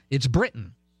Myanmar, it's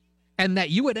Britain. And that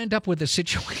you would end up with a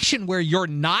situation where you're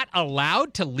not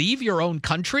allowed to leave your own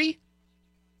country.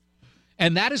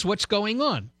 And that is what's going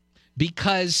on.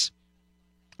 Because,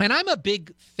 and I'm a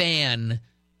big fan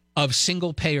of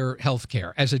single-payer health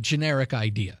care as a generic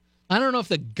idea. I don't know if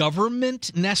the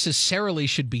government necessarily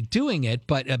should be doing it,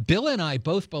 but Bill and I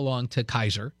both belong to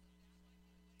Kaiser.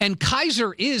 And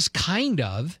Kaiser is kind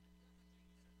of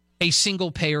a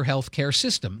single-payer health care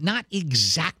system. Not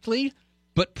exactly,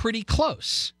 but pretty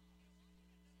close.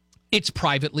 It's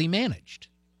privately managed.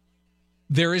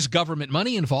 There is government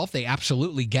money involved. They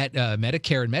absolutely get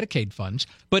Medicare and Medicaid funds,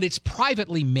 but it's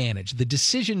privately managed. The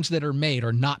decisions that are made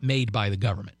are not made by the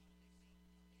government.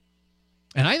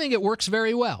 And I think it works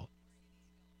very well.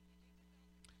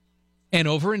 And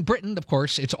over in Britain, of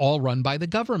course, it's all run by the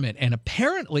government. And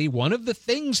apparently one of the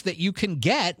things that you can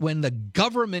get when the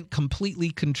government completely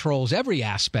controls every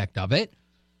aspect of it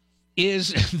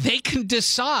is they can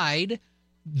decide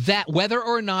that whether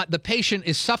or not the patient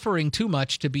is suffering too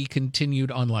much to be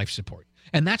continued on life support.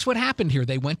 And that's what happened here.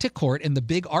 They went to court, and the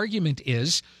big argument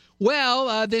is,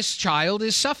 well, this child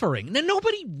is suffering. Now,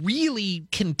 nobody really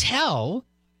can tell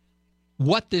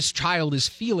what this child is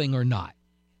feeling or not.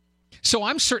 So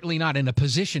I'm certainly not in a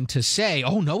position to say,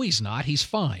 oh, no, he's not. He's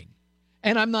fine.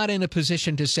 And I'm not in a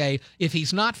position to say, if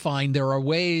he's not fine, there are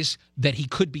ways that he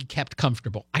could be kept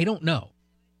comfortable. I don't know.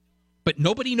 But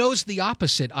nobody knows the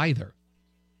opposite either.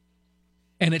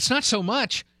 And it's not so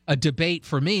much a debate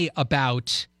for me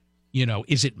about,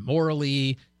 is it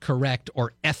morally correct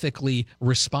or ethically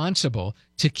responsible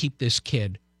to keep this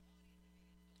kid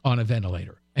on a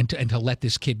ventilator and to let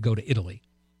this kid go to Italy.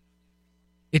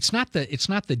 It's not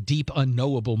the deep,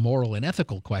 unknowable moral and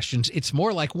ethical questions. It's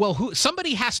more like, well,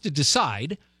 somebody has to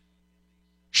decide.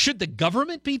 Should the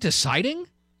government be deciding,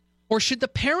 or should the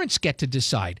parents get to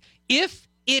decide? If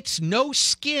it's no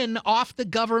skin off the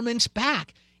government's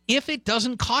back, if it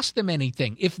doesn't cost them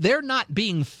anything, if they're not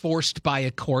being forced by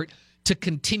a court to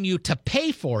continue to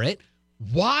pay for it,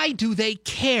 why do they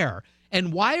care?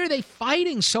 And why are they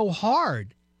fighting so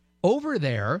hard over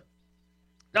there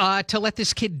to let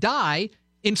this kid die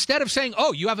instead of saying,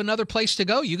 oh, you have another place to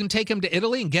go? You can take him to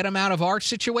Italy and get him out of our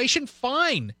situation?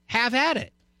 Fine. Have at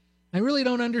it. I really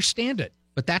don't understand it,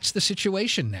 but that's the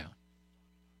situation now.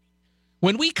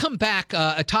 When we come back,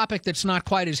 a topic that's not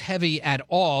quite as heavy at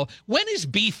all. When is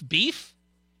beef beef?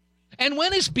 And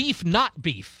when is beef not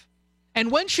beef? And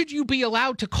when should you be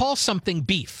allowed to call something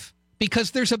beef?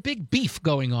 Because there's a big beef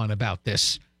going on about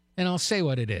this. And I'll say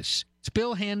what it is. It's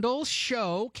Bill Handel's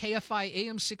show, KFI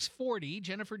AM 640.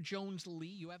 Jennifer Jones-Lee,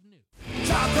 you have news.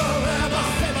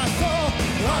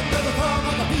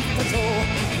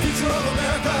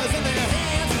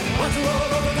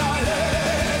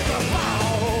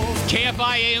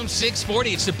 KFI AM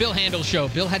 640. It's the Bill Handel Show.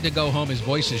 Bill had to go home. His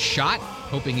voice is shot.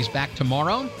 Hoping he's back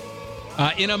tomorrow.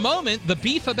 In a moment, the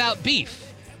beef about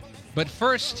beef. But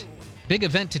first, big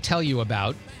event to tell you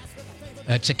about.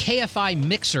 It's a KFI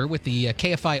mixer with the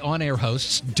KFI on-air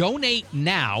hosts. Donate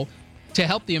now to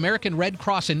help the American Red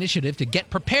Cross Initiative to Get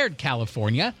Prepared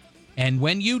California. And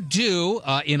when you do,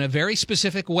 in a very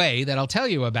specific way that I'll tell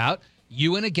you about,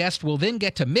 you and a guest will then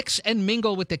get to mix and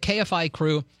mingle with the KFI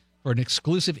crew for an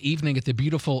exclusive evening at the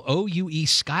beautiful OUE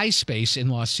Sky Space in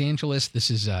Los Angeles. This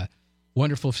is a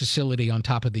wonderful facility on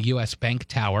top of the U.S. Bank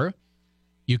Tower.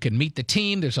 You can meet the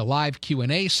team. There's a live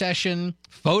Q&A session,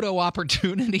 photo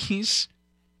opportunities.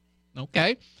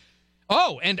 Okay.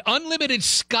 Oh, and unlimited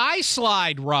sky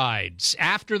slide rides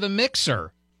after the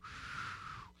mixer.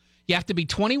 You have to be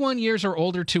 21 years or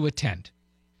older to attend.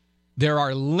 There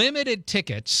are limited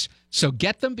tickets, so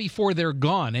get them before they're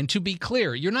gone. And to be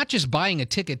clear, you're not just buying a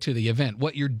ticket to the event.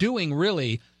 What you're doing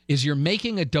really is you're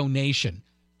making a donation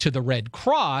to the Red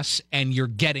Cross, and you're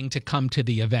getting to come to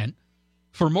the event.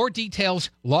 For more details,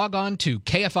 log on to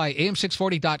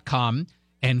KFIAM640.com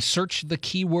and search the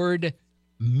keyword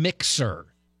mixer.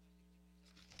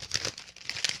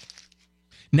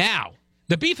 Now,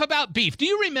 the beef about beef. Do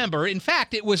you remember, in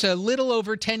fact, it was a little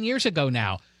over 10 years ago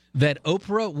now, that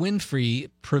Oprah Winfrey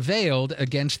prevailed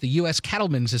against the U.S.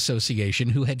 Cattlemen's Association,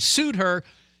 who had sued her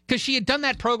because she had done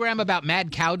that program about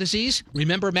mad cow disease.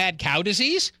 Remember mad cow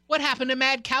disease? What happened to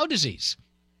mad cow disease?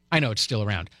 I know it's still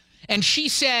around. And she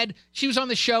said, she was on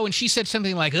the show and she said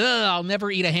something like, I'll never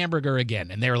eat a hamburger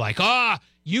again. And they were like,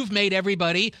 you've made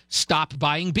everybody stop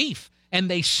buying beef.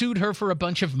 And they sued her for a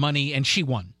bunch of money, and she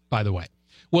won, by the way.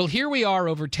 Well, here we are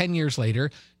over 10 years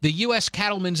later. The U.S.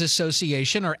 Cattlemen's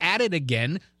Association are at it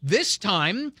again. This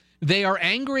time, they are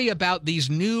angry about these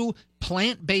new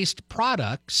plant-based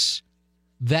products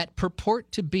that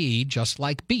purport to be just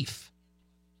like beef.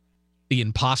 The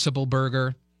Impossible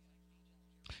Burger.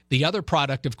 The other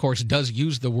product, of course, does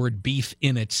use the word beef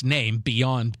in its name,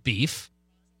 Beyond Beef.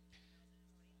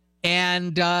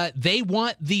 And they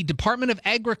want the Department of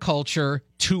Agriculture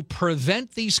to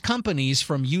prevent these companies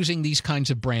from using these kinds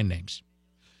of brand names.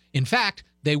 In fact,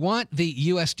 they want the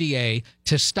USDA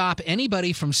to stop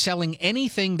anybody from selling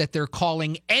anything that they're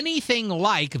calling anything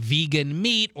like vegan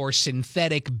meat or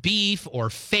synthetic beef or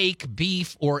fake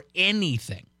beef or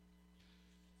anything.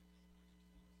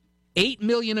 8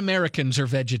 million Americans are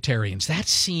vegetarians. That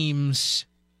seems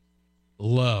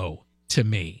low to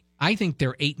me. I think there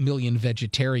are 8 million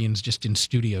vegetarians just in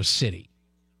Studio City.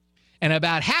 And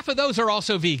about half of those are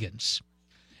also vegans.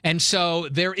 And so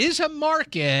there is a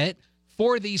market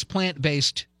for these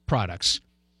plant-based products.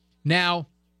 Now,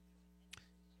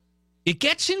 it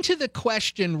gets into the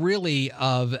question really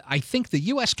of, I think the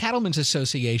U.S. Cattlemen's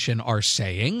Association are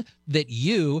saying that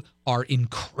you are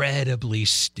incredibly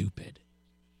stupid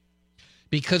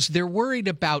because they're worried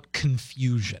about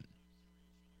confusion.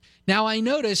 Now, I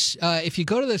notice if you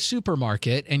go to the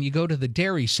supermarket and you go to the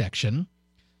dairy section,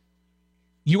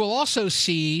 you will also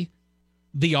see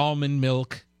the almond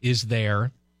milk is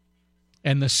there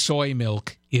and the soy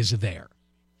milk is there.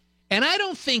 And I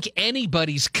don't think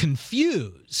anybody's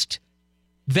confused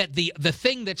that the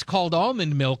thing that's called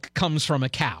almond milk comes from a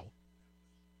cow.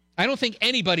 I don't think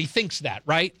anybody thinks that,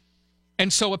 right?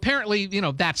 And so apparently,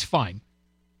 that's fine.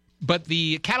 But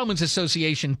the Cattlemen's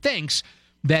Association thinks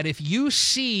that if you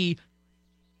see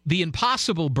the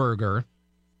Impossible Burger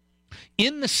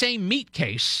in the same meat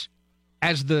case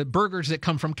as the burgers that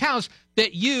come from cows,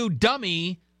 that you,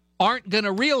 dummy, aren't going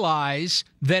to realize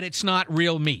that it's not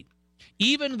real meat.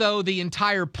 Even though the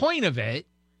entire point of it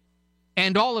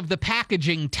and all of the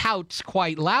packaging touts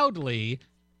quite loudly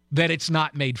that it's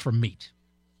not made from meat.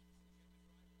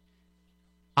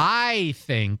 I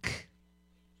think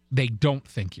they don't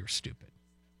think you're stupid.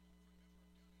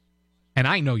 And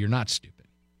I know you're not stupid.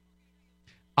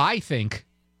 I think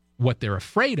what they're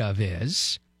afraid of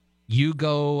is you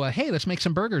go, hey, let's make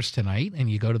some burgers tonight, and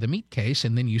you go to the meat case,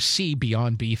 and then you see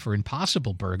Beyond Beef or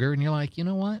Impossible Burger, and you're like, you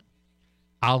know what?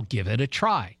 I'll give it a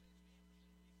try.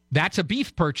 That's a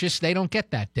beef purchase they don't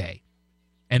get that day.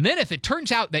 And then if it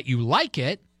turns out that you like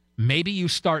it, maybe you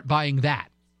start buying that.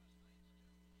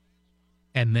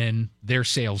 And then their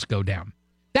sales go down.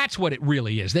 That's what it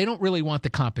really is. They don't really want the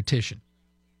competition.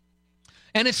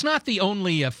 And it's not the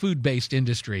only food-based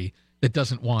industry that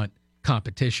doesn't want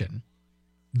competition.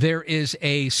 There is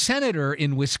a senator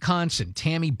in Wisconsin,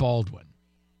 Tammy Baldwin,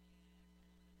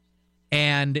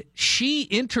 and she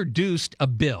introduced a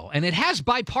bill, and it has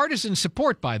bipartisan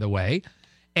support, by the way,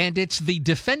 and it's the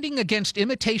Defending Against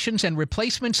Imitations and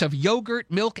Replacements of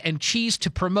Yogurt, Milk, and Cheese to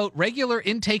Promote Regular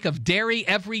Intake of Dairy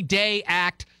Every Day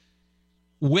Act,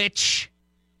 which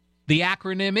the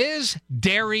acronym is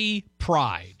Dairy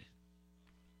Pride.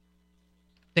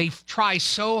 They try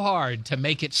so hard to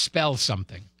make it spell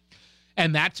something.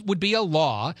 And that would be a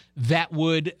law that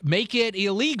would make it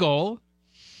illegal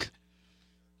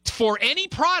for any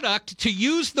product to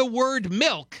use the word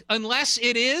milk unless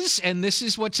it is, and this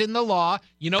is what's in the law,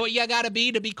 you know what you got to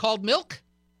be called milk?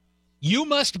 You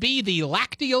must be the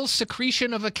lacteal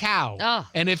secretion of a cow. Oh.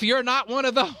 And if you're not one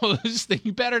of those, then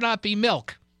you better not be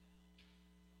milk.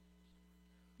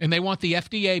 And they want the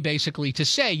FDA basically to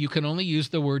say you can only use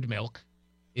the word milk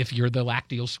if you're the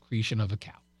lacteal secretion of a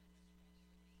cow.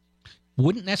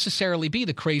 Wouldn't necessarily be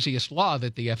the craziest law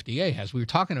that the FDA has. We were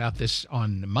talking about this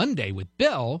on Monday with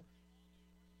Bill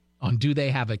on Do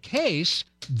They Have a Case.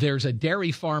 There's a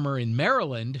dairy farmer in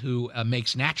Maryland who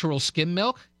makes natural skim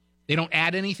milk. They don't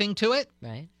add anything to it.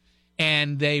 Right.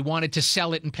 And they wanted to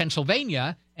sell it in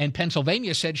Pennsylvania, and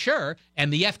Pennsylvania said sure,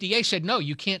 and the FDA said no,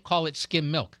 you can't call it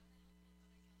skim milk.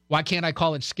 Why can't I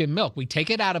call it skim milk? We take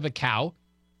it out of a cow,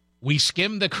 we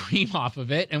skim the cream off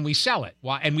of it, and we sell it.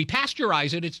 Why? And we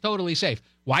pasteurize it. It's totally safe.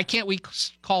 Why can't we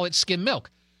call it skim milk?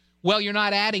 Well, you're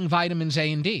not adding vitamins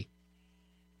A and D.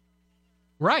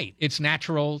 Right. It's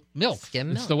natural milk. Skim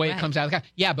milk. It's the way right. it comes out of the cow.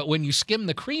 Yeah, but when you skim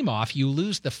the cream off, you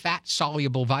lose the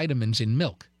fat-soluble vitamins in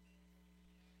milk.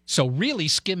 So really,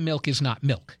 skim milk is not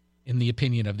milk. in the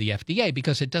opinion of the FDA,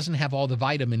 because it doesn't have all the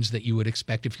vitamins that you would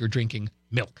expect if you're drinking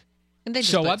milk. And they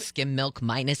just put skim milk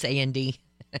minus A and D.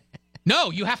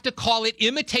 No, you have to call it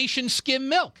imitation skim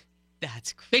milk.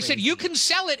 That's crazy. They said you can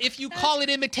sell it if you call it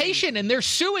imitation, and they're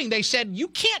suing. They said you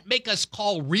can't make us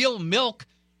call real milk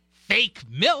fake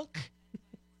milk.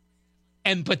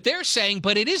 But they're saying,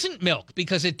 but it isn't milk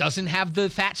because it doesn't have the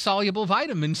fat-soluble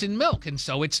vitamins in milk, and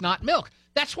so it's not milk.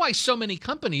 That's why so many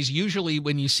companies, usually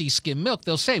when you see skim milk,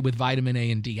 they'll say with vitamin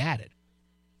A and D added.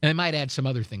 And they might add some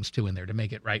other things, too, in there to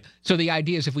make it right. So the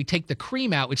idea is if we take the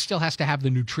cream out, it still has to have the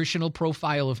nutritional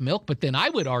profile of milk. But then I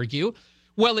would argue,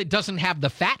 well, it doesn't have the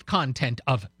fat content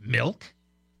of milk.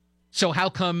 So how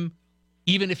come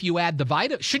even if you add the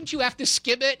vitamin, shouldn't you have to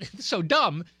skim it? So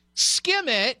dumb. Skim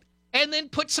it and then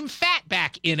put some fat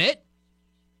back in it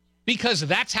because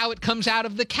that's how it comes out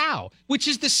of the cow, which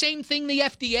is the same thing the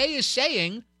FDA is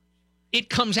saying. It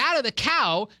comes out of the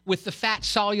cow with the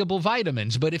fat-soluble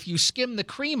vitamins, but if you skim the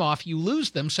cream off, you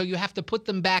lose them, so you have to put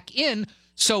them back in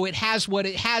so it has what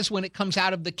it has when it comes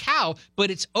out of the cow, but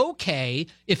it's okay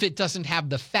if it doesn't have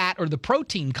the fat or the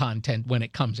protein content when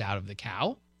it comes out of the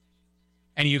cow,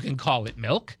 and you can call it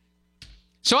milk.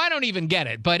 So I don't even get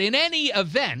it, but in any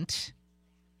event,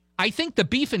 I think the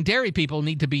beef and dairy people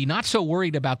need to be not so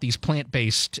worried about these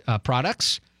plant-based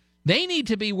products. They need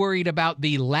to be worried about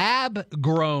the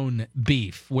lab-grown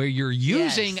beef, where you're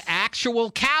using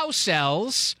actual cow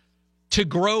cells to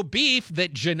grow beef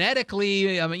that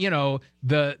genetically,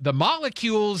 the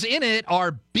molecules in it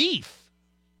are beef.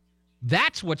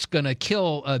 That's what's going to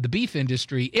kill the beef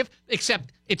industry,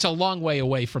 except it's a long way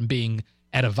away from being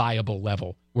at a viable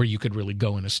level where you could really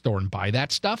go in a store and buy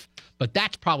that stuff. But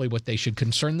that's probably what they should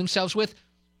concern themselves with,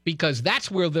 because that's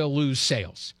where they'll lose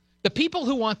sales. The people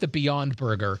who want the Beyond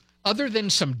Burger, other than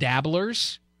some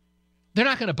dabblers, they're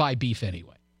not going to buy beef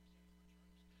anyway.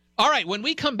 All right, when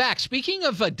we come back, speaking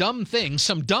of dumb things,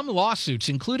 some dumb lawsuits,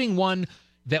 including one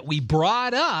that we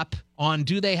brought up on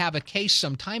Do They Have a Case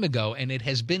some time ago, and it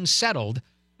has been settled.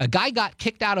 A guy got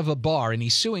kicked out of a bar, and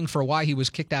he's suing for why he was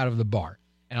kicked out of the bar.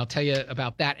 And I'll tell you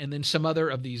about that, and then some other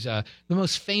of these, the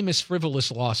most famous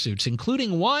frivolous lawsuits,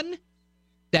 including one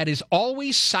that is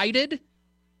always cited.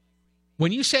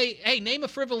 When you say, hey, name a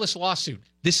frivolous lawsuit,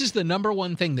 this is the number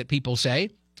one thing that people say,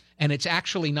 and it's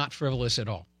actually not frivolous at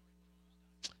all.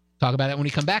 Talk about that when we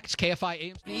come back. It's KFI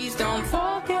AM. Please don't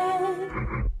forget,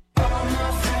 all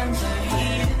my friends are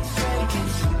heathens, fake and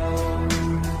slow.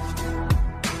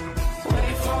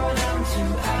 Wait for them to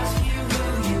ask you who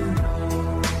you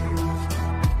know.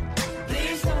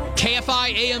 Please don't.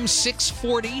 KFI AM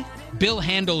 640, Bill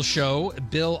Handel Show.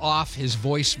 Bill off. His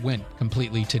voice went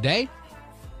completely today.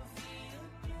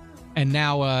 And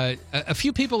now a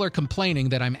few people are complaining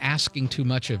that I'm asking too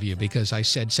much of you because I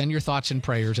said send your thoughts and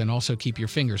prayers and also keep your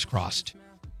fingers crossed.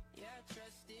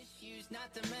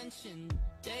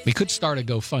 We could start a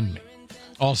GoFundMe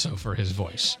also for his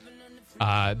voice.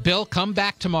 Bill, come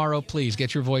back tomorrow, please.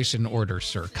 Get your voice in order,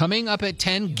 sir. Coming up at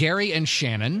 10, Gary and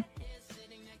Shannon.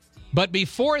 But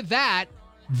before that,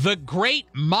 the great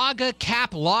MAGA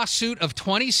cap lawsuit of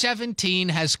 2017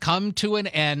 has come to an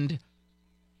end.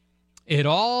 It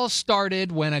all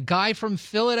started when a guy from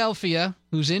Philadelphia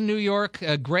who's in New York,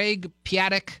 Greg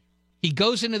Piatek, he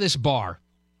goes into this bar.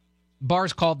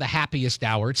 Bar's called the Happiest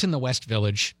Hour. It's in the West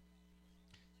Village.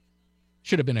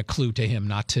 Should have been a clue to him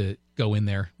not to go in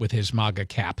there with his MAGA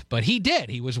cap. But he did.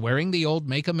 He was wearing the old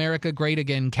Make America Great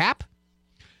Again cap.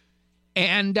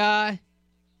 And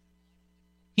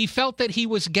he felt that he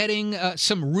was getting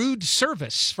some rude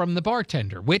service from the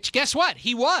bartender, which, guess what?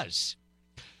 He was.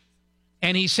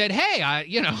 And he said, hey,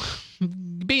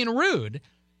 being rude.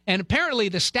 And apparently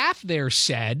the staff there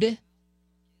said,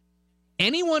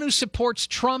 anyone who supports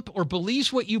Trump or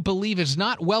believes what you believe is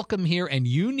not welcome here, and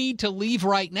you need to leave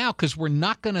right now because we're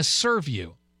not going to serve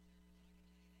you.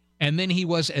 And then he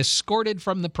was escorted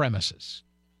from the premises.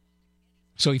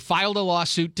 So he filed a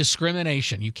lawsuit,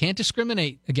 discrimination. You can't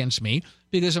discriminate against me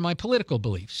because of my political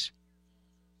beliefs.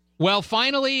 Well,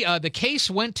 finally, the case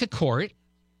went to court.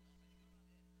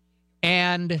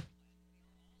 And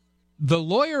the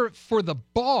lawyer for the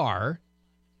bar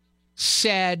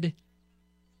said,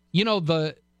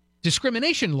 the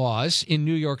discrimination laws in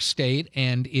New York State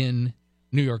and in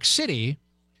New York City,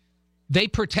 they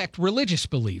protect religious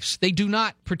beliefs. They do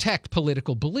not protect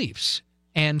political beliefs.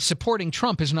 And supporting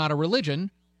Trump is not a religion,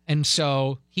 and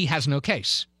so he has no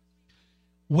case.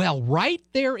 Well, right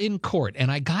there in court,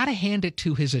 and I got to hand it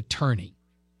to his attorney,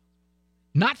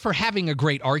 not for having a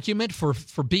great argument, for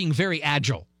being very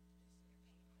agile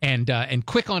and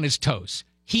quick on his toes.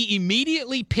 He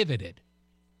immediately pivoted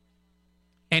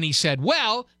And he said,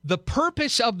 well, the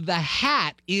purpose of the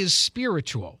hat is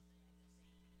spiritual.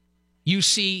 You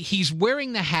see, he's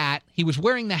wearing the hat. He was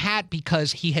wearing the hat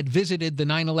because he had visited the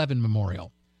 9/11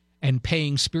 memorial and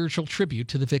paying spiritual tribute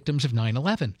to the victims of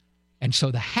 9/11. And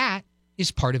so the hat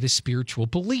is part of his spiritual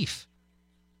belief.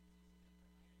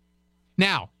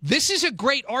 Now, this is a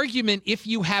great argument if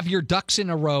you have your ducks in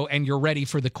a row and you're ready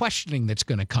for the questioning that's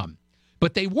going to come.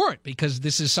 But they weren't, because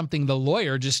this is something the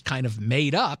lawyer just kind of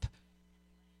made up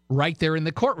right there in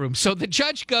the courtroom. So the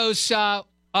judge goes,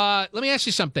 let me ask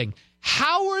you something.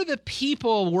 How are the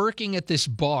people working at this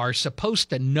bar supposed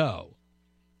to know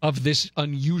of this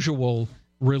unusual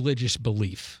religious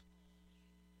belief?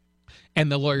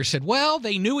 And the lawyer said, well,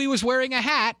 they knew he was wearing a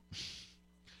hat.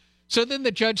 So then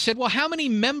the judge said, well, how many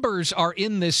members are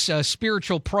in this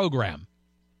spiritual program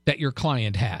that your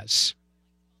client has?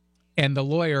 And the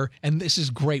lawyer, and this is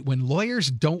great, when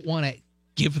lawyers don't want to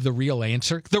give the real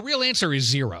answer is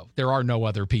 0. There are no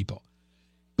other people.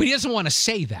 But he doesn't want to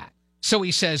say that. So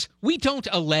he says, we don't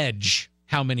allege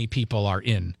how many people are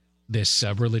in this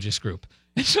religious group.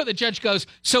 And so the judge goes,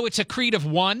 so it's a creed of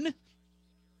 1?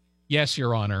 Yes,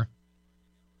 Your Honor.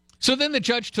 So then the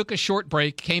judge took a short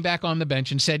break, came back on the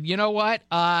bench and said, you know what?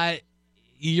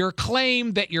 Your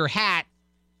claim that your hat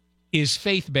is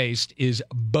faith-based is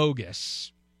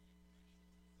bogus.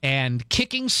 And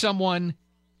kicking someone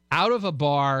out of a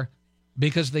bar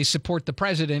because they support the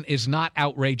president is not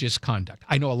outrageous conduct.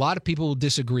 I know a lot of people will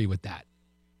disagree with that.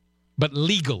 But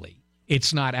legally,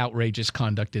 it's not outrageous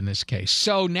conduct in this case.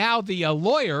 So now the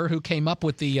lawyer who came up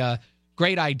with the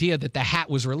great idea that the hat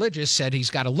was religious said he's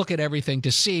got to look at everything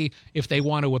to see if they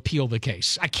want to appeal the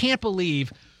case. I can't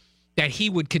believe that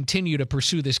he would continue to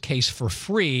pursue this case for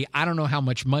free. I don't know how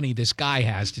much money this guy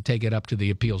has to take it up to the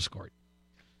appeals court.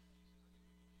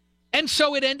 And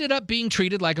so it ended up being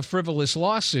treated like a frivolous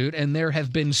lawsuit, and there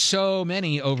have been so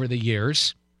many over the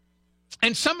years.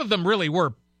 And some of them really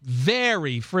were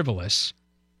very frivolous.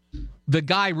 The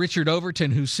guy, Richard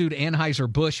Overton, who sued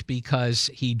Anheuser-Busch because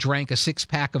he drank a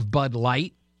 6-pack of Bud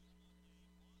Light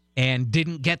and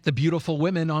didn't get the beautiful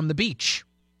women on the beach.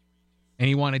 And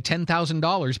he wanted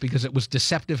 $10,000 because it was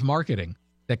deceptive marketing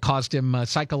that caused him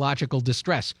psychological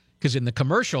distress. Because in the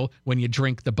commercial, when you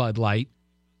drink the Bud Light,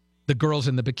 the girls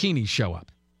in the bikinis show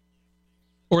up.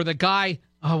 Or the guy,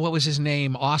 what was his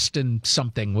name? Austin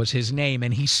something was his name.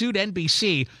 And he sued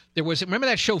NBC. Remember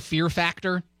that show Fear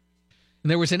Factor? And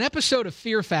there was an episode of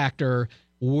Fear Factor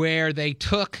where they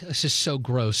took, this is so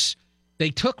gross,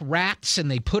 they took rats and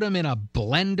they put them in a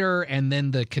blender and then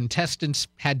the contestants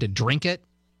had to drink it.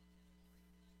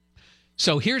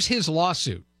 So here's his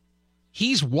lawsuit.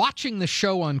 He's watching the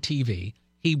show on TV.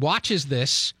 He watches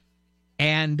this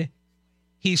and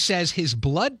he says his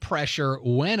blood pressure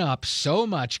went up so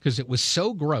much because it was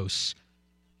so gross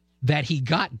that he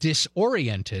got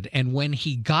disoriented. And when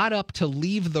he got up to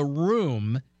leave the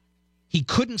room, he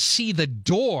couldn't see the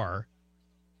door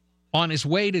on his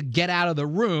way to get out of the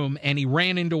room, and he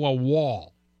ran into a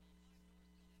wall.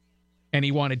 And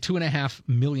he wanted $2.5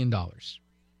 million.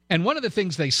 And one of the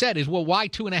things they said is, well, why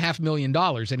 $2.5 million?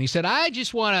 And he said, I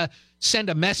just want to send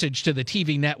a message to the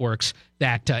TV networks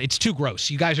that it's too gross.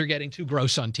 You guys are getting too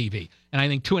gross on TV. And I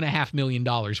think $2.5 million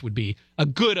would be a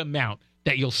good amount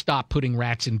that you'll stop putting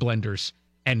rats in blenders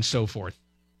and so forth.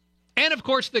 And, of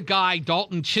course, the guy,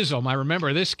 Dalton Chisholm, I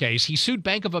remember this case. He sued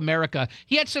Bank of America.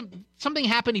 He had something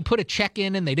happen. He put a check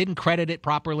in, and they didn't credit it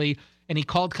properly. And he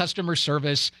called customer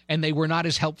service, and they were not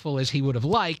as helpful as he would have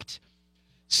liked.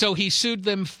 So he sued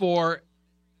them for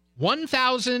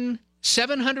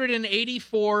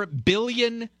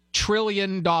 $1,784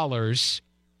 trillion,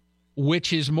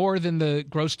 which is more than the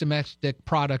gross domestic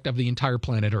product of the entire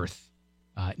planet Earth.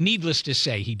 Needless to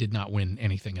say, he did not win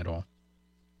anything at all.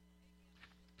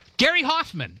 Gary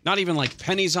Hoffman. Not even like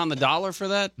pennies on the dollar for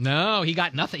that? No, he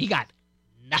got nothing. He got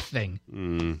nothing.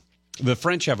 The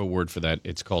French have a word for that.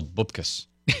 It's called bupkis.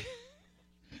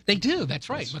 They do. That's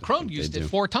right. Macron used it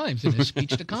 4 times in his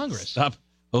speech to Congress. Stop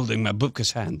holding my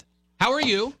bupkis hand. How are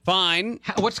you? Fine.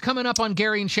 What's coming up on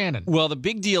Gary and Shannon? Well, the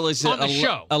big deal is on the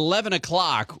show. 11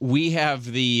 o'clock, we have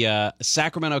the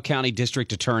Sacramento County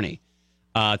District Attorney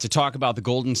to talk about the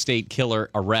Golden State Killer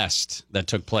arrest that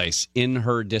took place in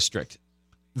her district.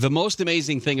 The most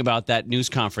amazing thing about that news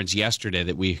conference yesterday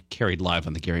that we carried live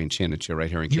on the Gary and Shannon show right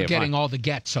here in KFI. You're getting all the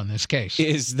gets on this case.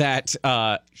 Is that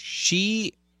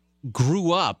she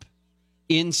grew up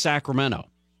in Sacramento,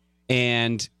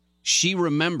 and she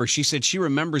said she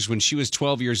remembers when she was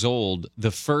 12 years old,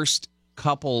 the first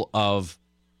couple of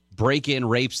break-in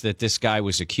rapes that this guy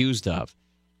was accused of,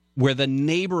 where the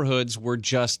neighborhoods were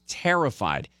just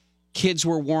terrified. Kids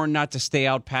were warned not to stay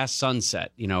out past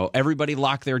sunset. Everybody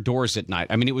locked their doors at night.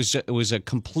 I mean, it was a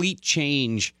complete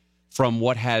change from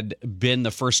what had been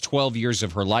the first 12 years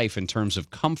of her life in terms of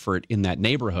comfort in that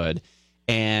neighborhood.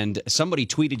 And somebody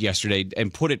tweeted yesterday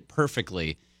and put it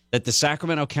perfectly that the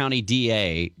Sacramento County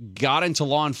DA got into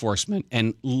law enforcement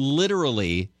and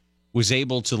literally was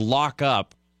able to lock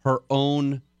up her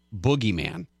own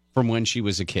boogeyman from when she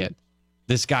was a kid.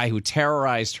 This guy who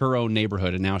terrorized her own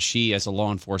neighborhood, and now she, as a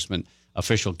law enforcement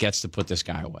official, gets to put this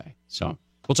guy away. So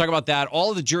we'll talk about that.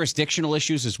 All of the jurisdictional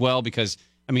issues as well, because,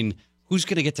 I mean, who's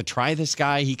going to get to try this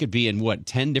guy? He could be in,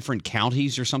 10 different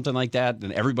counties or something like that,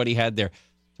 and everybody had their...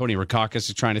 Tony Rakakis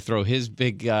is trying to throw his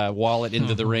big wallet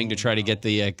into the ring to try to get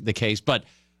the case. But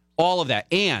all of that.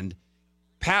 And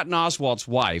Patton Oswalt's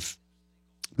wife,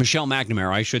 Michelle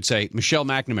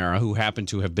McNamara, who happened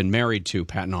to have been married to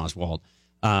Patton Oswalt,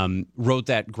 wrote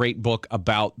that great book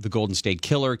about the Golden State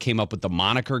Killer, came up with the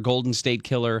moniker Golden State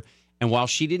Killer. And while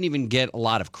she didn't even get a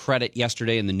lot of credit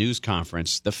yesterday in the news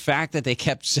conference, the fact that they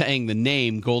kept saying the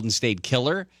name Golden State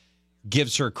Killer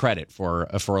gives her credit for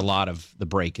a lot of the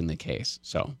break in the case.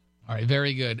 So, all right,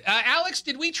 very good. Alex,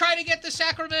 did we try to get the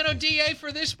Sacramento DA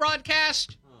for this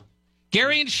broadcast?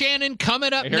 Gary and Shannon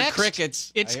coming up next.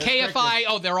 Crickets. It's KFI. Crickets.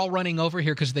 Oh, they're all running over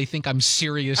here because they think I'm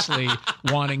seriously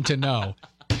wanting to know.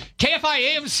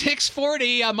 KFI AM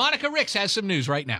 640. Monica Ricks has some news right now.